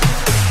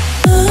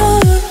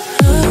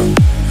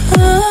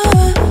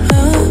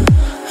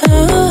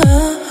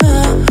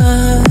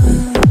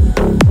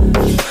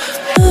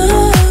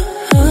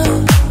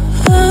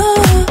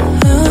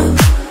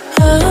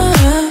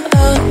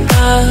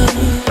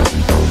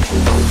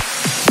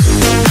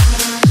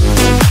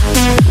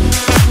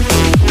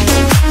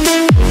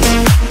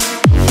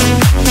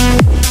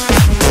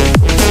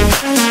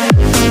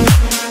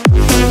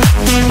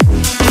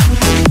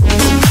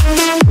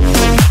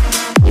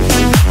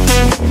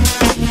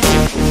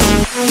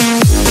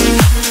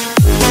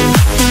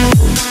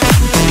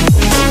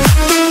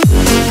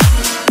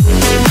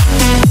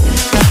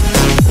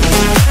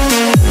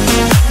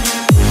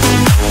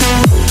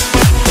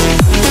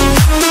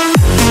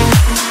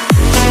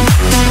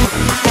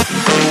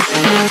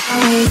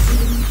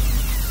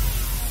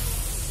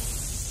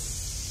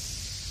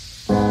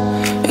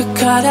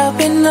 Caught up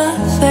in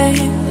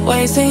nothing,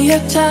 wasting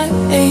your time,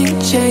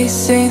 ain't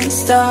chasing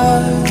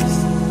stars.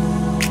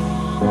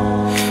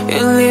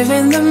 You live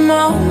in the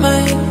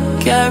moment,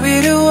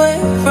 carried away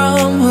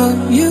from who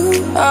you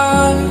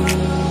are.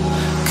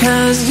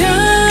 'Cause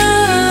you're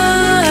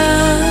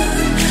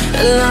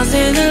lost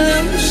in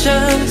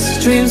illusions,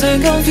 dreams and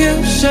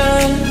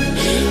confusion.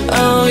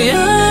 Oh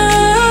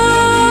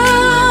yeah,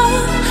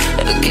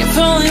 you keep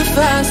falling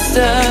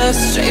faster,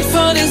 straight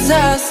for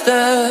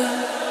disaster.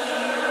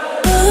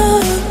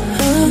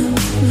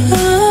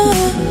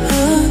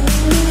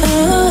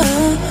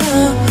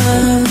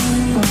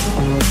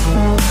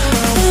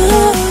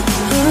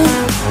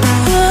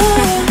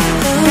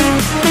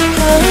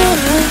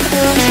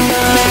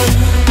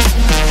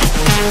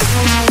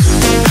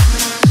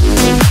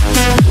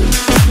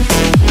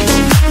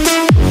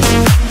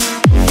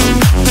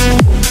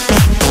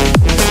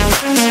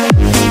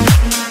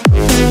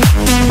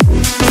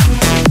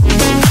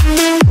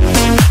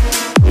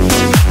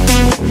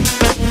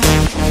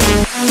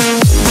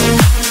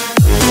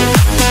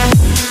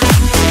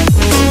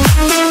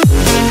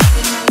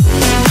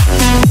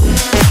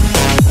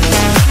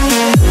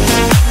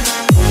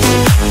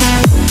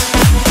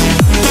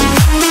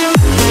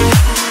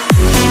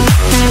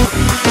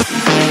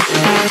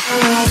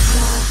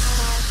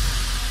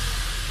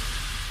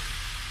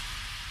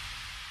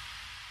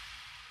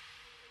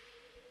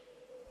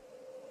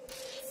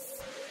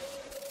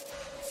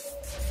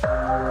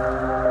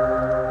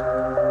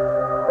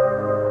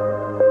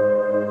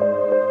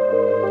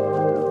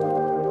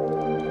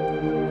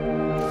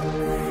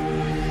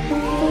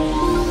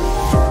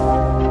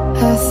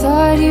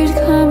 thought you'd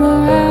come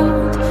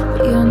around,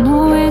 but you're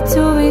nowhere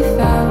to be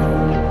found.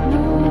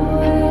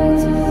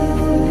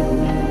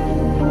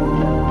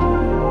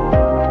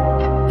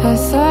 I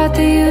thought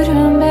that you'd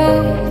run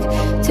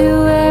back to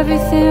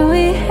everything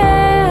we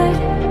had.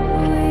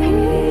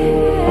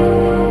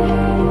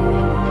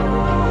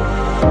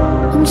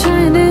 I'm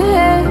trying to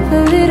have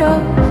a little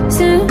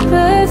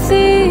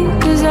sympathy,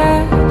 'cause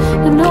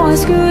I know I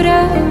screwed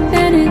up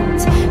and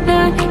it's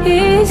not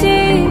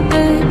easy,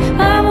 but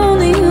I'm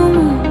only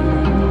human.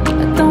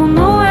 I don't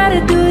know how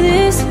to do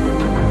this,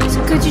 so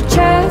could you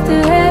try to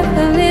have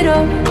a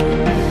little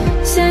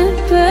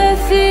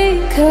sympathy?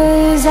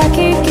 'Cause I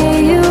can't get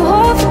you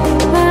off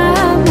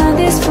my mind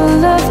is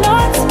full of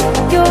knots.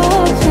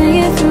 You're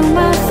playing through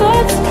my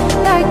thoughts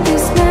like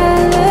this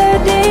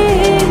melody.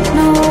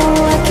 No,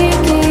 I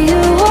can't get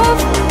you off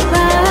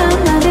my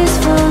mind is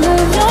full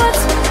of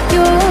knots.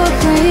 You're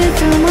playing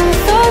through my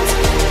thoughts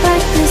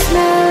like this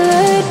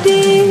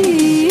melody.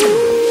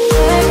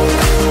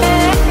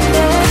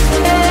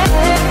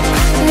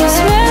 This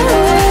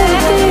melody.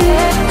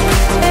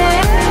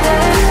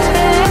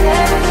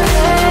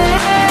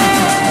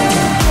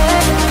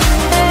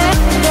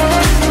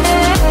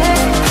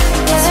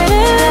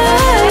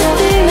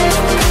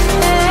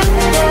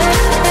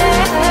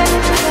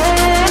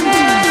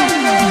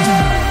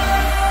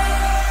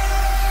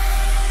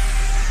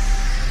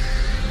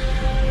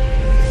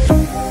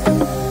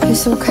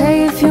 It's okay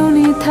if you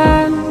need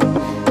time,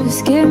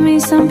 just give me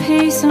some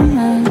peace of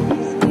mind.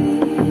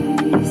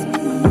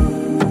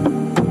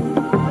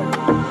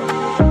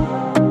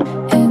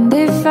 And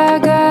if I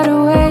gotta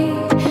wait,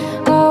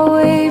 I'll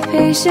wait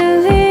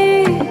patiently.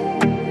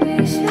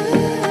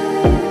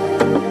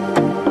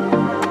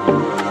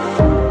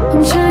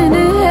 I'm trying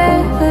to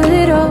have a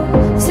little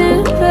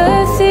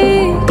sympathy,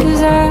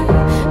 'cause I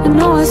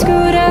know I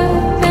screwed up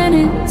and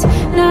it's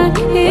not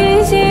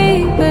easy,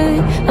 but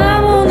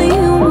I'm only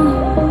human.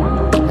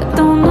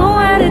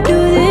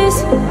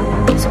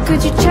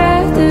 Could you try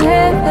to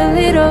have a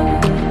little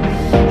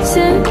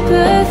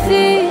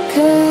sympathy?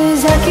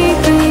 'Cause I can't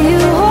get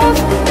you off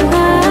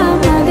my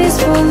mind is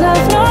full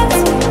of knots.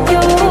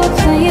 You're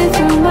playing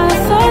through my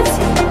thoughts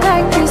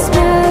like this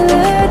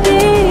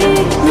melody.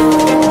 No,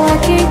 I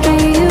can't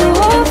get you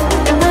off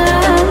my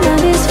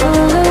mind is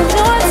full of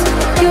knots.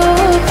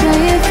 You're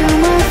playing through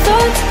my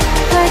thoughts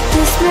like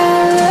this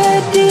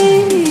melody.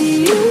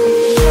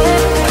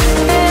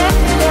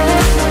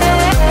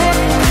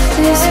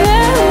 This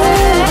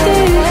melody.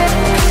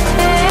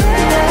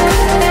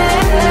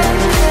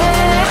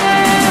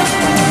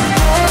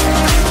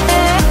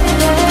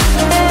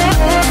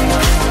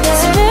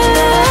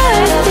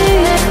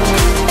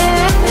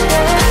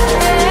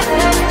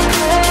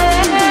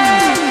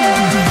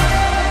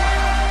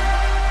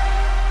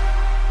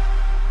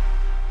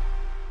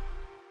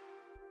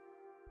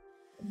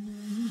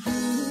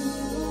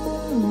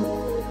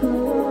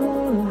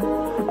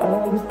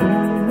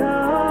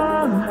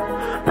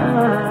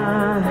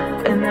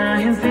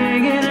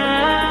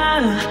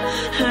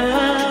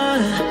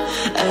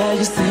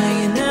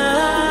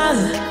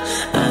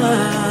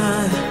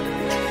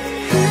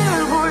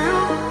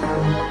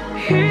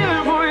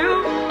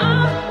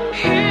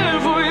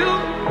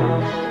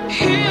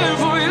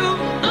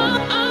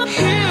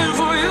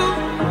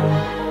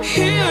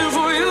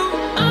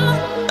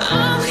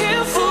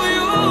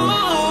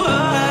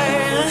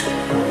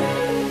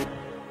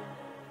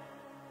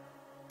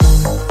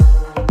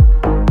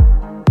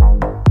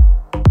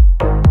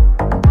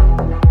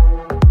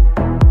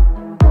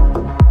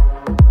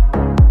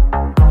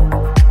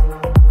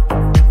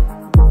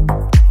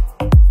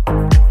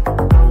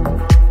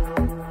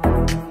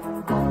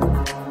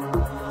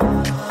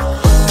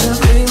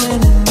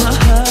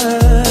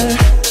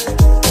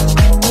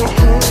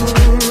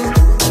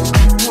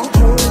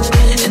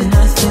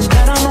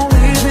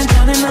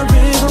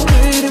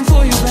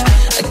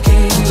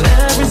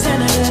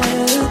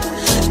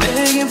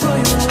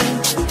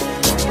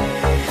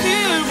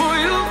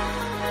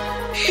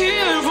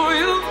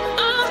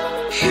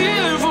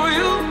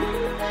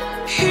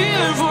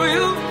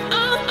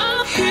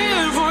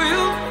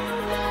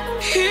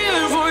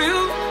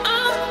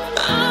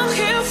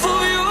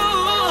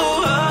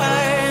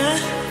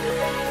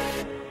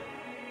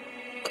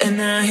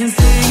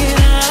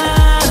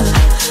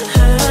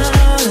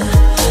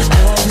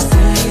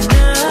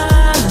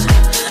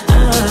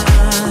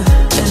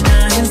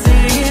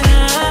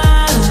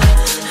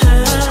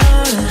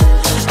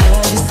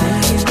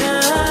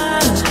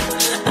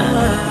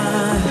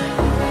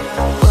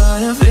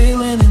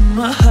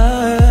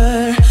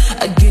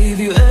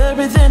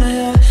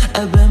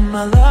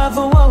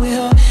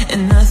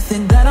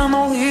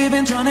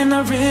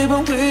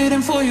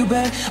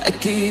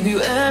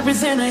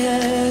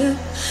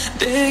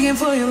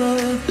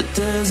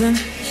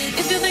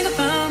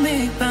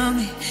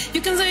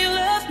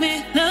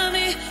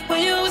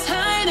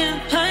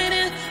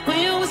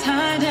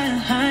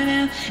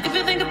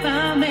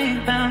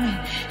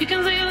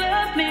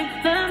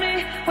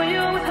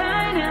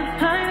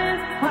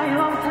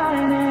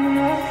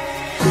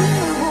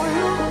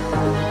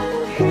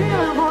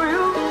 Here for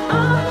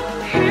you.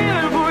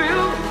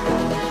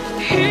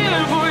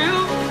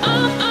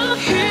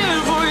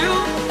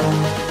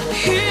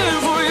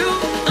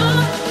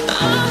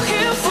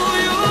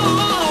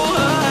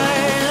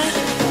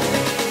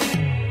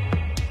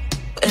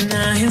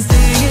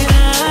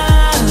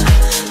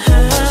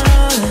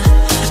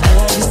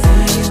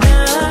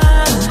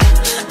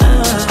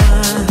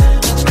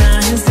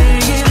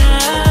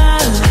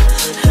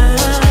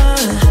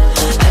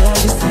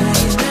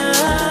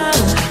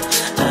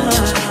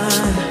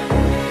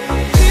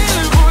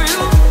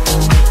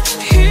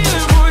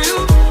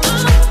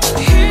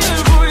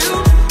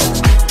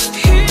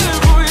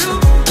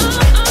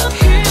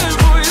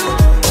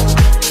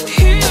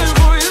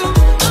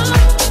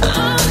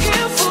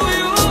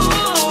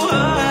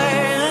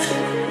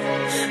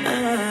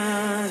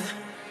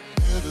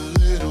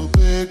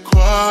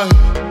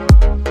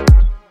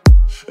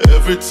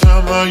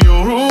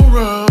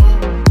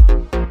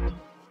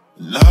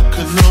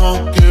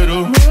 don't get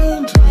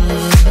around it.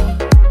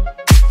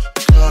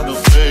 Kinda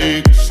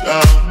fake a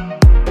sound.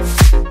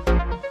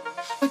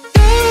 I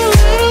get a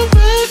little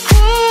bit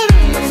caught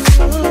in.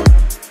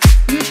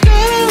 You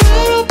get a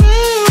little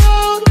bit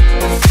loud.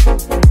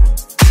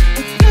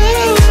 I get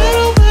a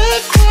little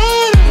bit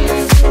caught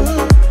in.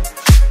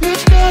 You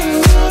get a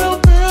little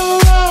bit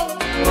loud.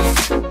 I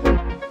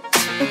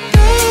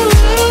get a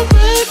little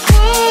bit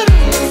caught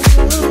in.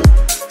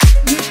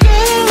 You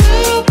get a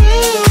little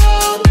bit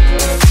loud.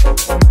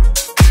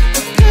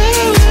 I get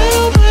a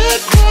little bit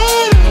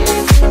caught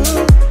in.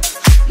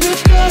 You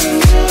get a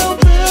little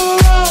bit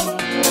loud.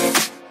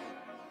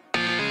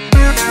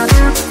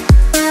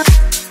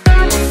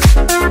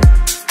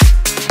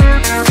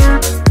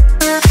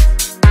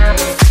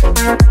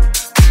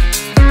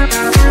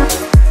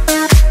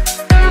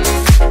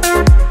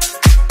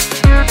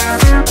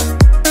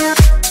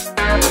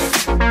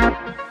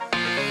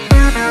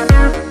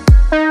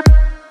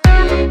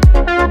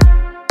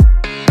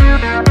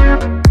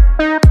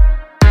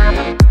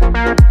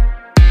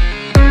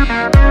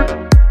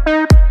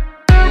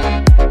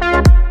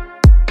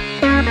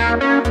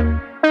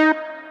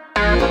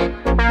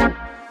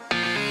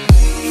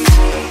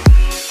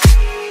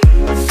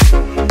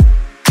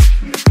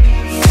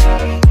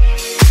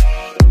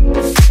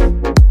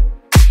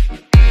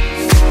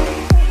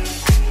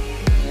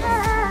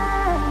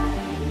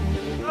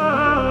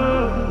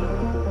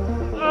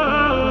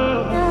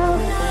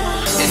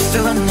 If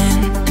you're running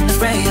in the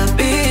fray, I'll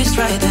be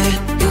right there.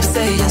 You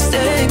say you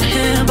stay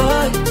here,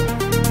 boy.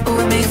 Oh,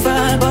 we make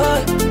fire,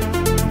 boy.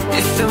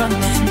 If you're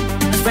running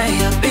in the fray,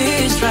 I'll be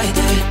right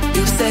there.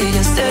 You say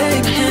you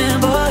stay here,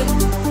 boy.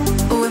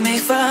 Oh, we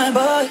make fire,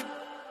 boy.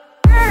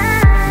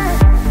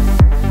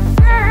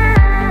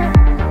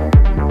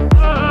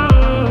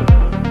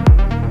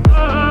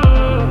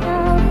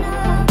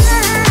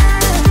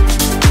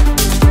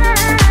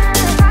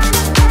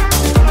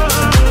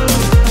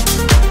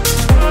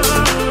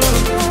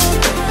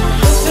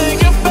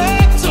 Take it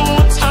back to a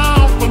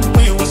time when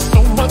we were so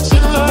much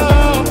in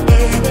love,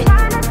 baby.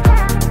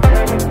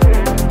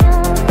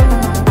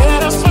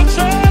 Let us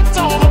subtract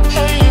all the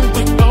pain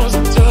we caused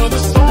each other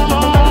so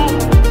long,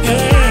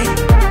 yeah.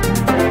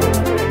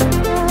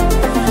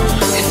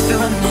 If you're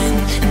running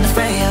in the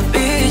fray, I'll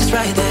be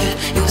right there.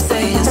 You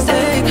say you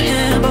stay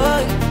here,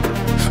 boy.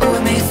 Oh, we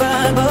make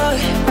fire, boy.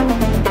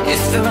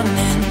 If you're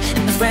running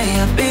in the fray,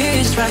 I'll be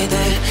right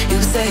there. You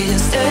say you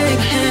stay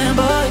here,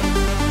 boy.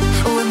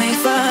 Oh, we make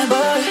fire, boy.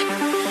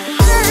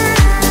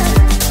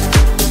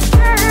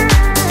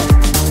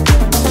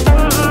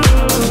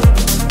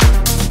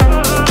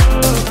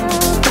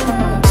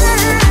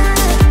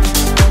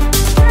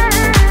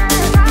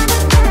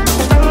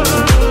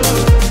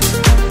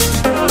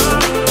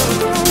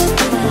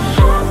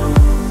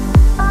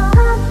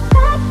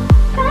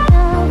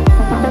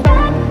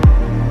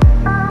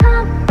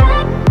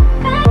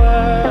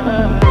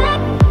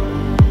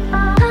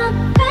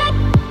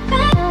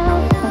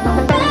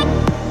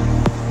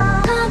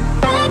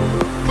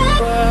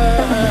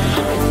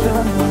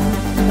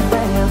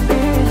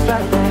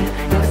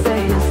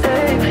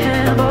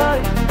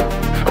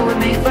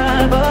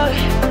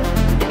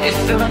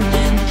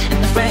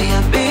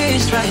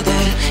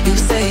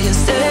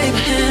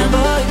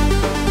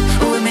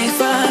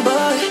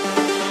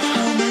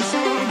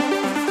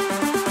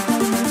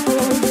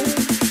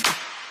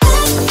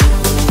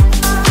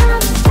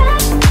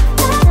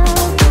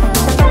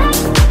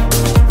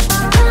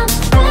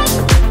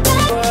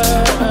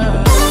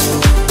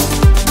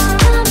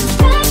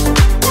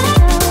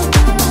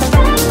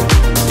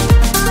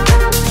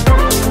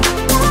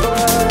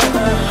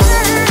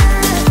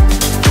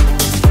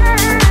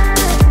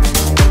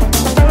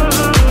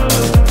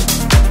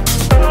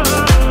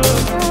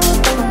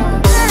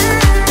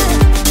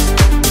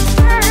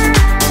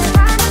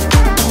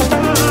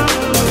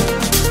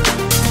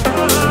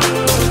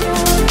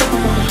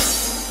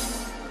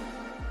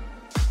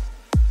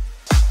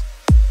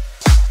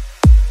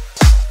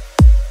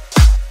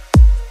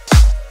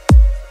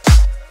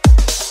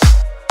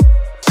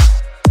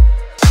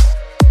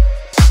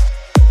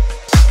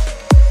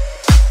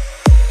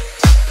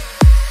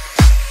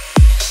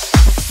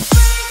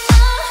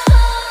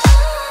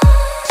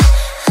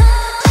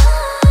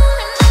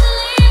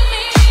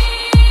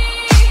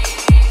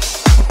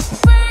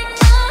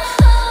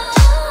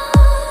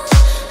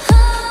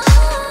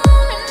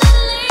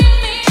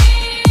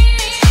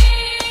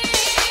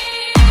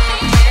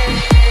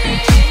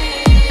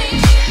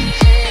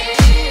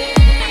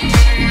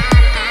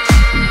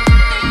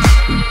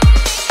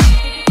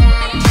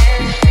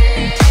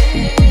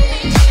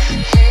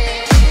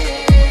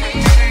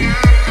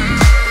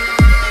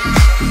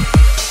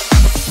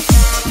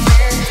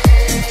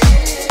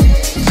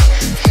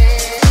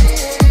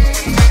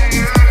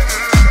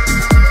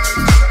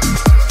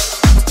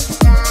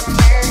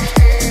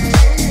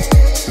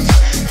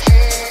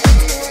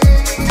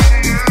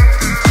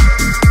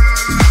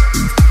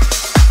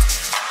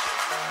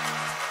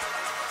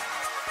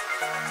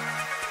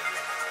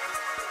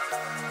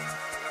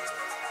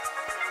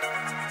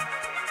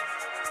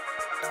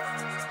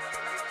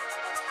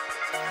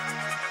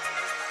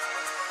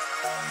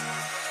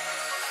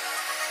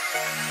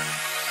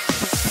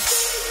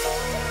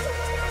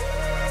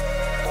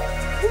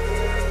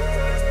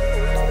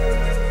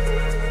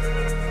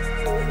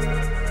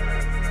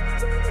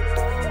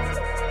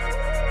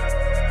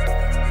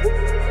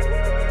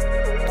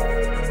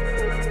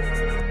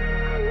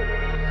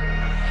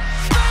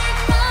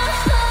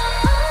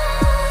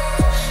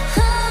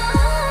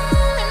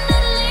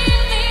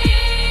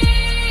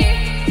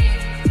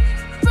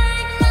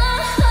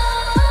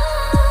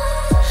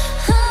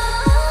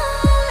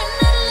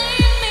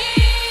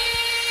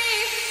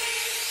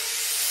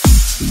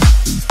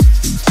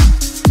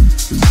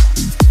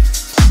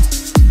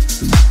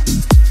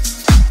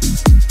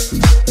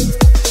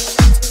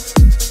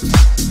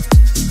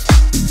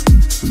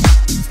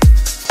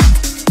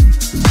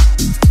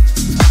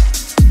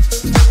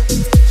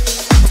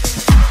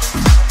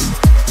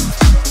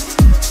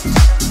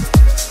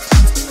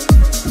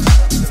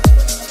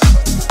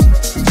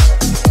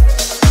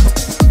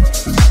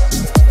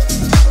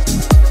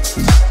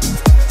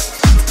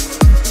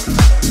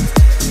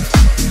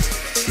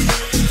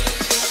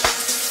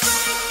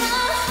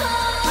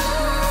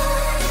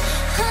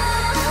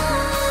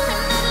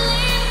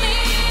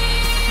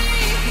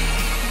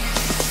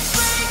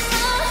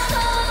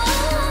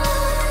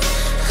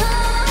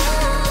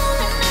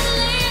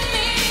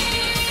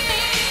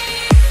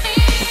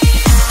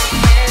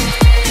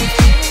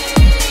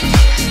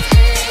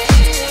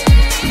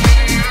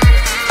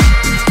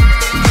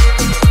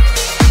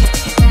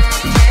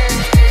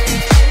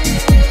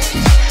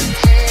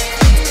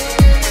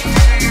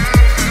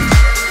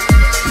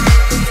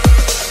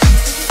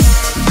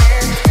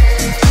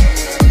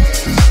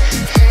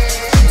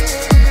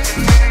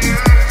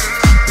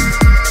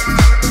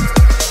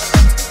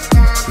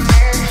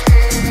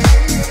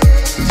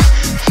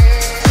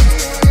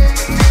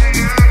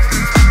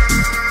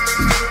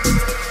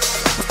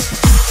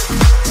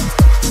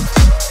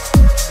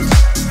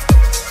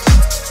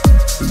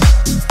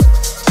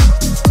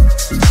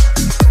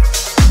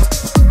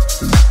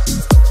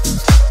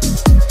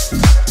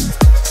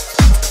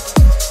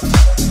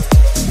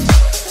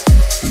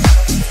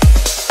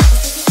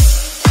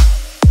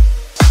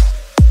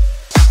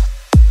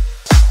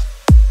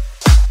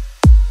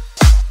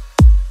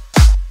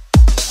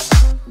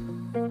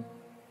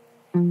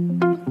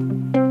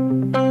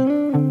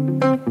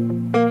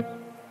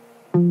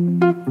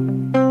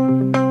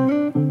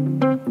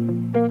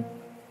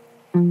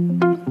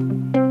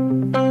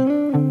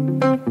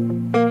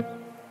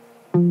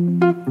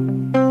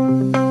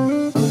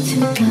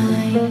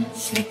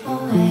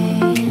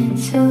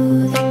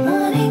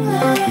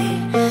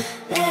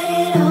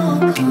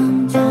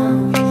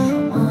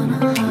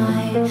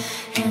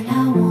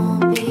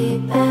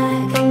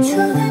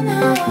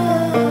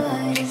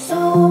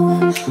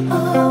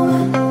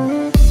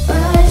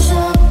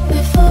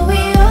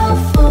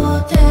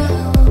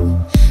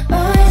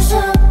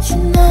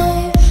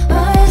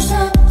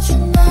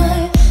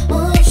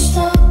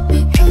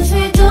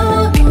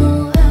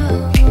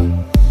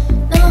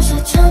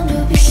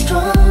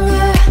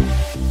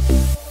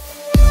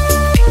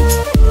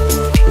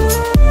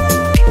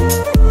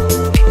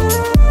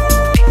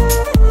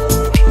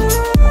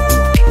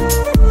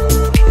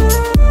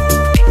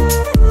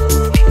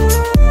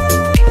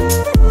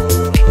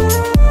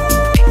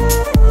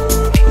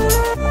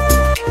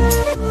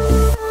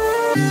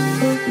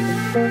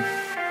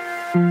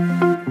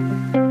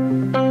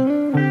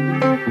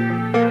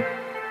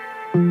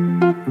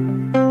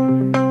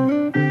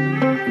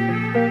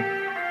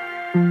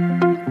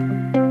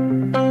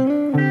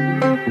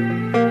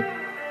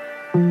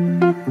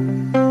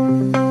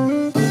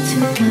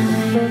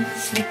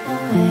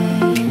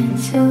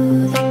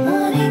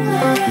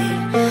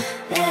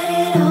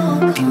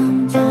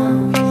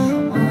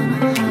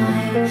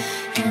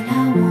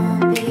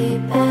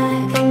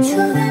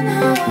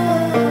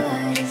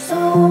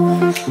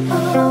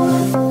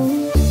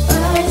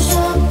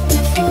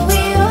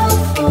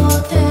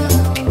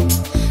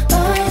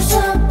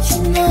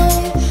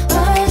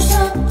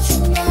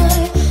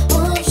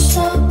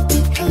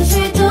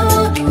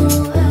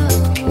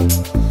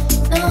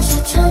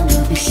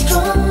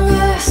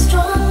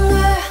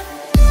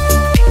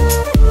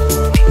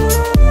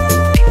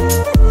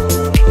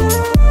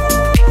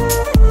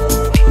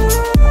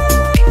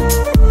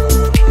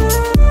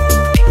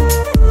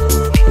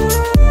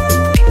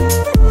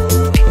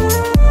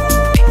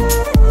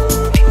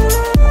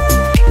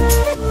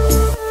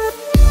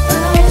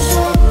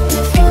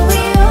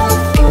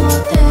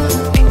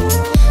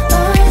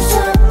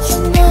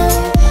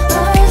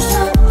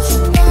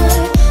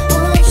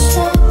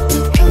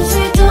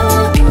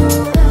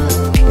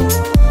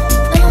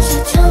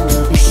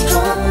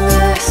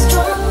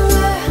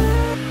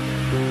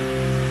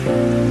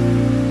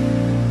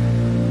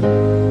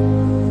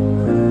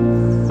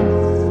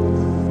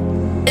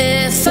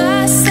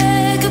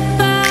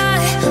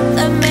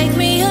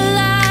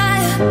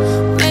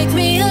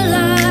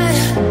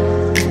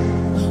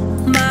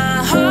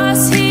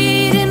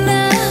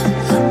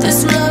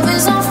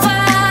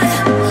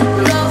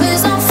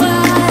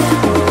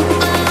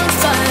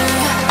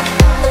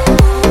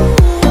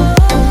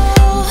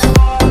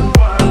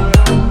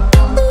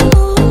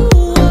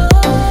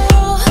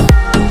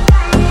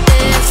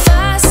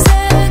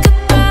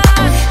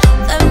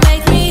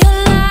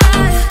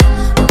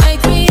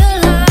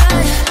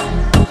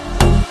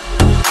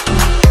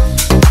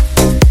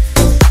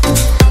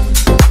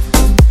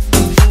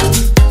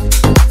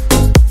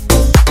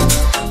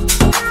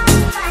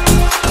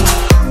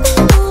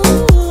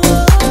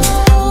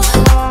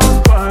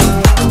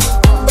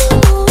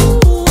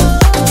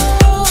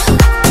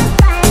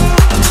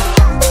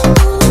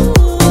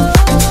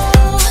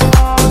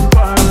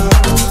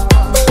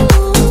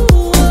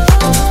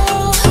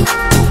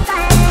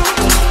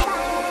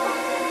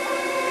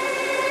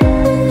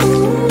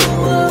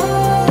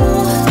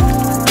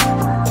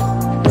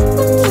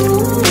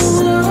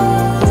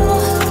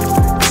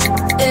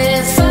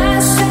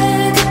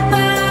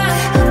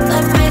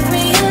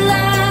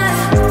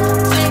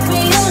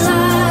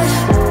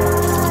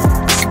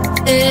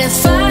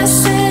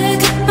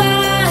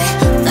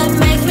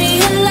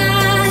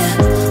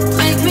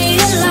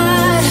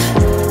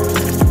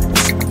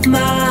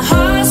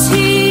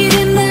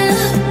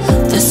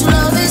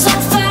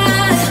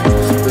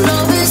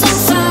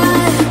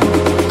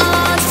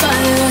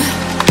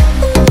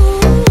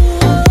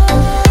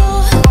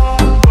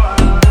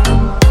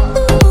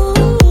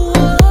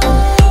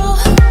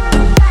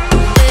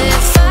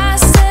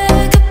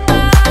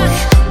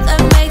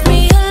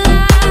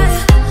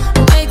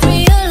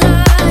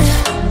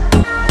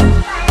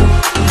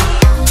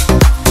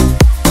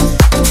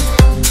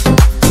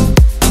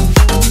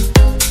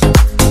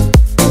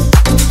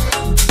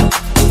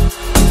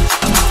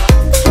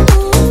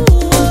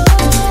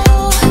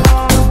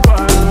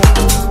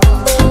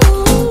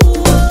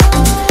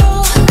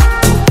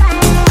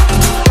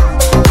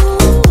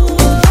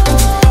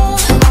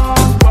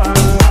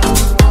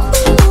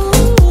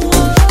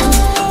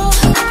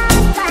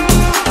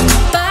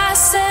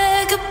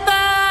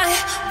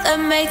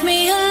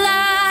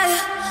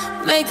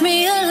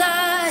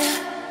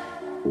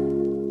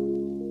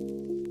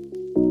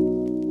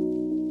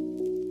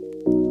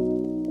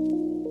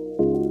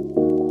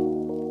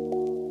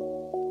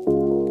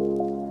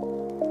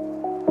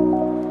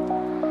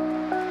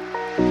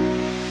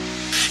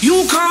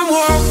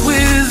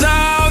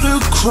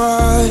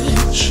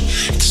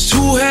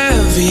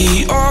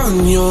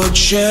 your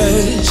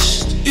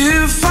chest.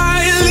 If I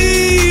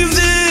leave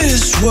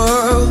this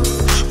world,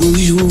 will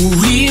you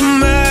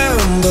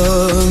remember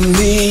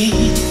me?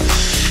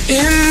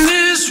 In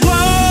this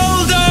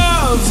world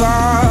of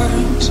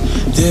ours,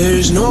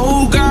 there's no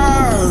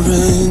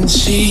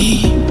guarantee.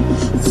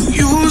 Will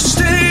you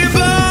stay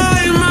by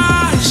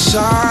my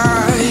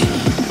side?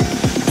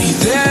 Be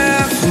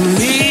there for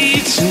me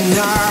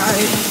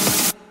tonight.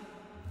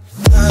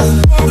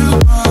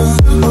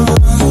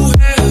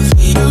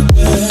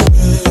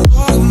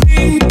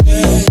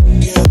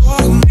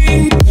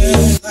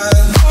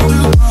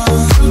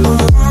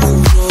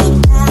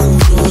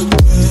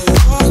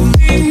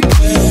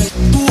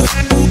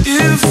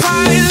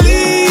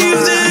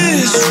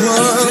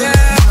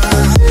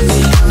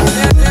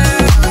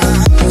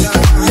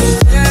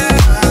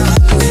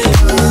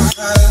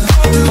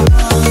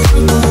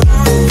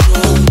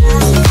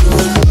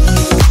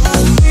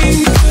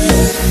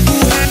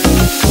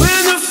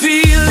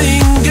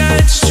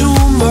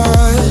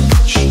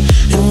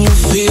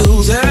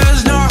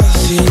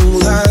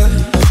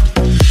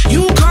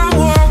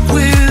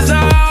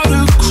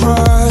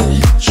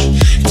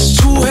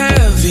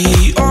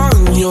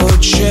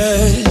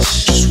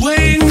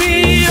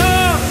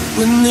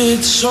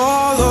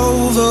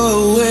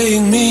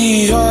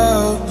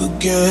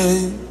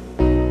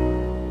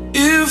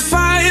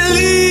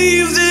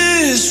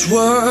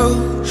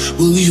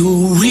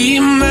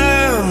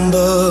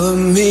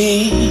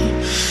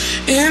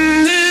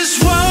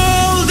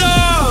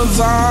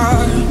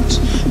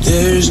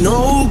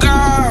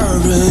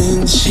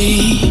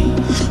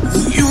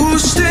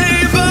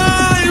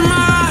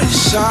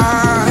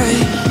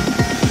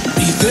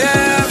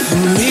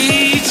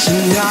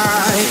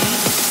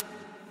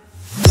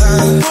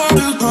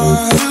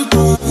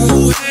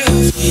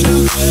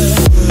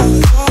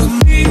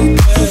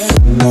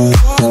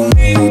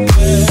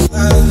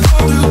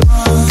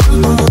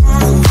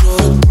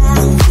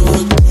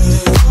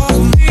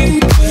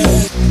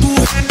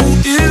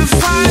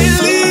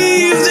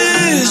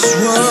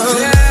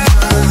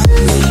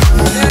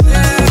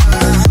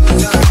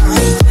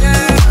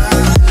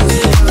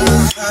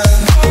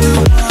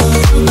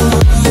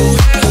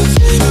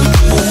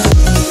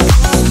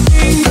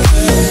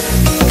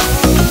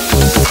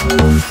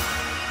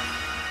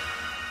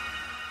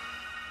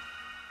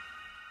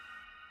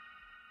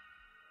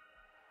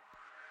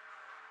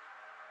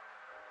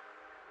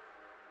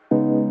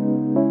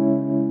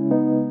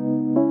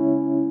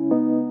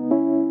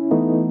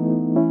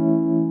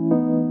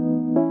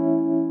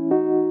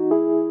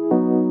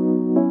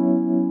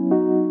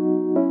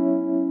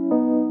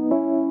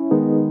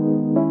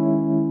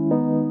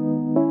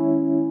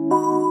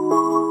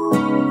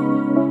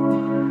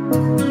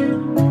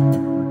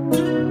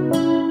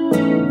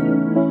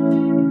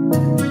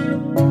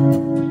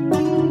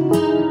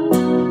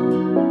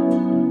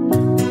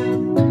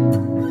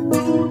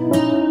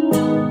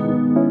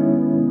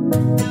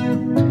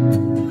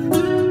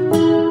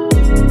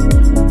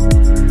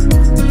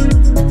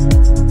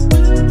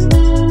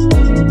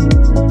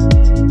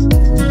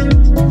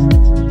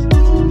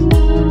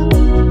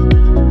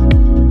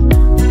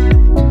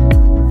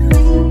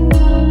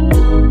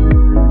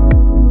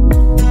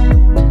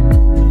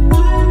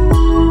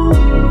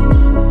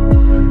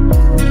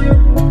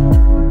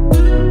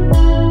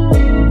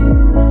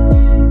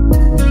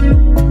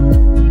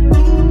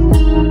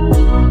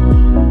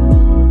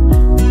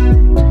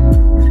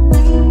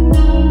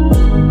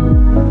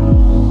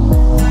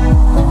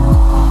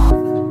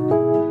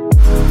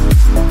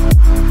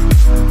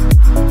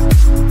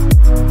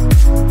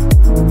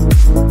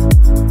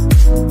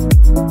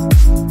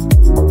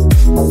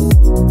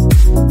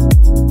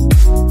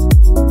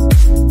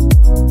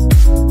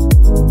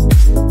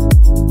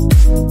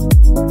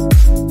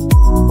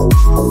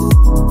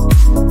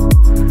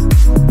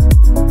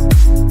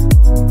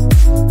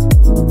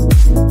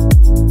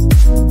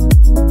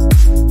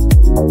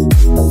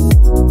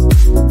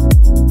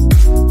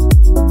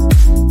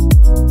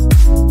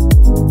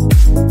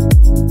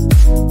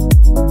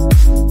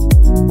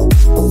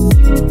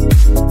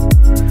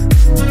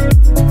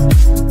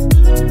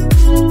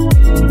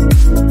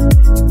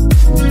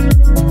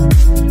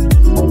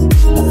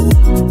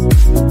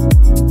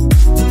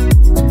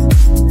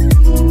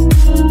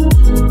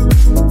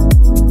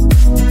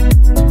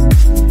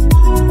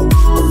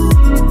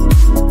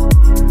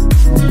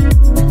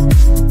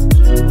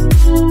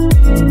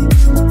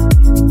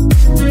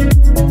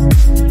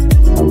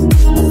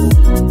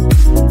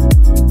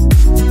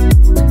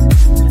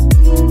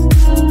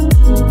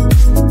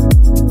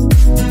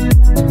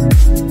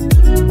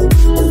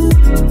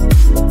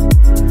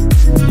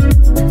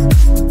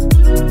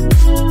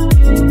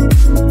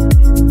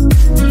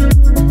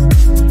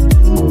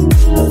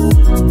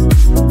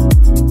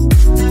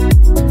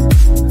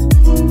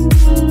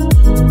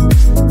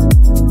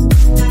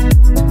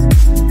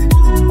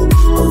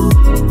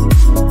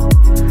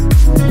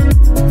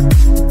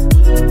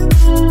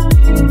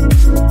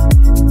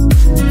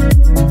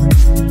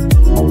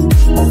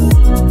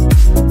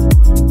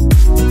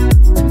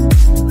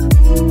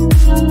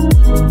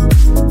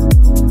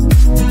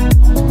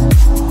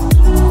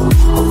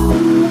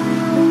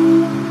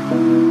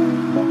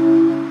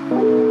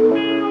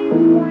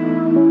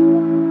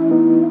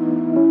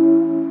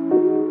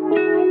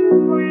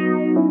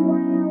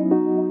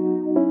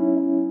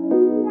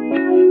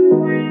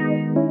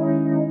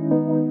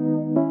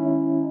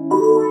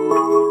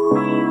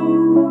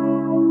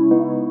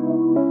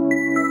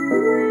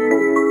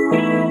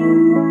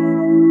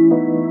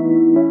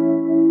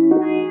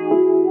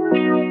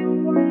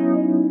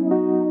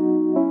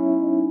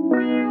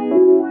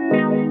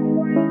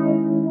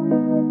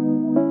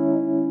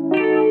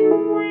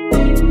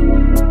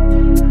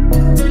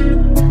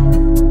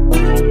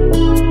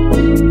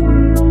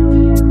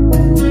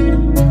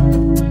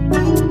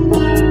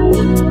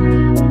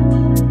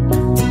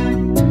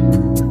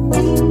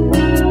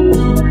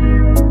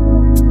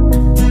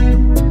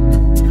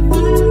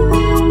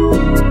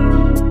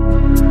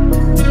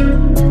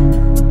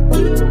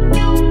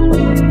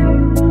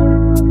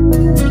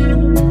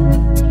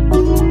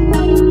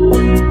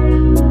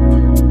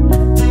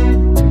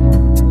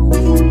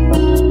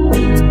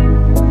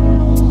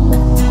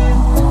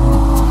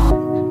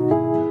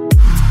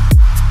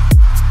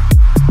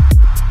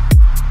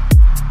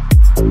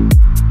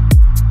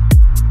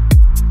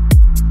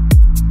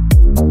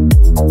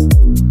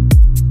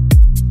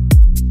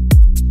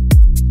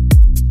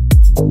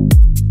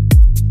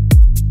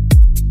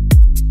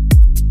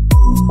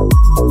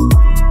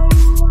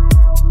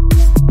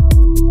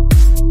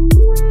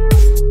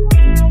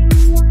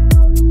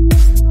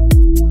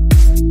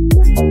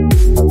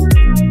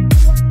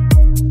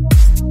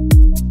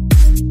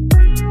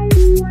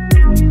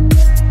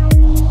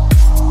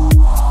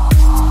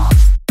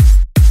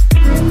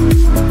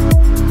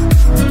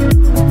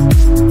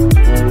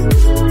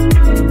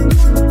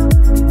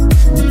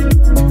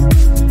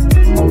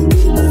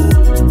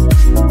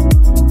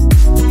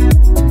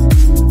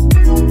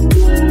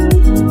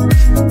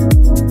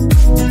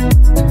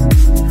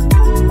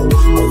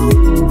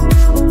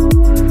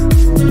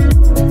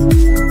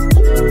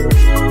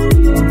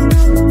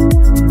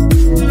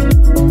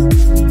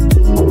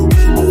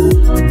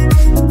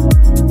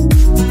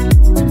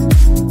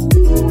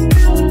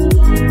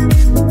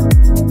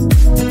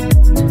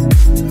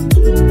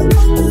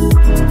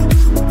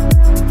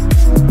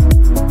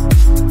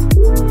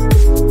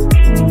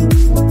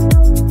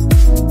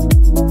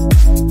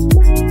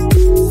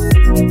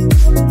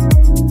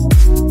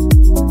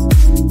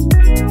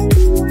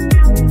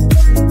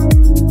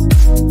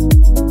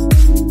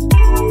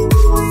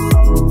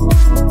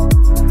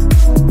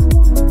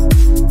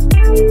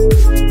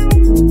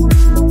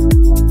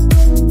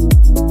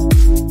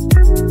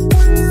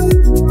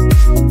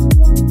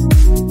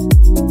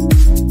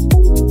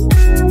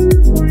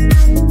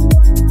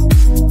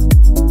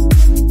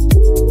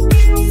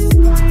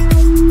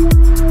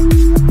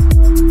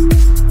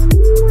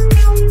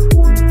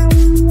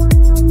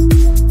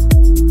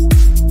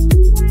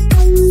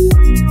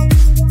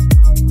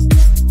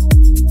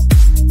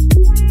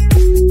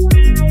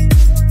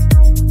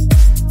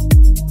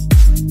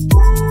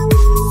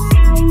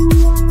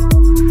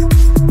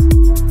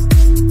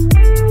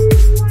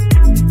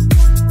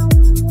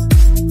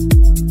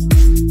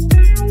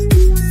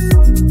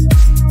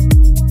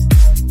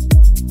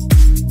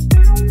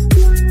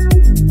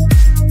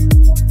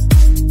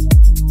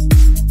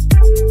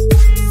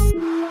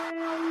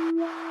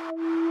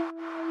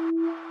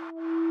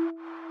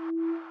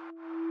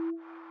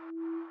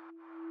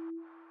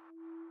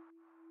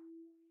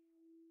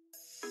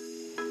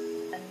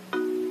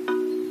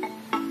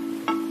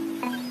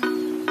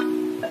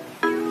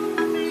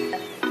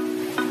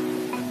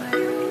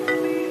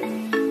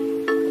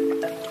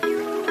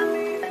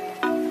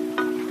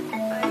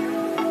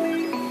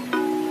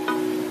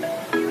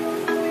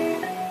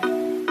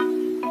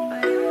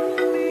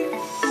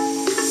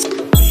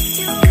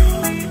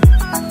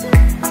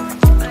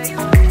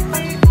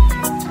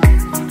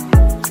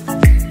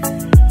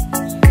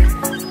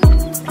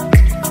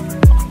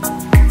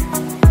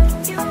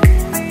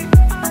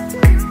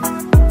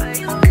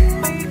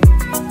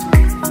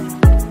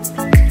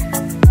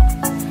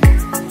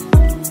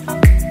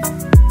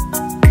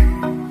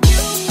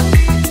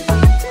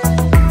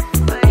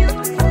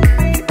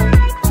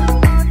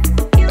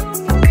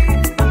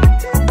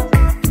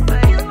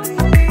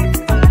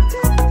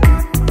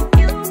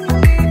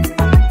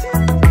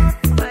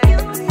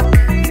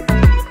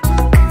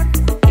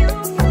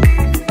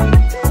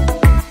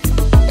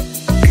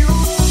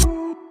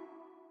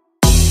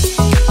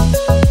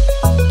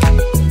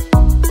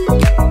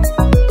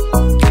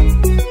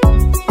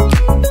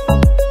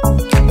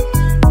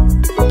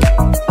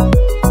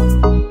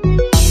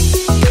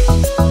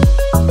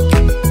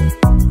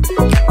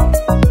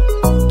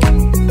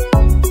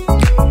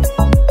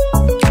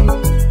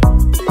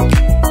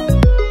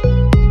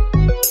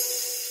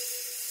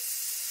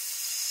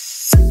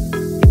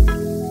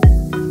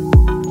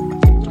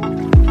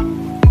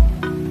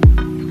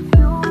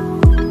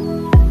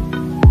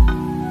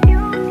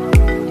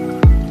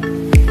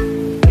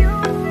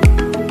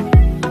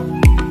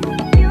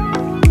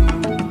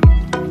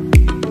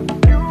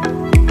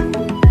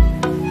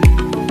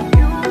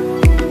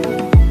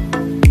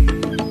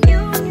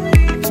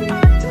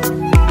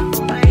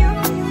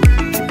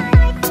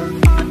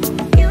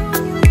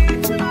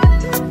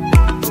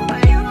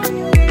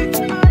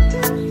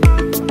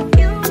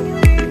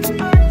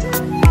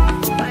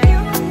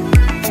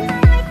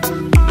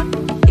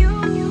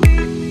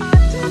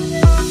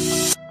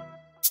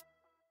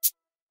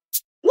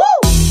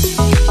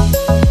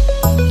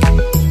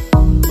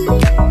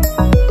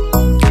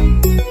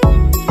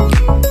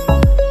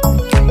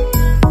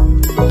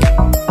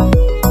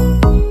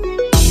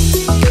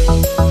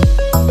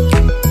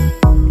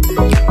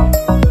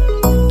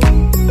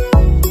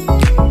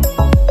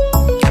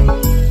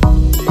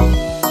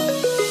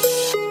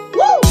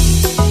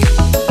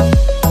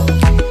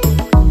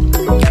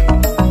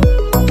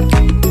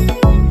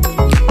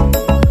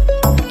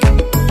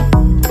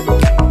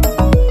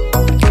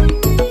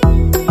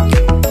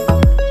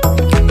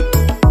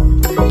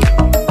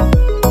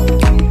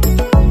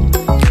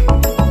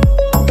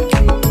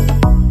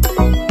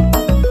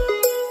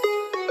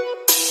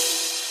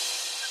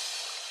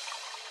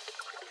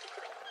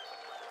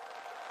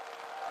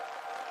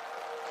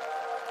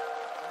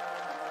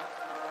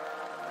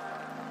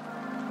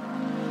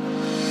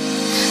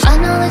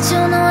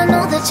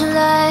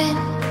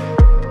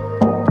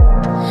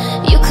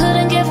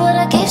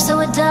 so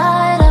it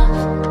died off.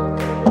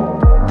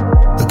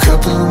 A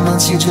couple of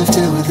months you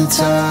drifted with the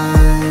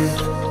tide.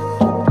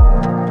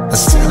 I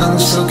stand on the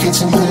shore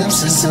catching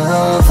glimpses of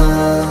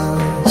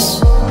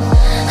us.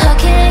 I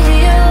can't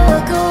hear you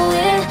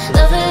echoing.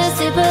 Love is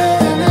deeper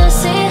than the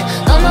sea.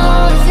 Don't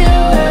know if you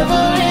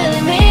ever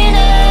really mean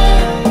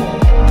it.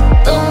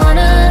 Don't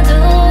wanna do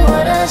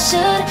what I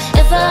should.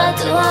 If I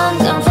do, I'm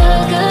gone for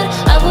good.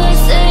 I would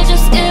say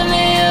just give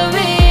me a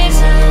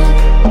reason.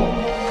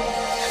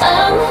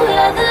 I would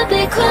rather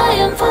be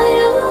crying for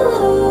you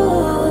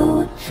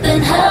than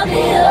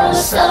happy or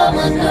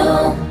someone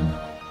new.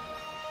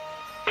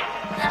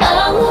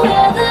 I would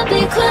rather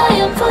be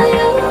crying for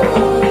you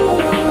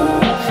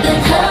than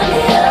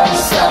happy or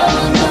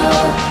someone new.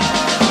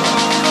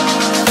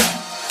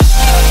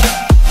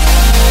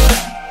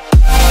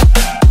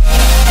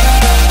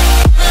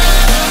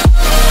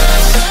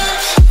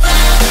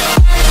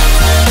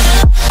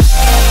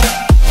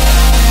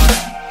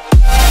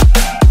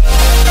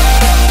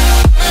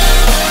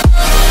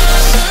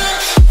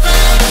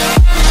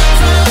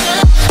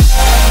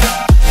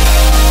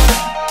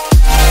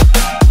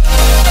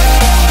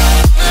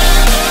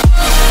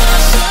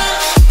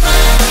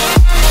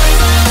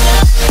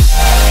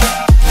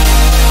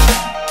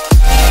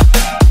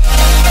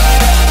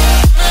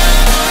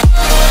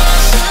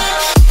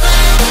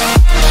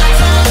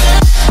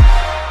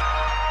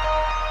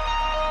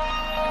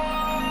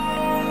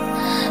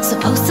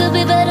 Supposed to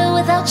be better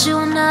without you,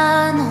 and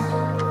I know.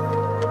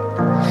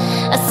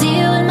 I see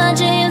you in my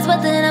dreams,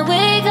 but then I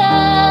wake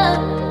up.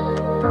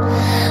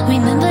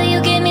 Remember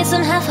you gave me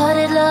some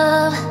half-hearted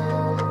love.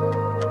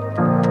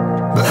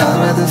 But I'd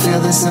rather feel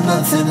this than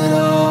nothing at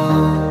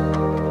all.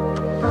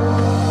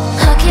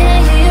 I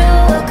can't hear you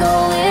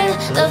echoing.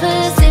 Love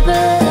is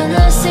deeper than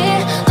the sea.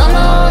 Don't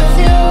know if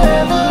you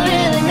ever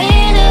really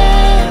mean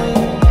it.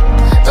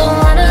 Don't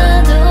wanna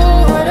do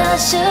what I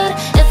should.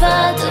 If I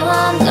do,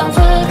 I'm gone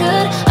for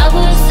good. I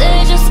would say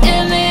just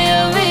give me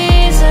a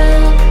reason.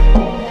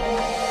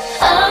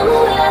 I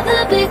would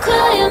rather be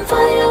crying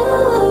for you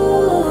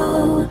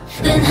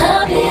than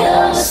happy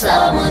or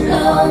someone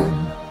new.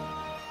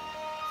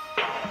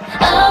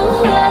 I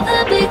would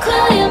rather be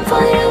crying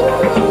for you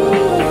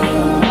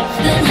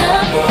than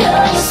happy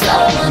or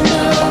someone new.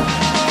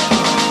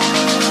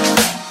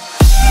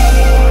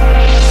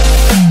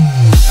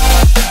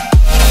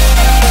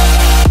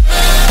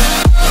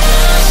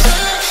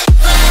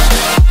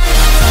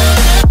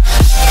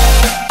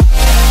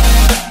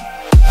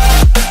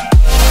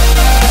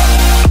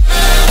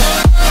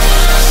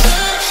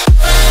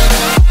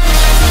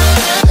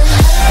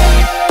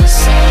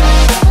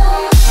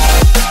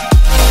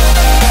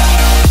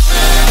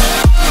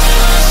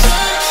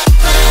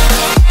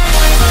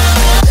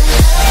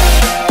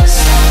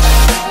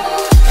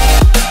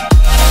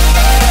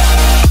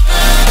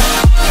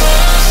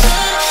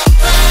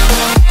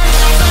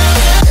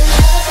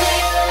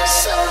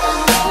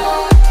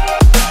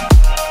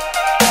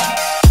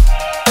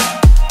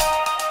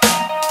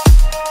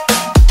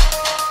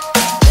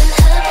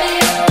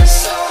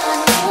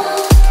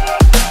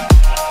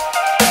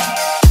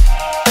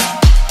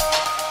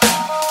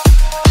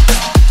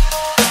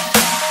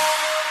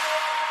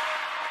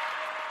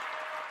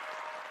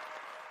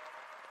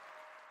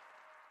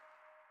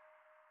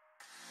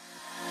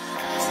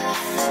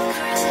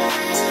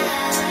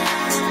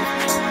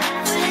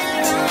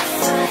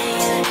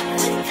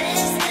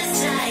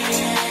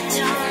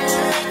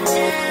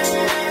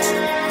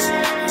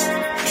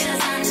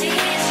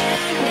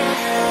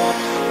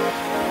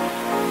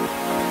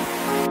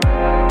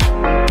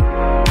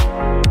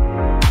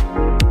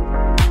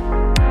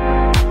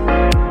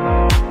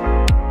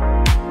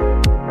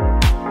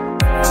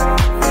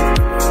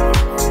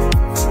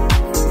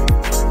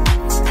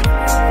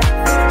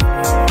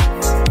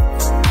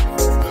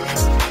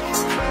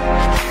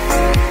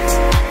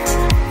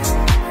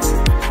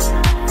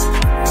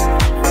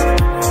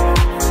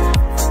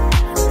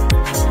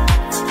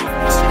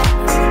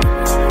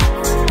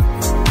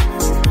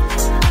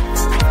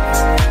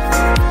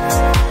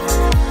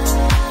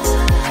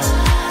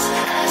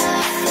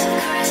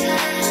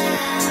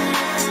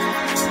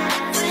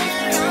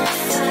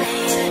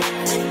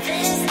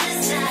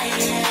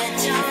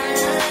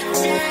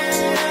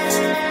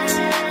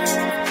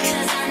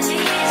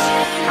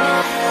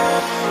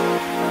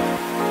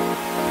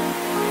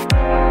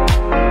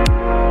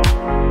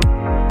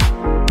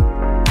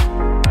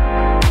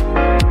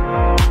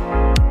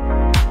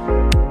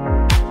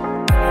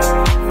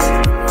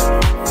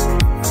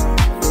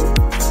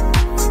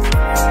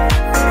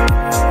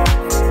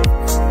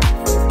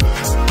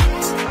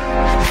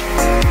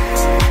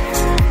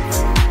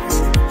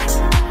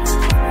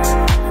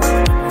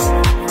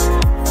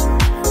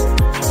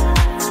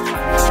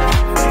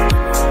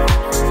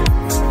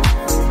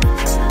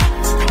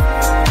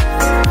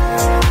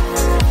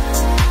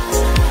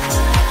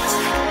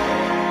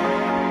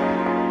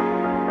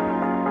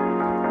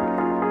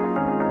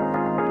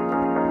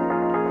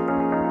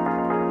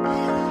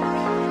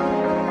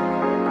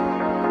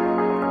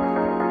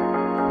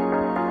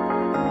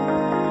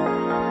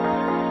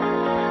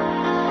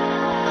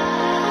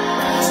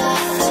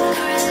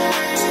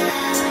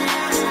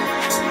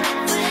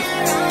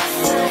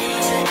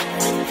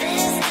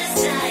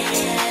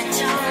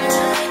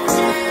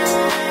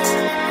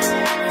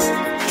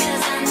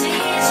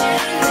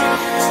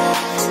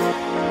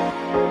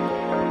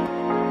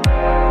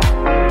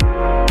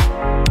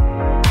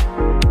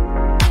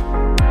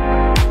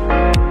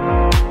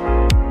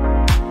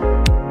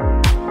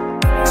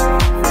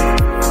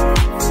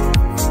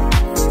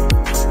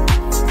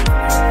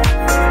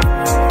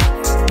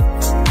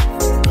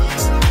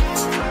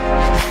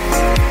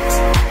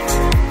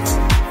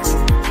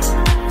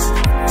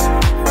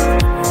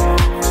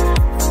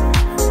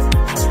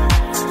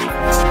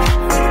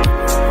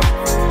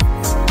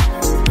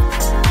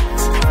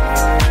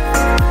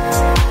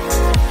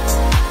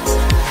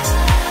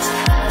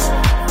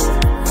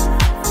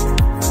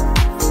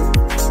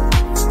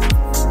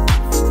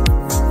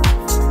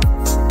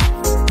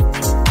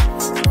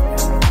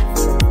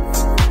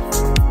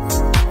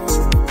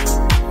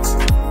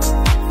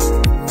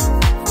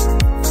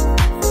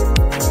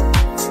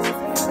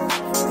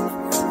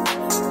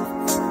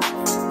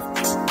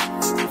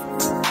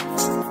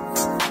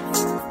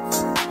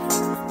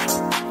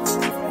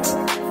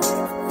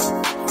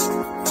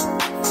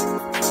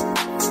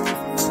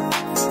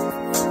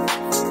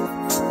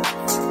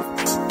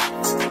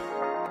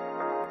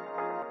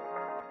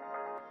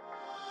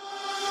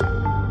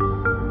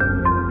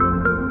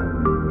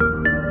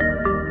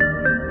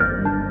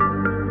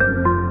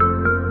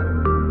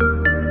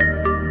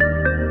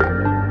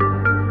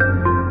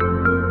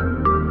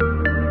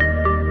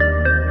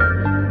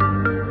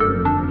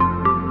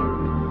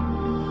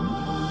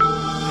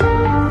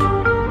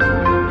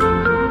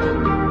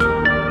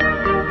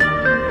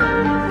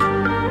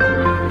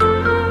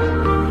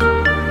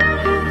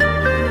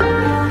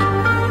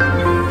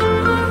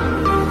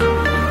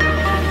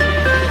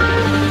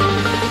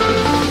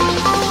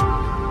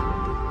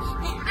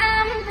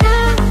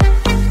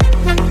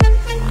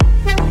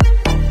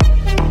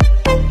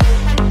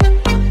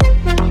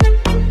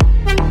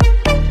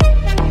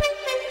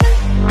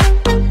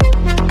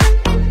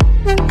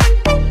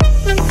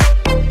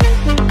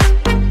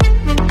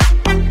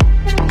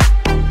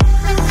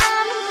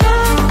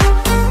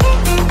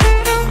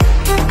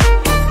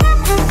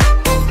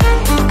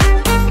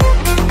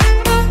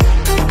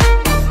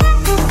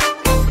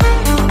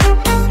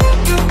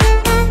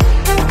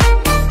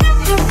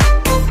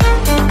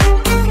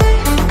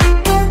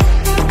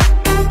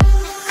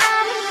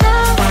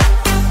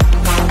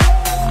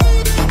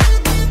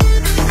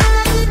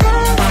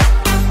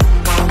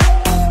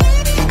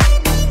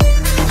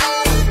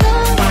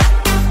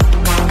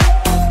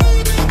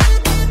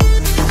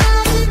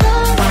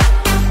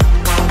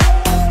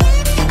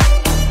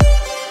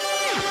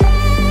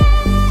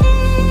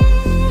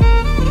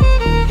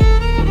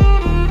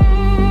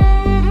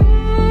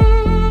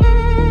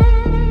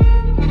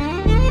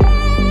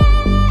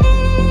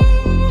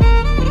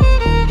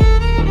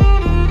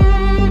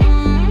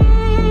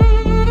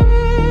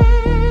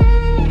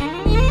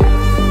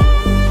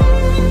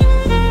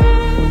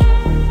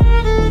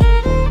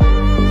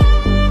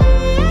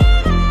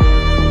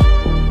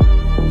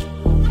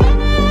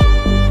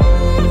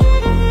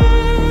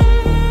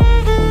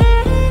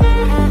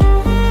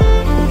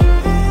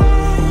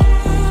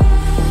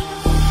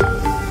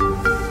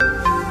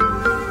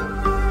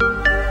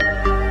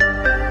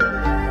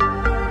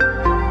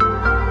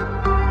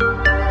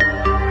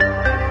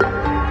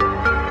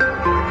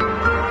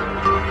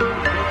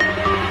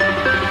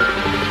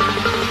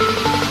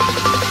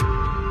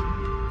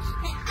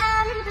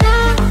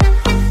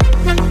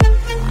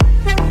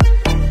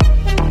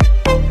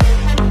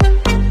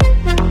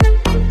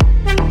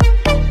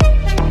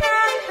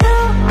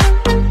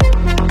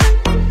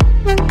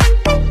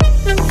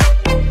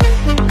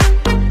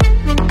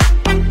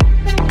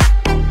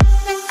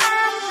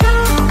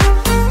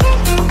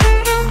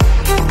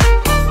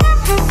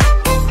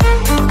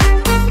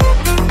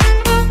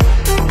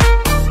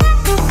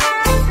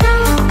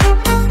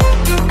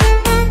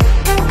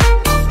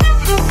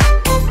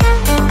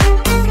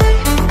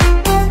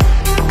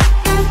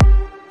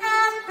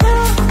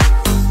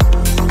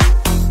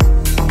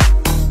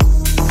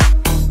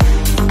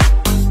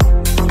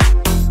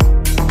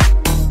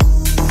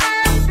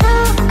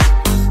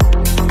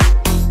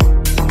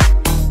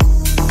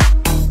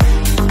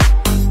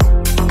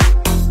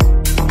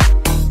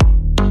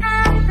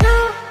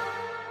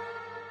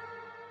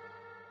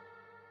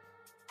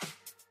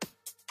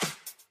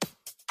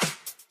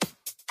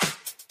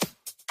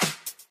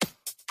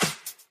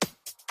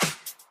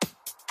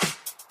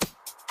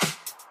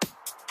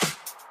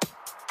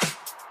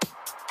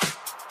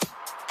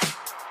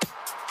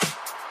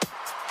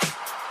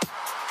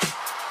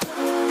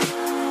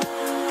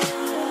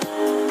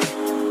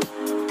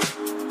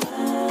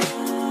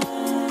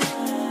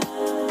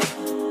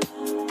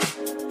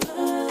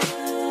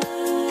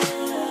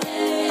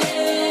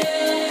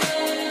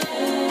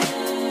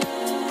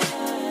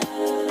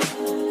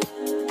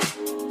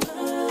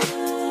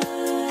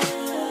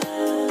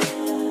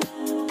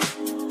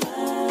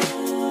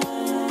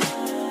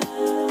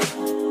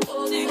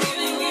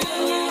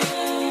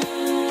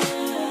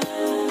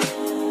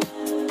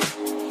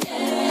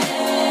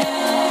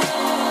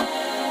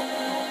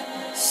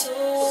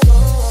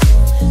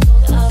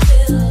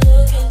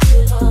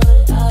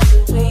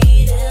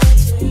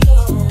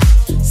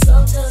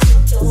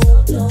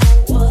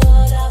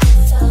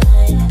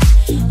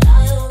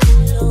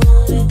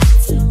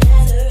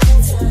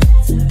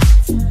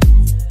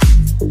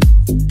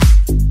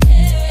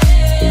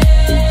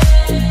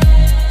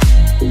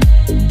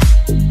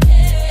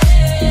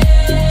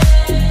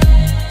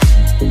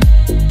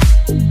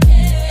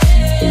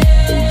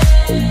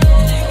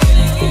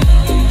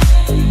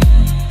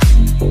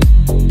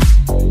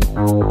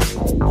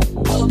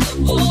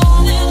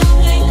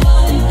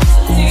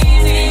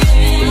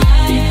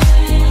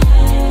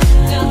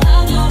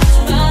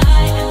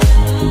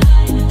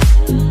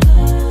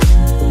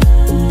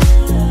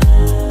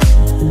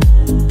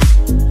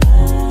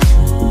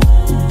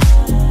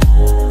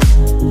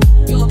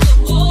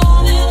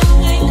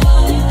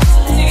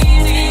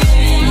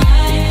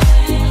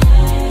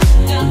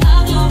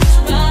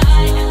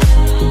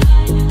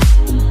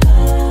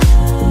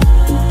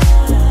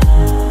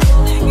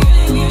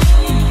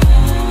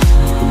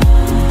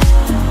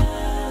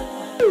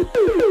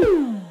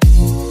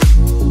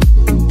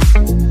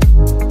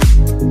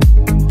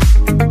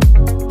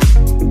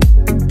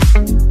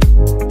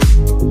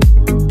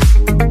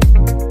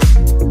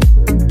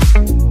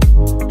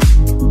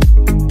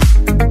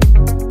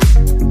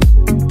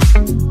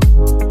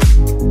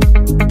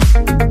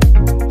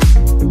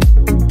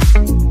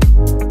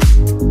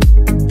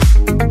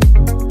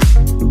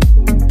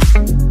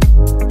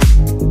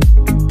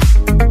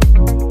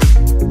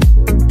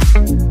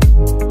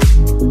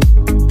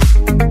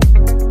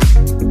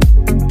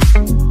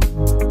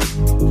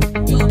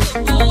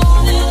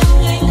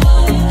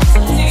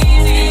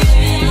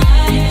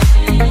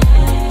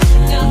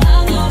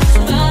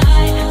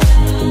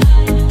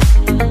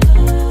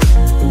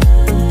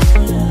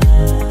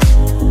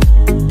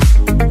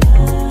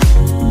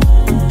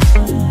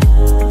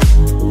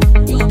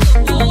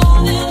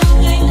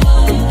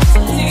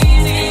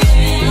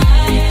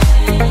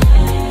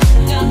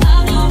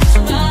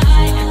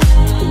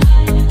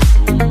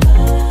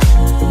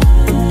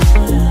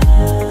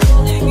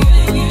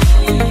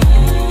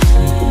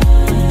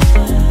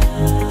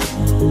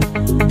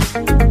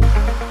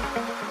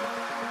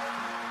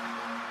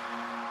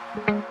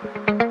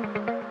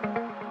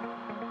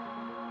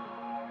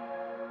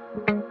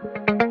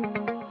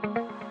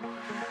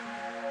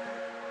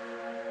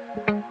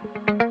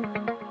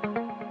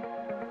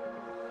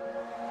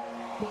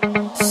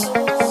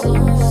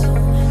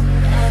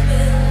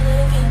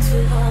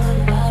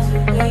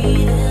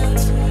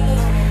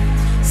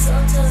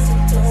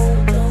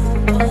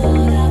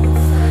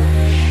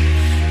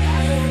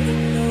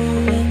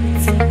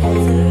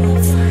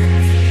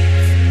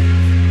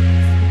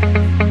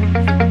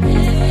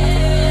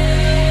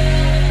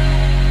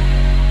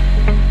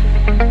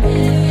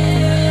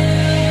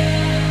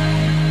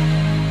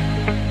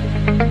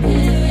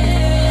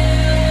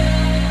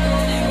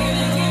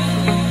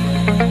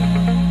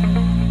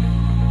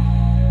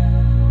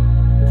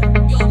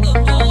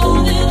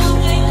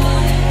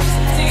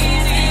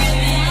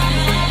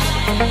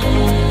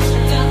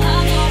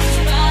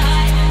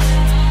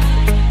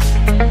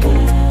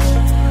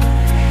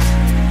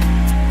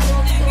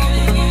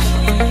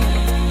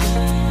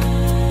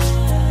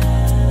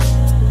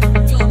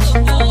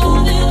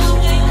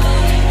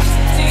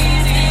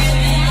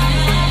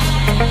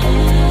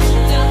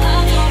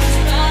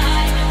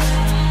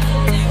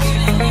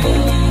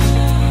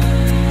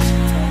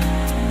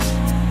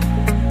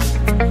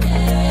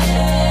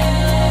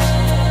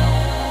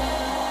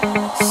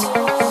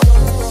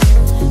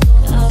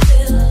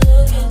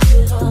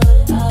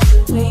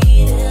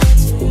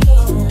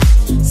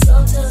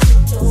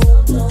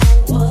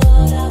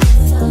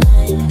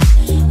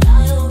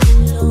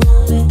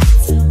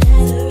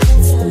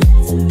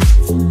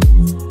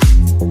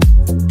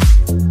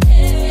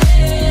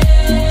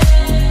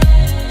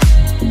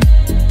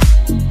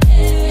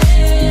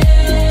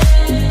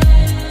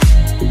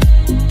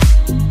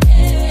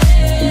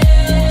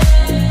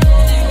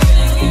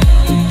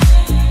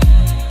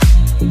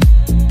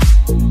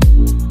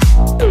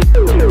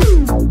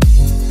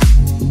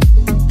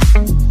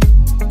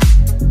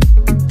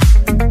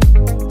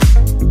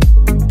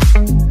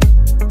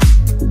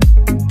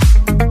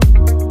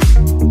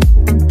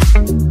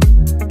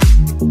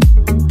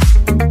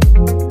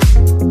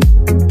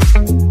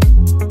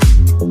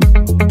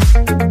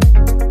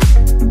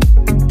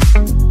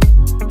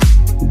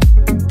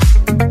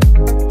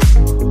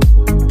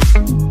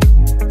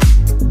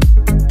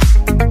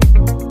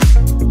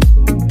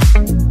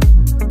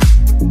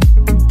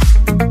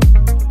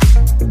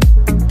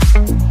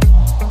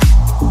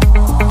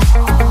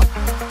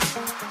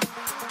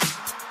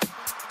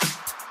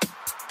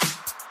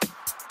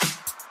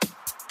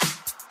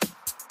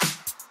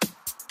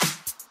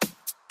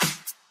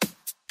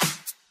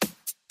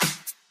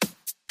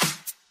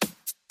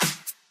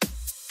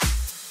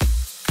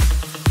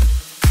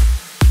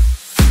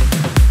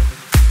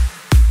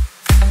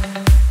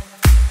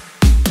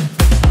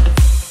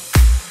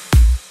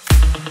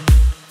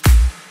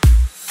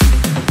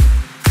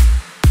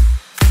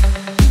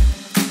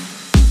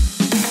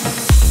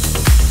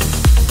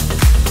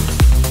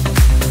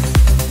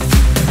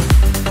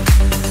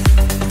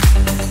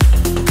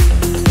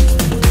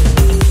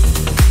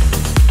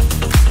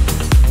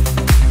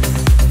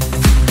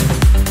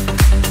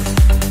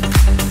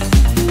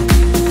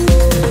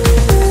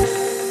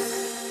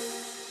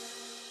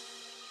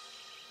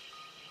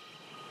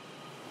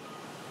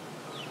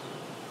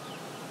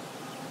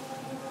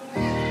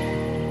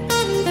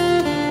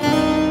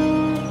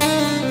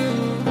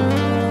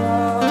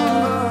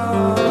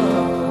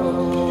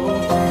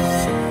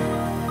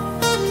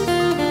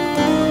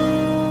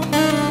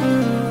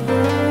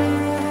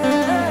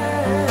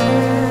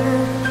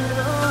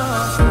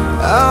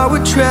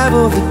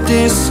 travel the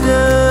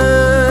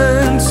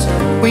distance.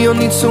 We all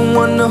need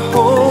someone to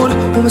hold,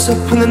 warm us up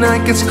when the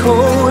night gets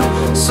cold.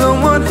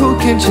 Someone who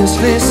can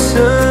just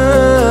listen.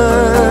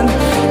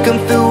 Come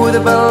through with a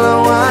bottle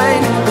of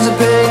wine, there's a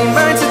penny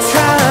minds of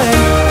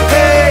time.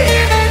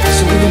 Hey,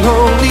 so when you're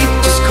lonely,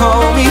 just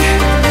call me.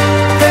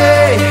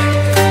 Hey,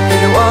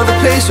 ain't no other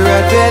place where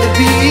I'd better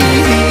be.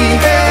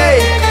 Hey,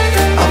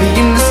 I'll be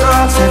in the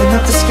stars, lighting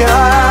up the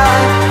sky.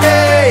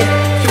 Hey,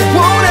 you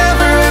won't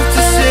ever have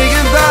to say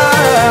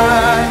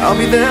goodbye. I'll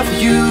be there for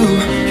you,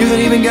 you don't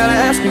even gotta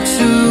ask me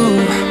to.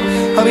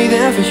 I'll be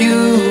there for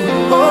you,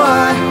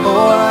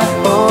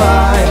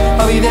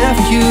 I'll be there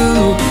for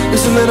you.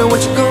 Doesn't matter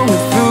what you're going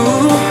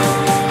through,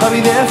 I'll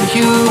be there for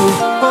you,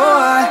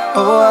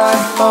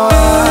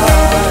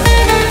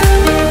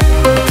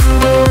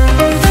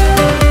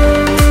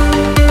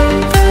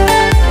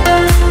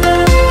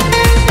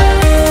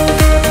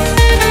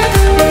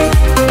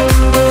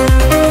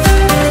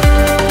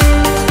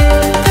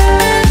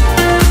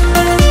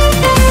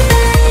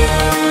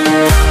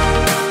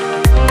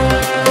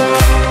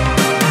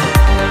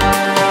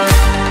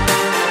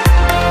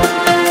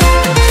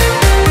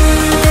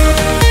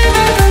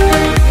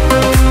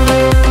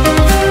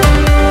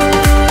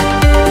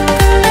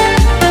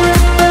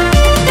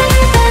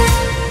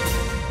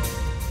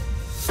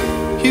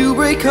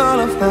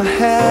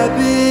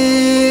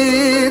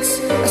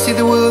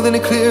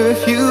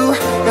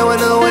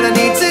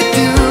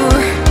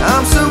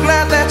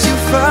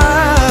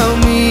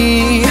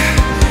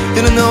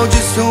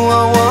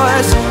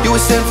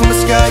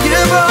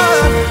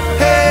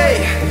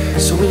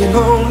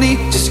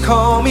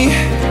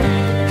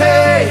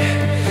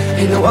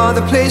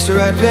 other place where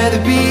I'd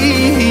rather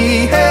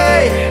be.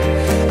 Hey,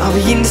 I'll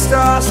be in the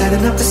stars,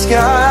 lighting up the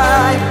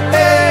sky.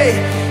 Hey,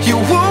 you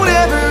won't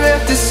ever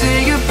have to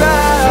say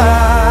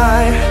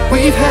goodbye.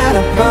 We've had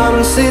our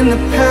problems in the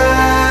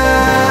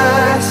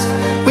past.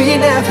 We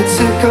never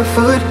took our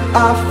foot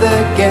off the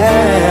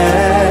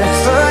gas.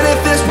 But if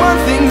there's one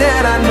thing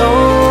that I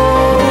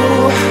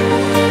know,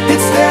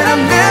 it's that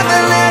I'm never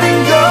letting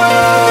go.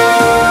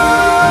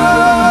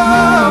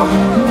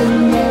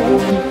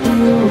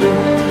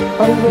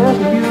 I'll be there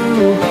for you.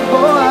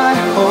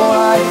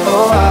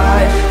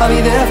 I'll be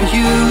there for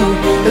you.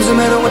 Doesn't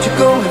matter what you're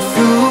going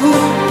through,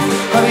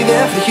 I'll be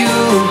there for you.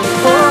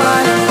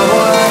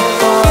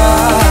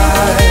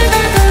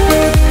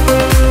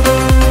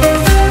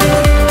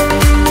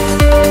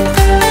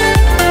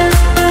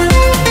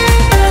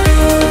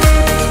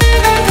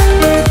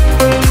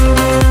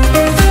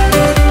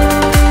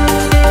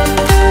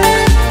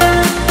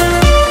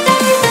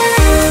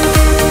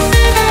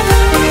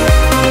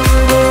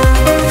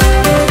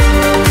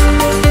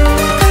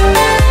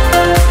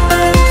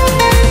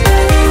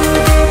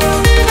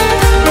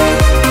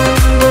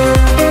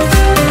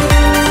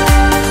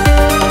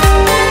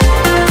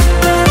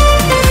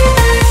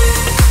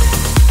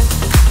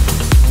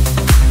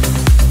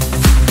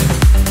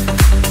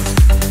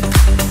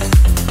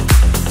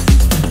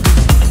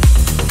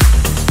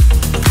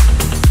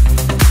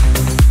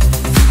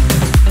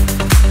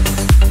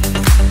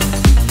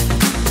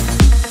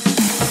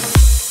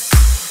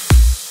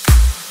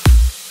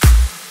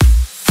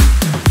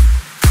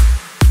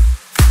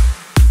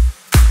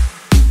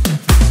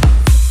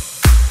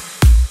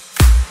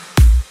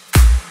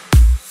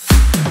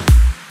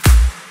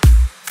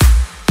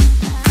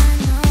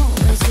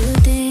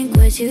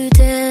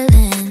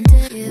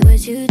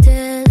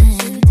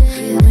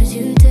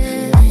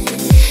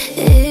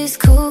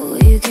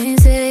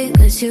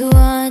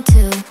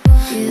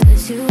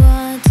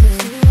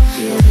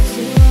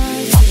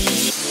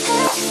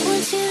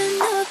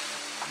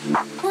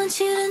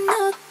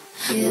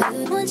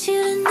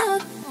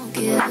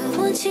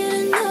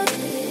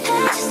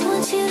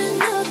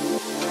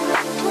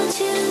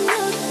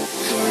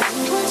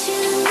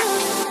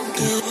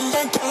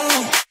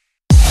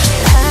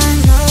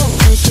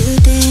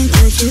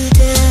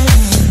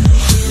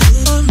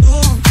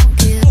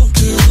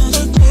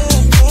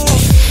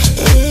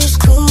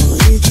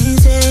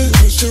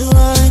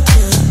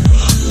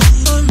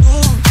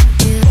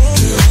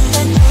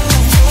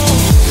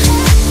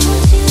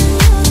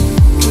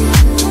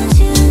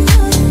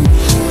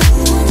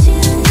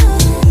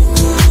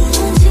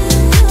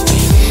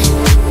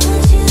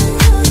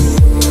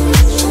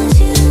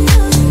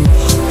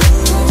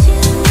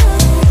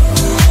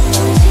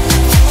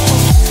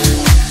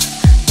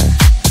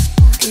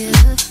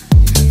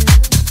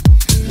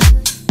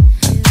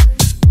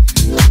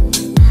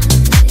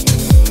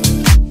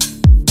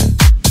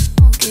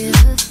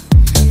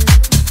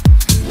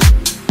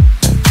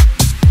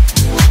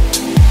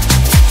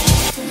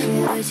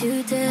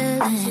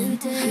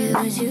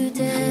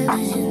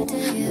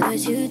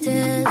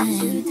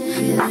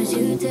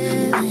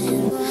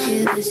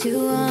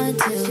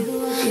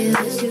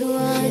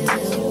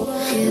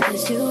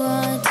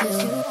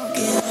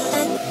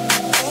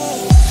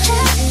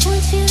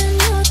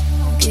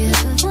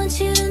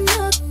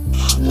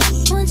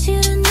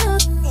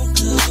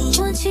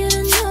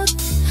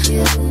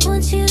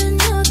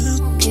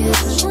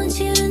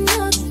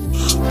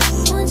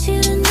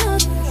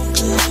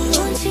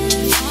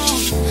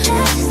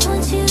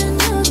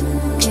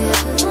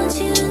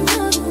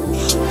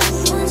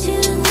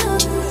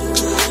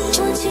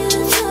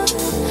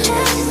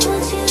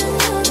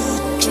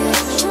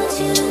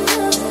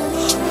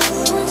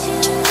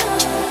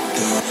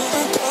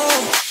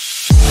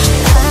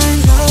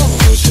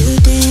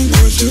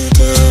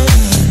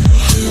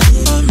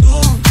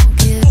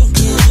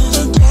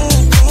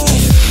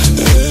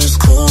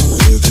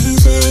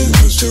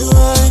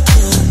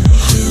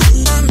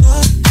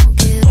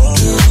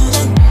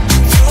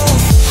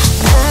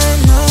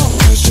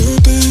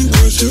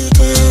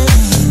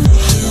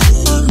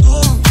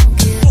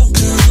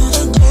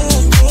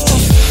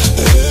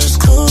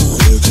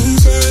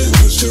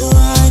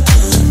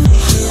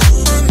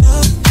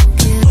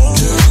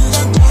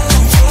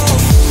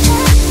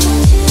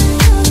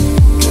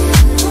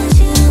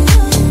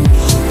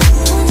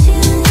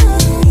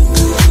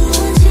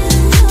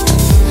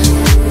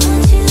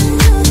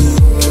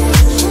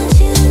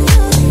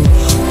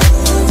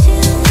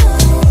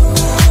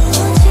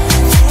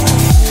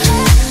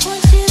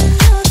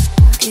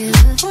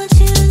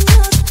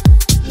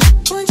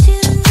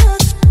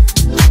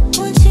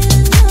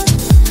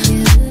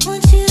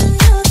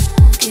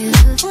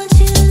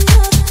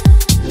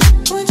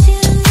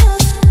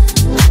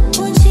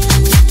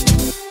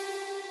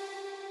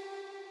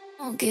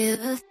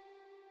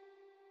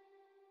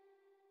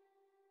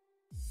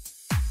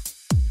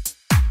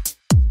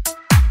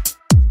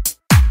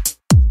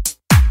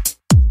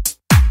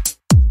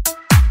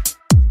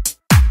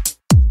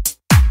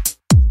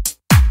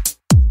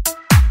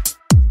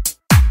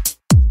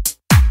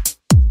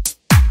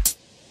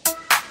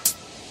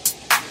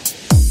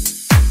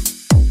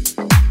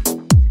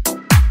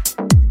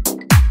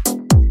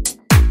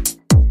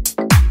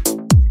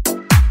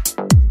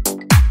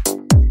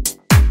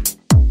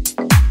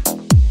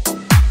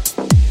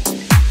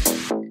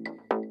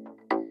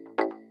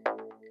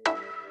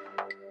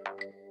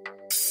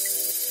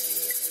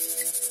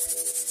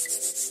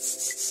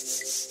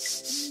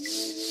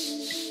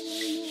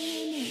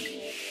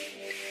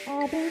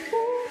 I've been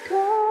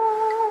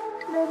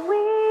thinking that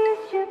we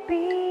should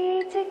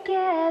be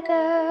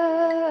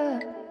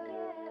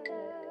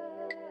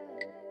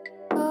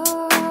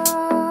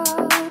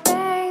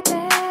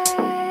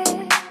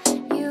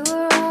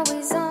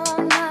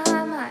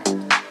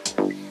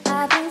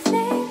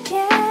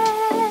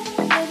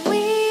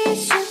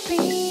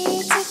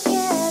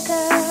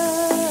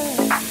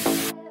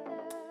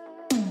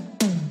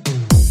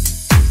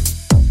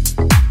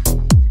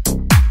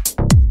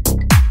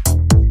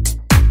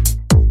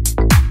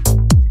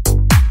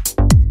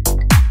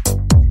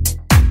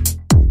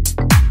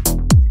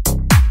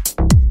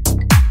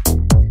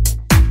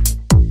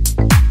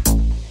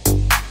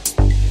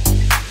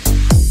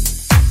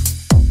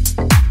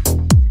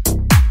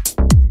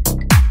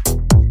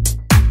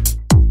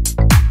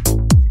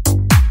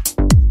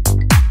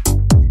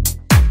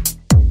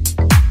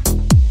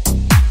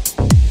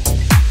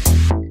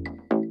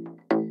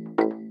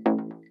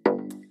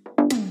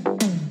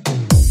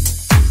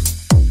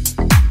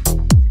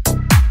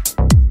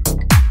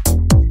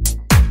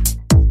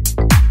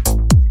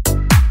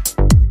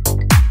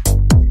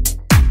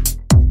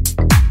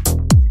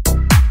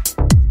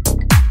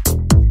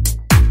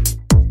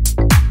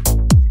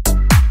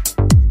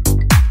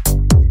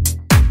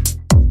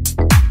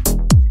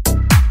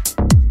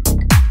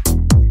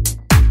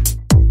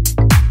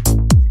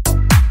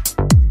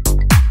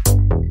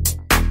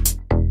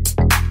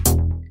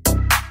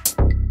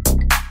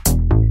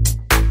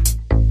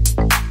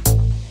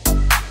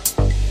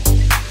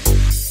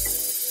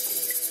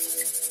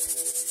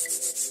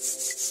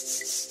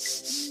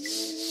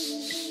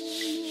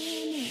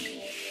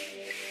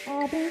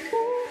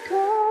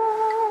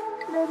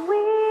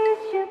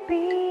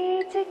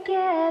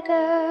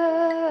together.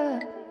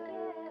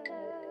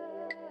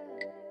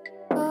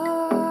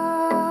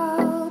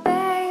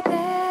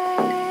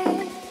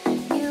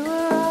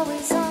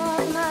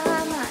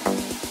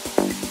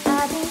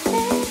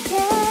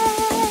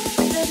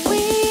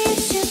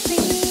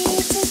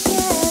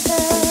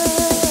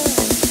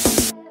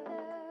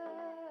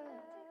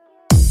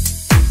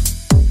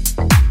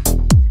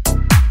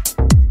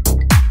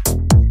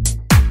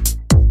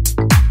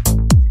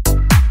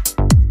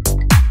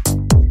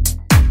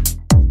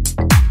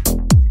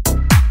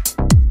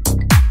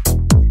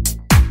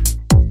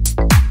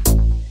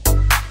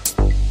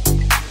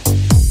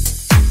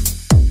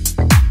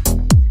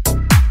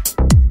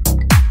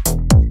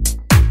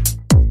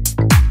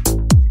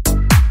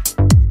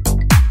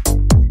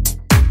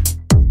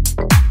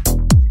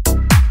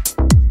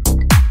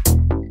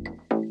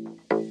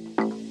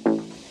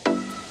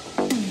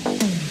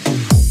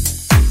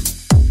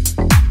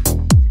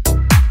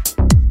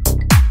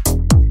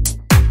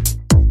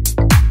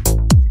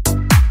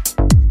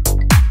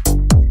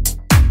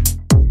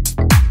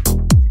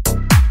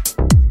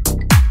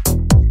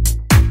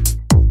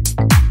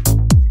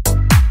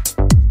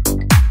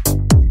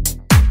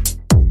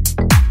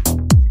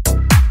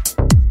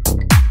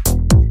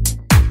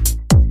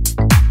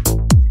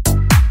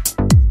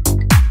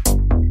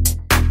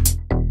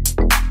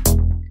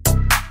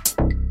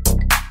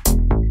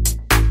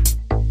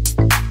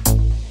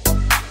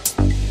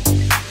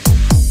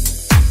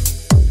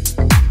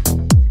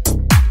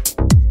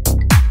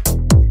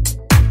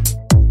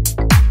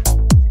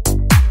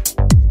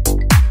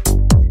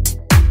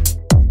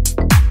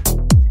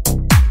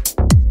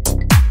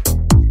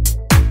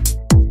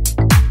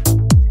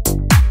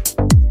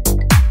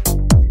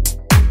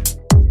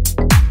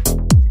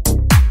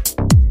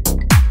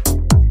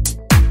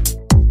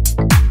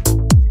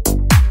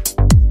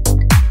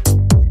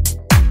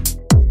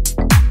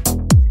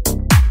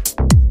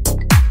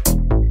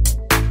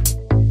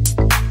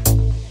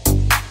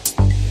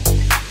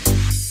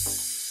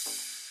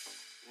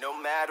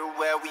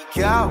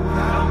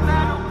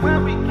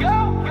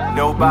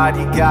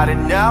 Nobody gotta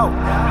know.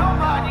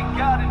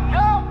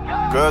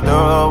 Girl,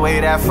 throw away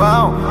that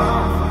phone,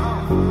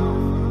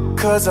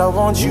 'cause I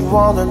want you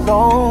all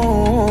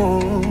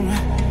alone.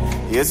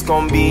 It's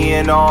gonna be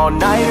an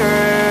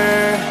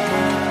all-nighter.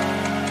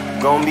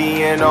 Gonna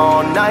be an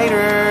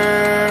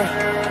all-nighter.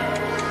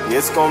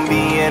 It's gonna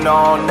be an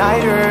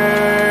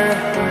all-nighter.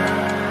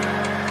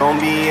 Gonna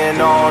be an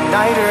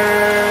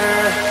all-nighter.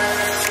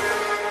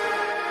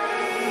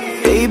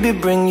 Baby,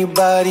 bring your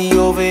body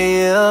over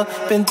here.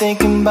 Been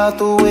thinking about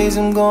the ways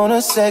I'm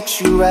gonna sex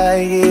you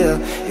right here.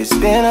 It's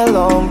been a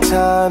long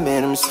time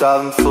and I'm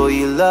starving for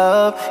your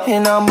love,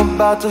 and I'm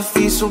about to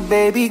feast, so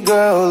baby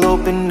girl,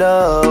 open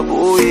up.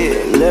 Oh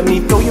yeah, let me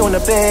throw you on the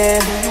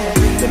bed.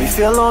 Let me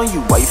feel on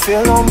you while you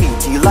feel on me.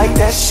 Do you like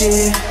that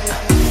shit?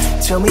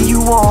 Tell me you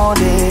want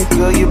it,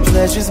 girl, your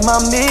pleasure's my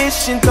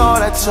mission.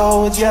 Thought I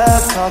told ya,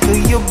 conquer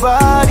your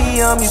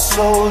body, I'm your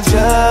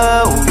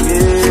soldier. Oh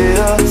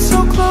yeah,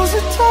 so close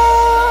the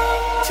door,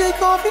 take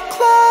off your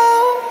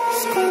clothes,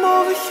 come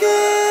over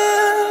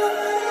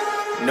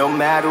here. No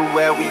matter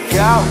where we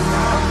go,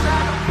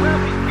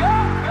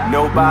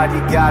 nobody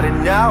gotta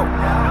know.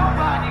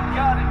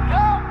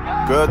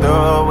 Girl,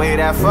 throw away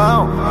that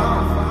phone,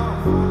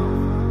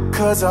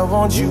 'cause I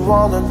want you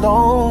all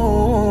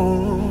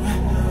alone.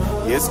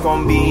 It's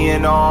gonna be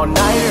an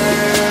all-nighter.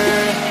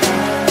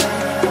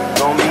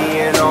 Gonna be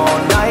an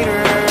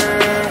all-nighter.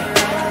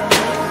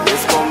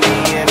 It's gonna be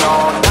an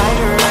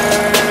all-nighter.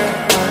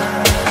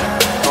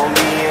 Gonna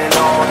be an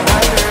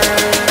all-nighter.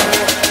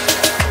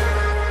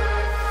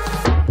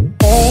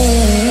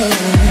 Oh,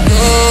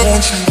 yeah,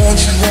 want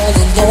you all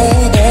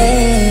alone.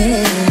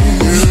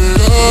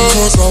 Yeah,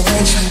 'cause I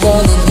want you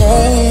all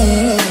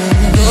alone.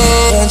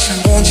 Yeah,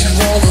 want you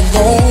all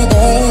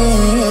alone.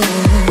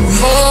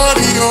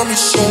 Body on me,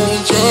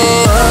 soldier.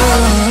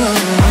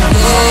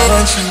 Yeah,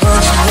 want you all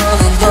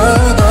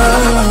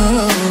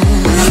alone.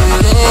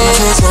 Yeah,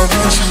 'cause I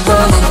want you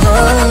all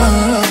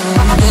alone.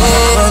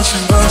 Yeah, want you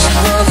all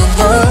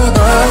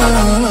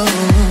alone.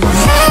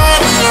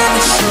 Body on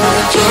me,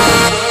 soldier.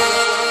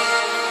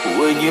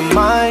 Would you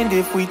mind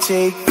if we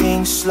take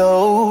things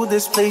slow?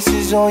 There's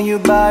places on your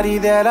body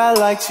that I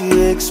like to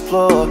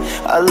explore.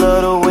 I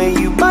love the way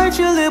you bite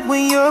your lip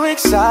when you're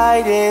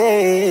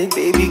excited.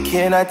 Baby,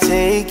 can I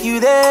take you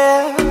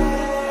there?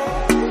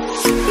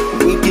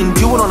 We can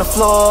do it on the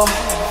floor.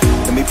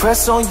 Let me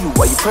press on you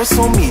while you press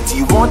on me. Do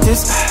you want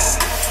this?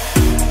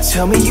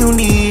 Tell me you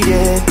need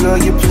it. Girl,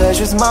 your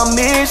pleasure's my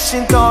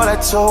mission. Thought I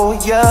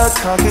told ya.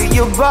 Conquer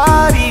your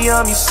body,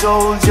 I'm your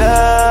soldier.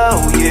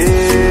 Oh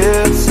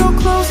yeah. So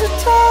close the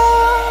door.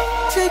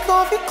 Take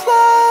off your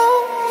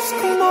clothes.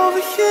 Come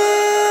over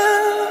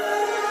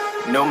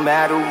here. No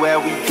matter where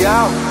we go,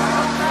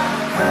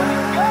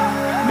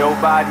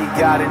 nobody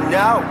gotta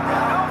know.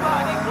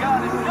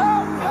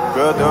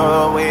 Girl,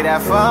 throw away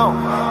that phone,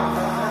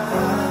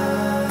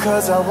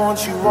 'cause I want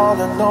you all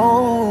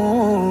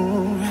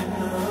alone.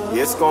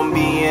 It's gonna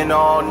be an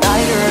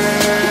all-nighter.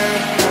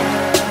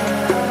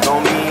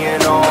 Gonna be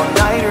an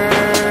all-nighter.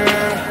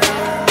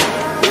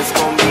 It's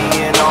gonna be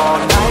an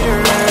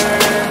all-nighter.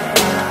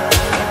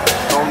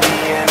 Gonna be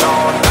an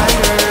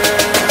all-nighter.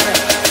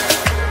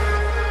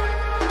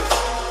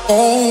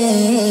 Oh,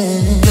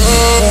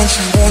 yeah,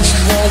 want you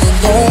all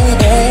alone.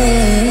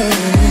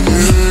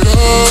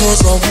 Yeah,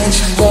 'cause I want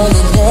you all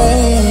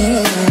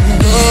alone.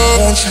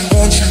 Yeah,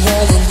 want you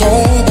all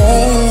alone.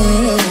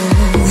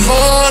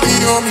 Body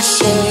on me,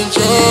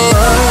 soldier.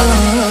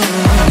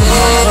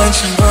 Yeah, want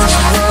you all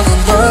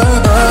alone.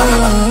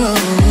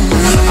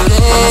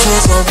 Yeah,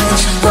 'cause I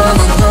want you all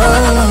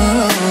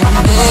alone.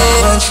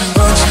 Yeah, want you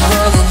all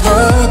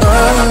alone.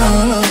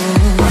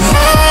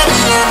 Body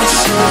on me,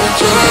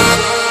 soldier.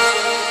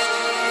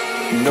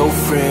 No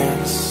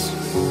friends,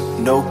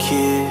 no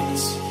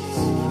kids,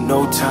 no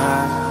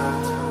time,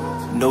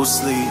 no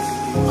sleep.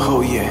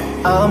 Oh yeah,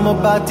 I'm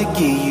about to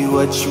give you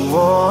what you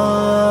want.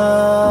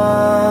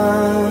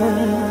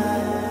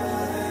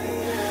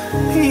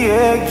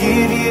 Yeah,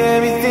 give you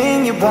everything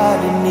your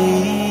body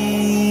needs.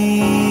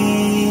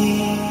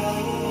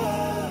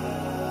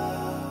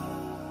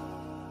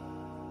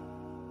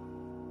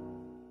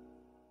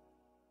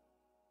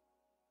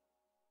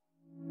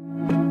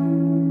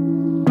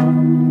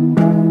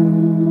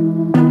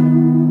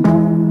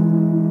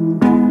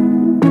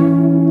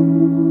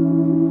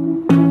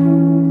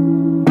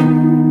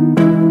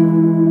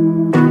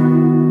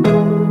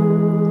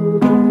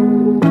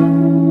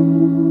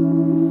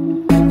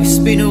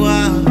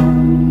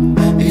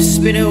 It's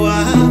been a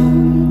while,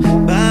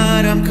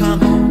 but I'm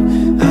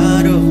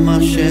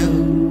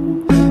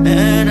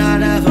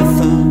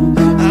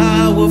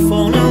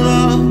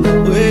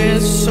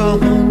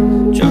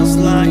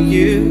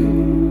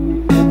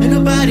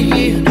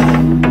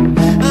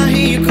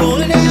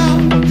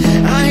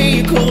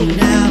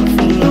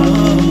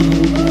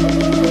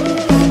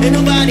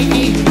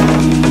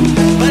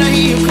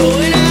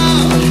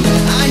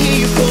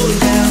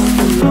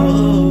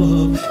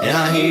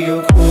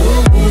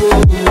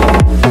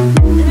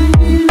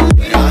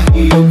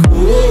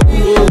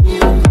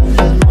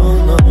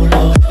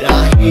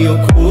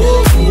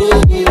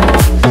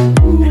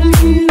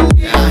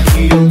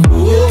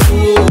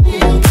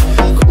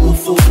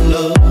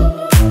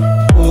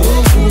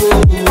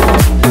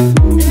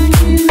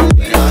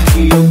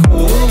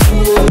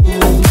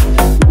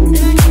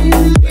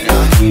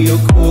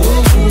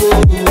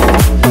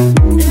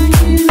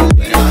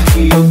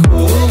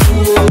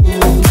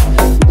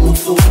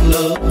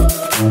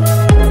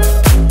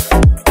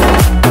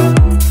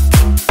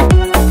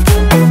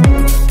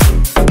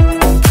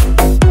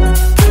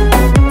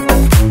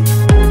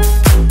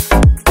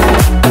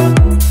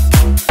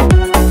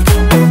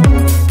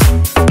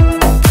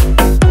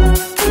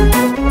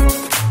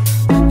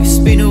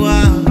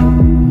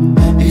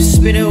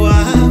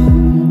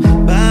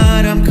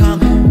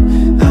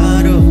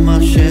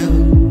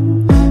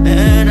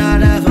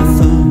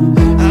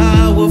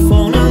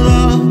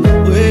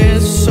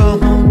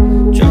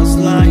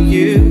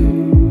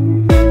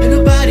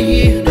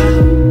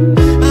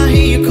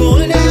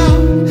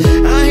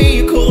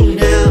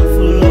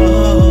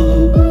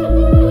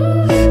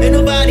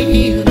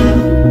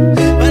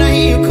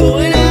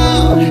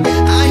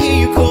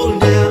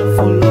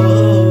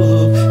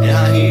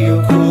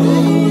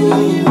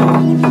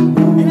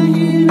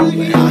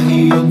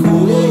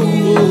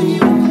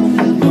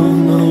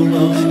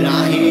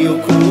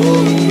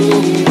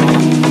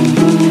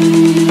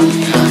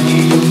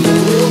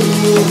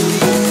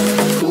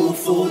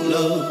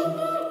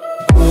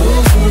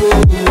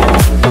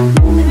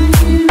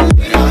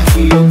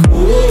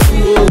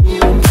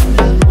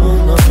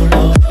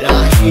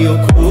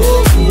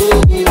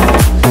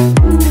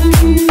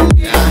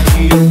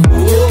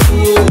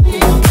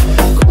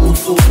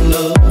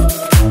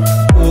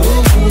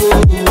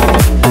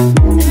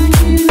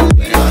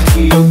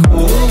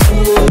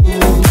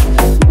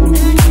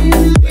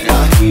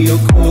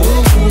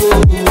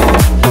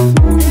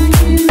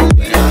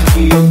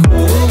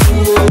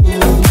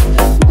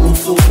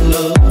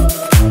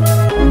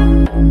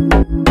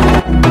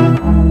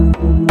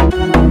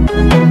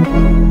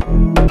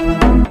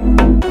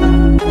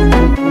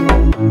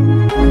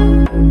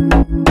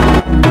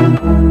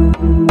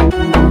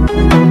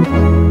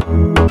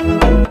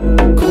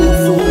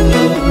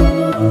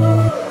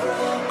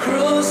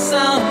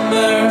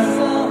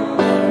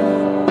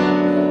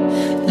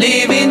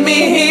leaving me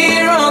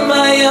here on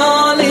my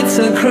own. It's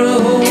a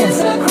cruel,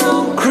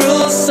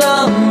 cruel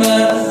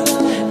summer.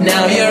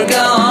 Now you're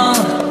gone,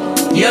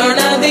 you're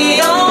not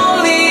the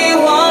only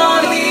one.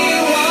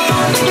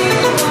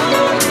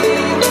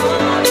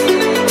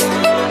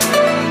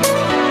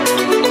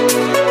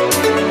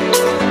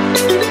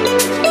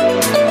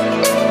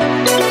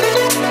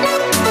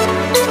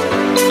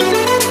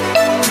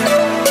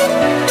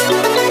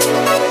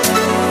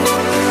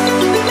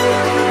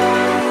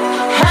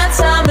 Hot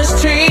summer's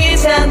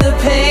trees and the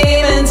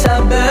pavements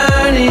are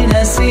burning.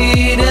 I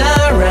see it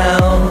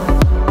around.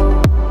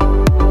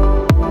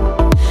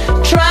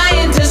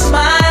 Trying to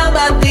smile,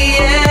 but the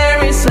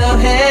air is so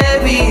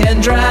heavy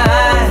and dry.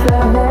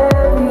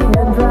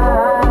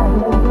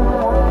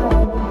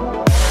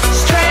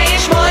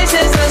 Strange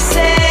voices are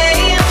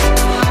saying,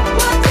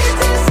 what did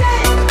they say?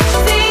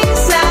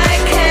 Things I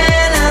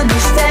can't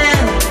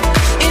understand.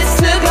 It's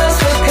too close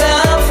for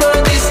comfort.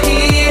 This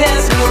heat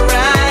has gone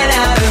right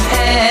out of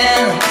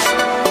hand.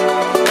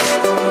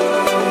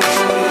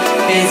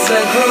 It's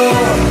a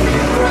cruel,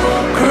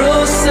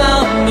 cruel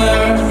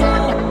summer,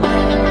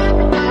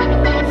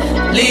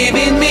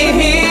 leaving me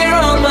here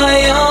on my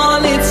own.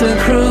 It's a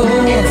cruel,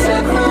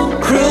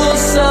 cruel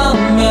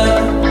summer.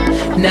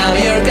 Now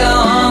you're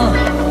gone,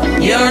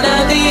 you're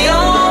not the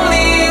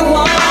only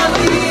one.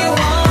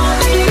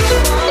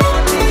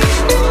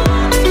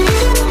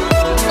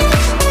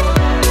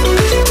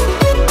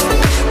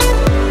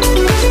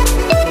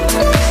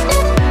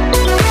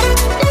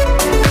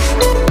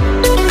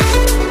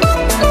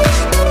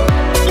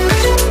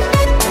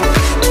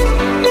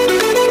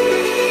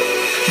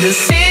 The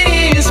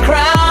city is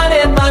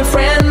crowded, my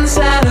friends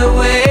are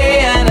away,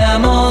 and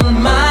I'm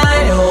on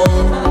my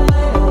own.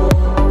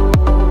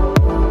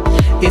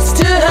 It's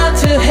too hard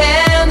to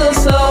handle,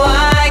 so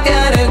I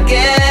gotta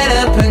get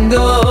up and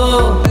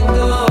go.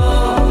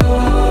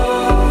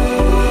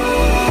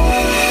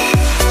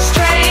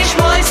 Strange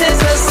voices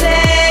are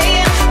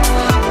saying,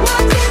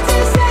 what did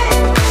they say?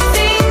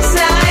 Things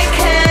I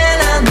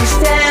can't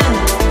understand.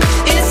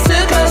 It's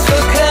too close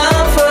for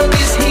comfort.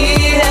 This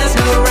heat has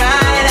gone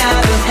right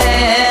out of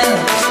hand.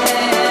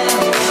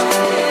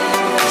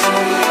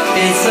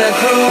 It's a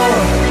cruel,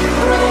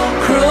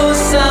 cruel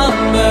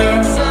summer,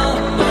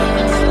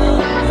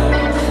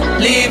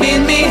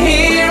 leaving me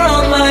here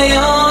on my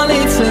own.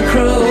 It's a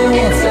cruel,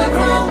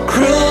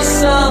 cruel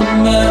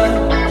summer.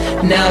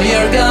 Now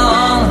you're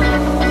gone,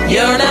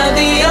 you're not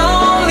the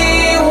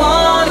only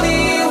one.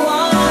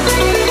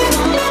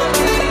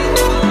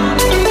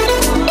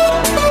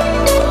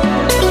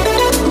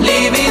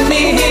 Leaving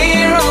me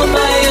here on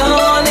my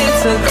own.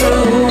 It's a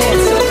cruel,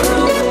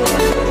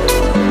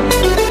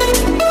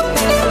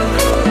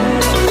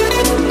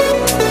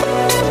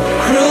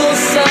 cruel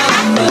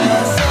summer.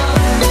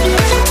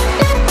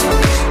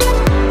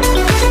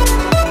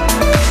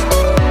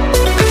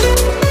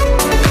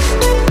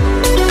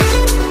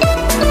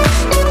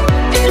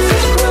 It's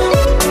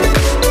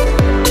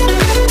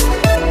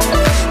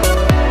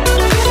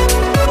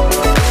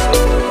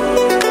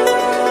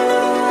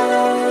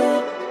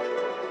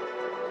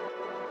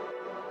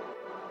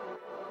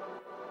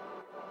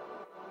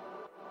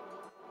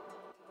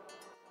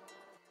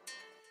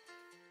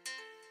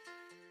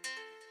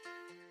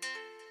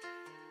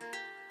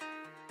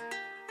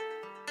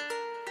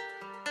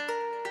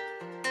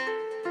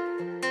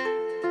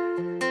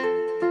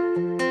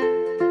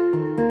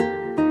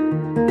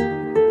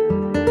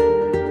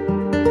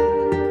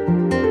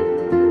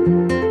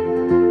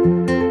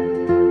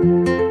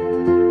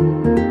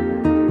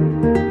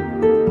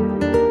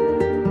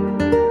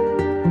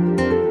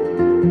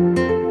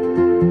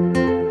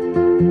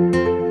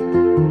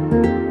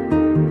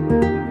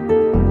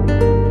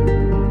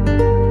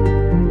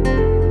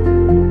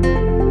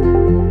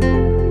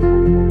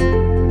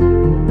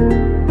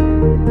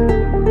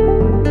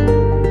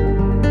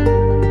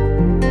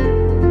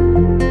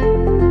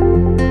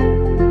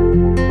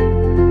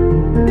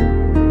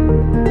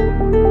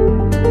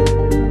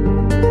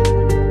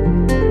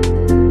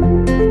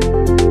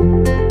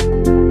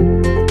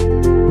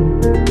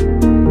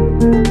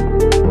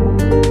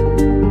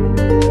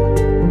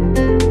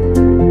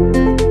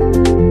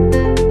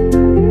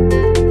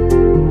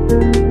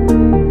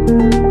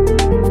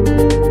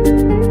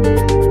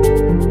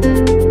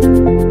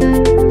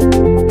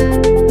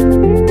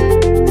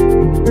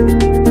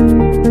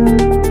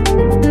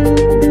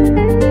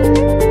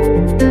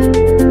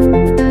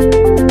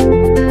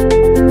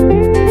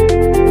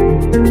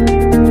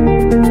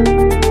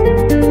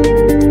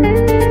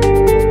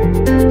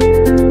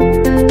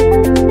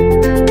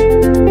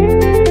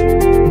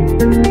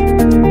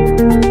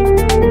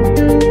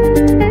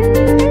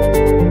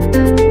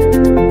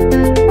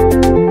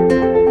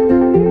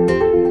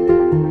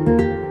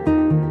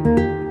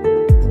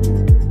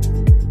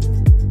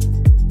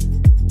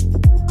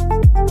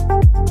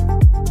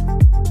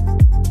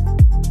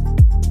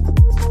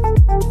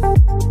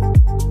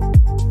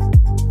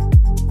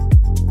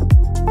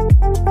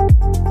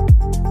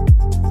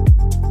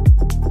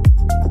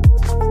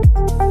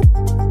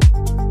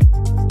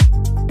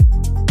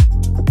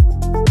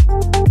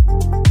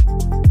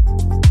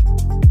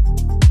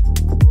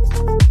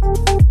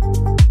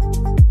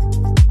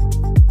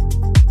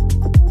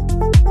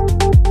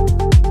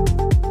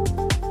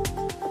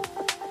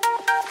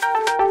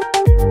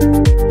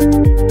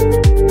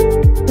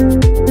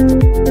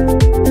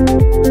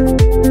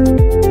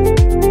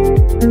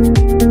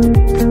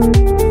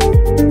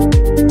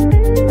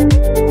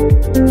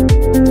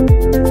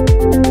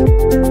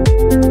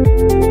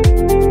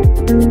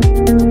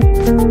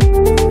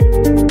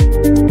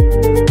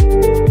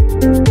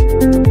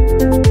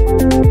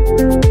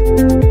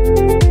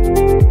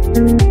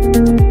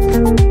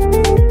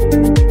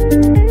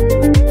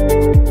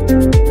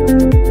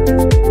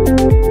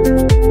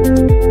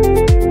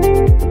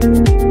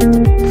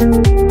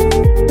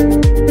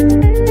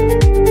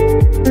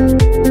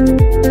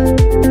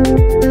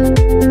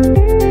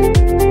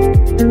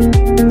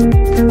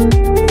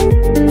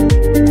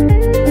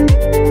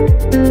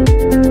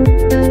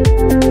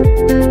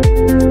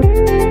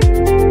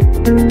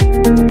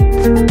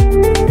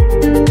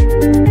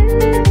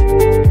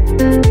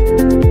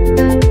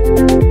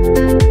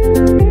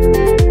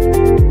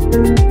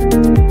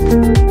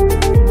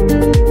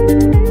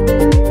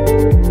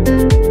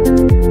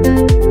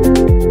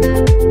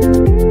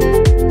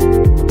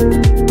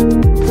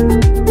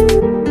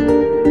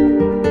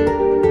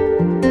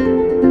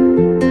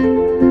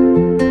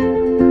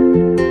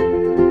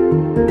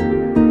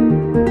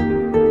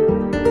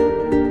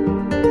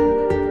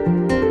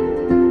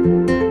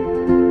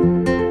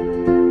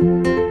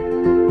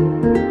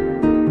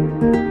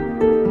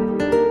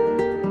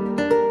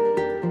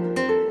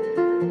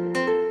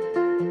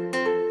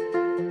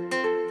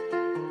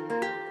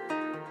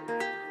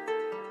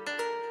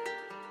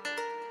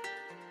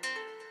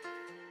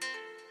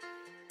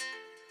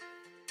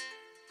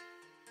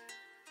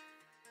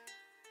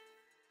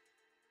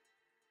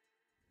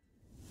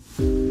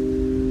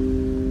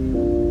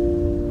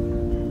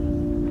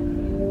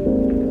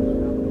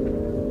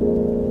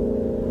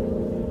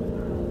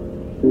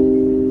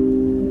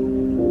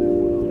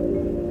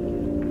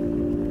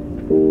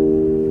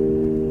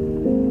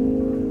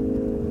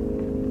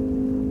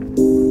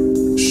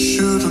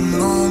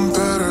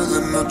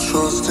I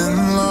trust in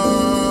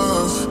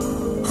love.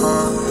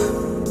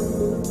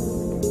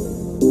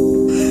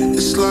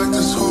 It's like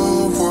this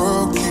whole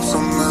world keeps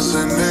on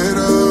messing it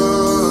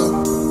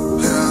up.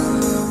 Yeah,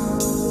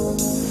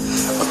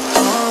 I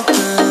thought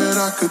that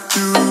I could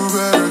do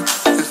better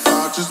if I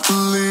just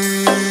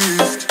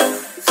believed.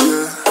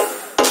 Yeah,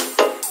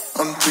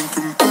 I'm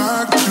thinking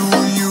back to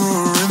when you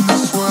were in the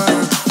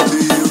sweater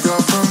that you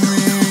got from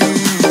me.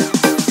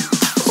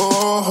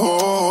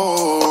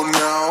 Oh,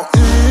 now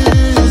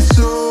it's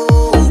so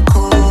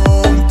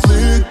complicated.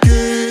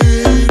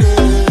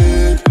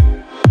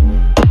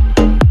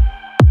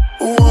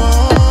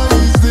 Why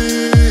is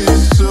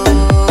this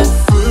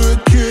suffocating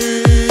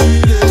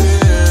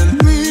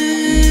me?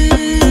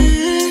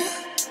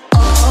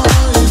 I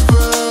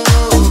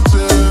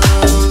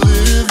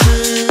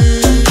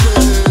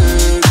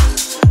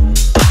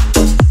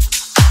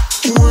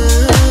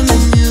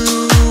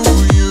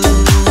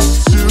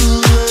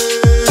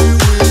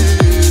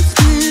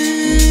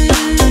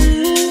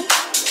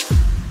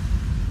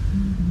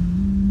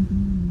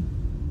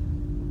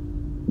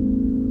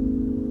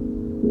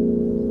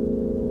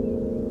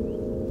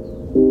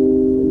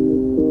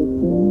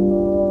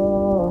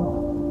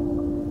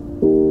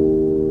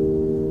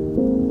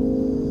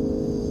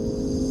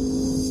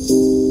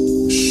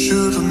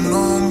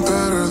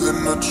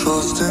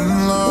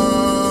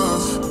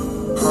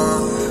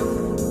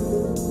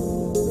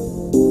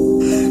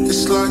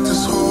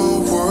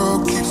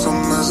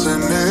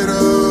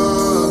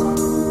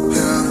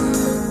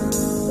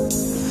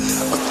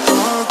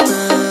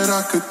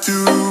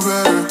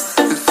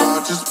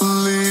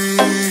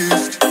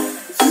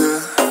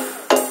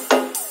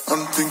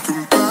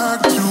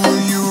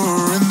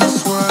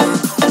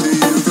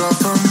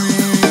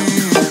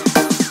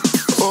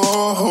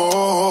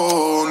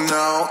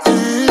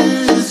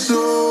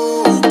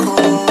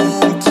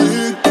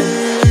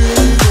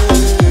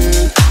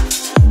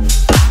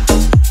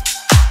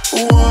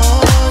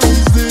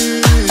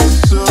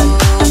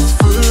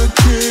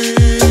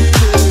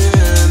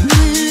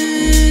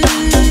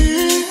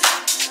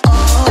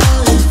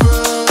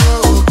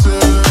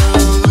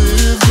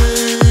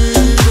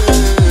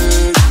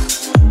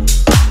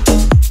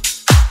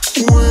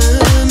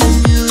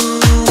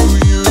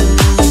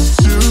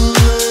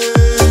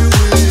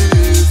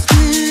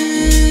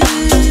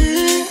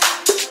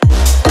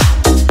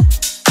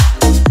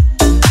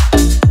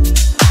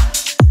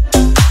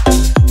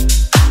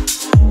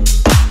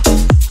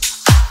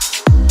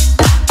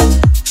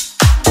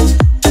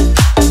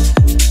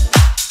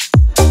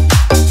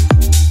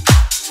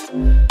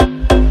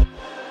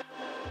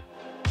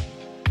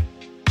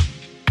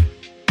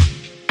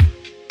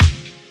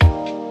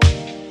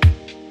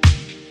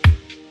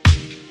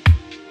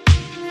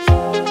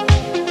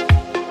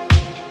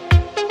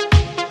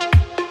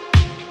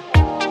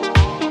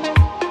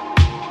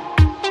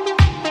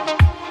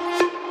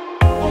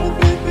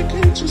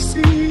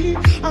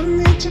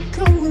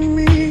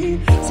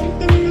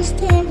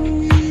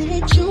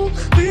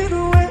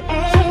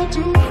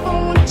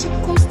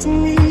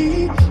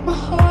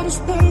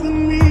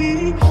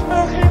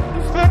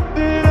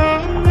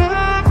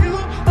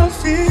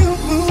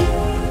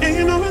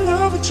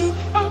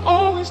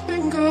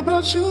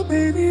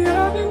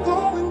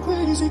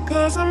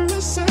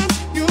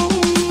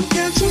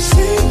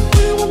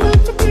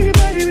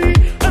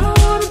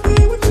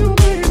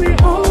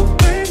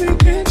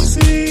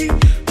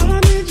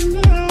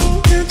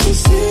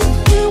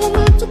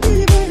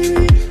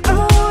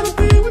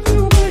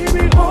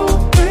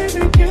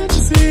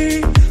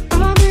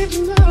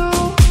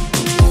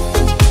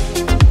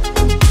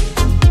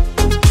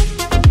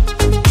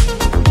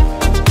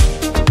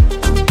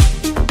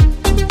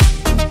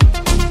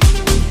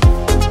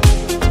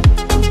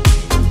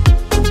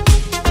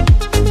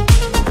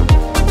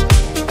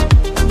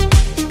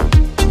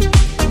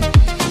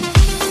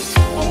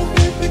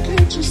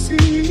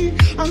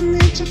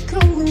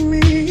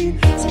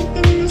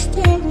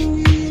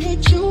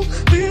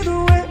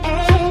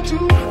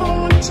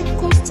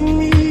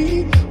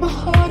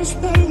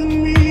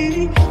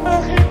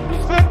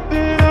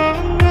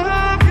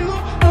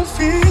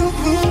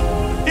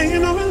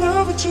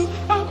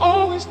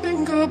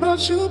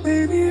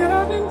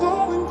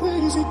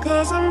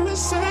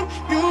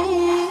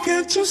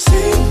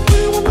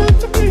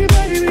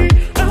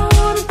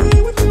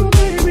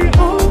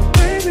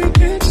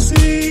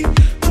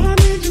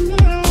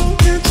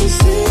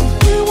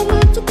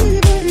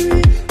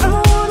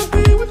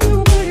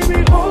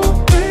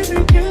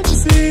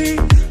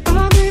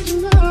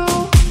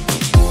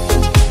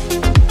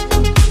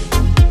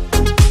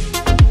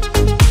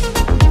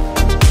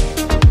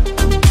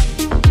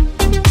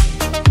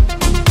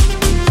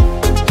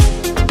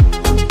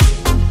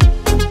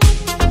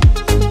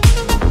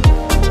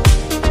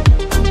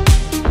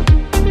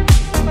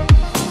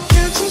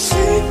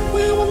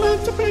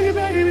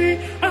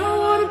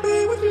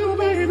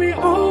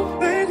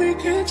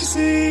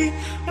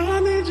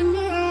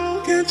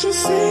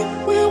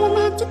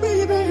felt to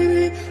be,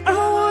 baby. I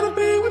wanna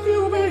be with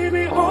you,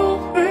 baby.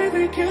 Oh,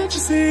 baby, can't you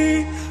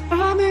see?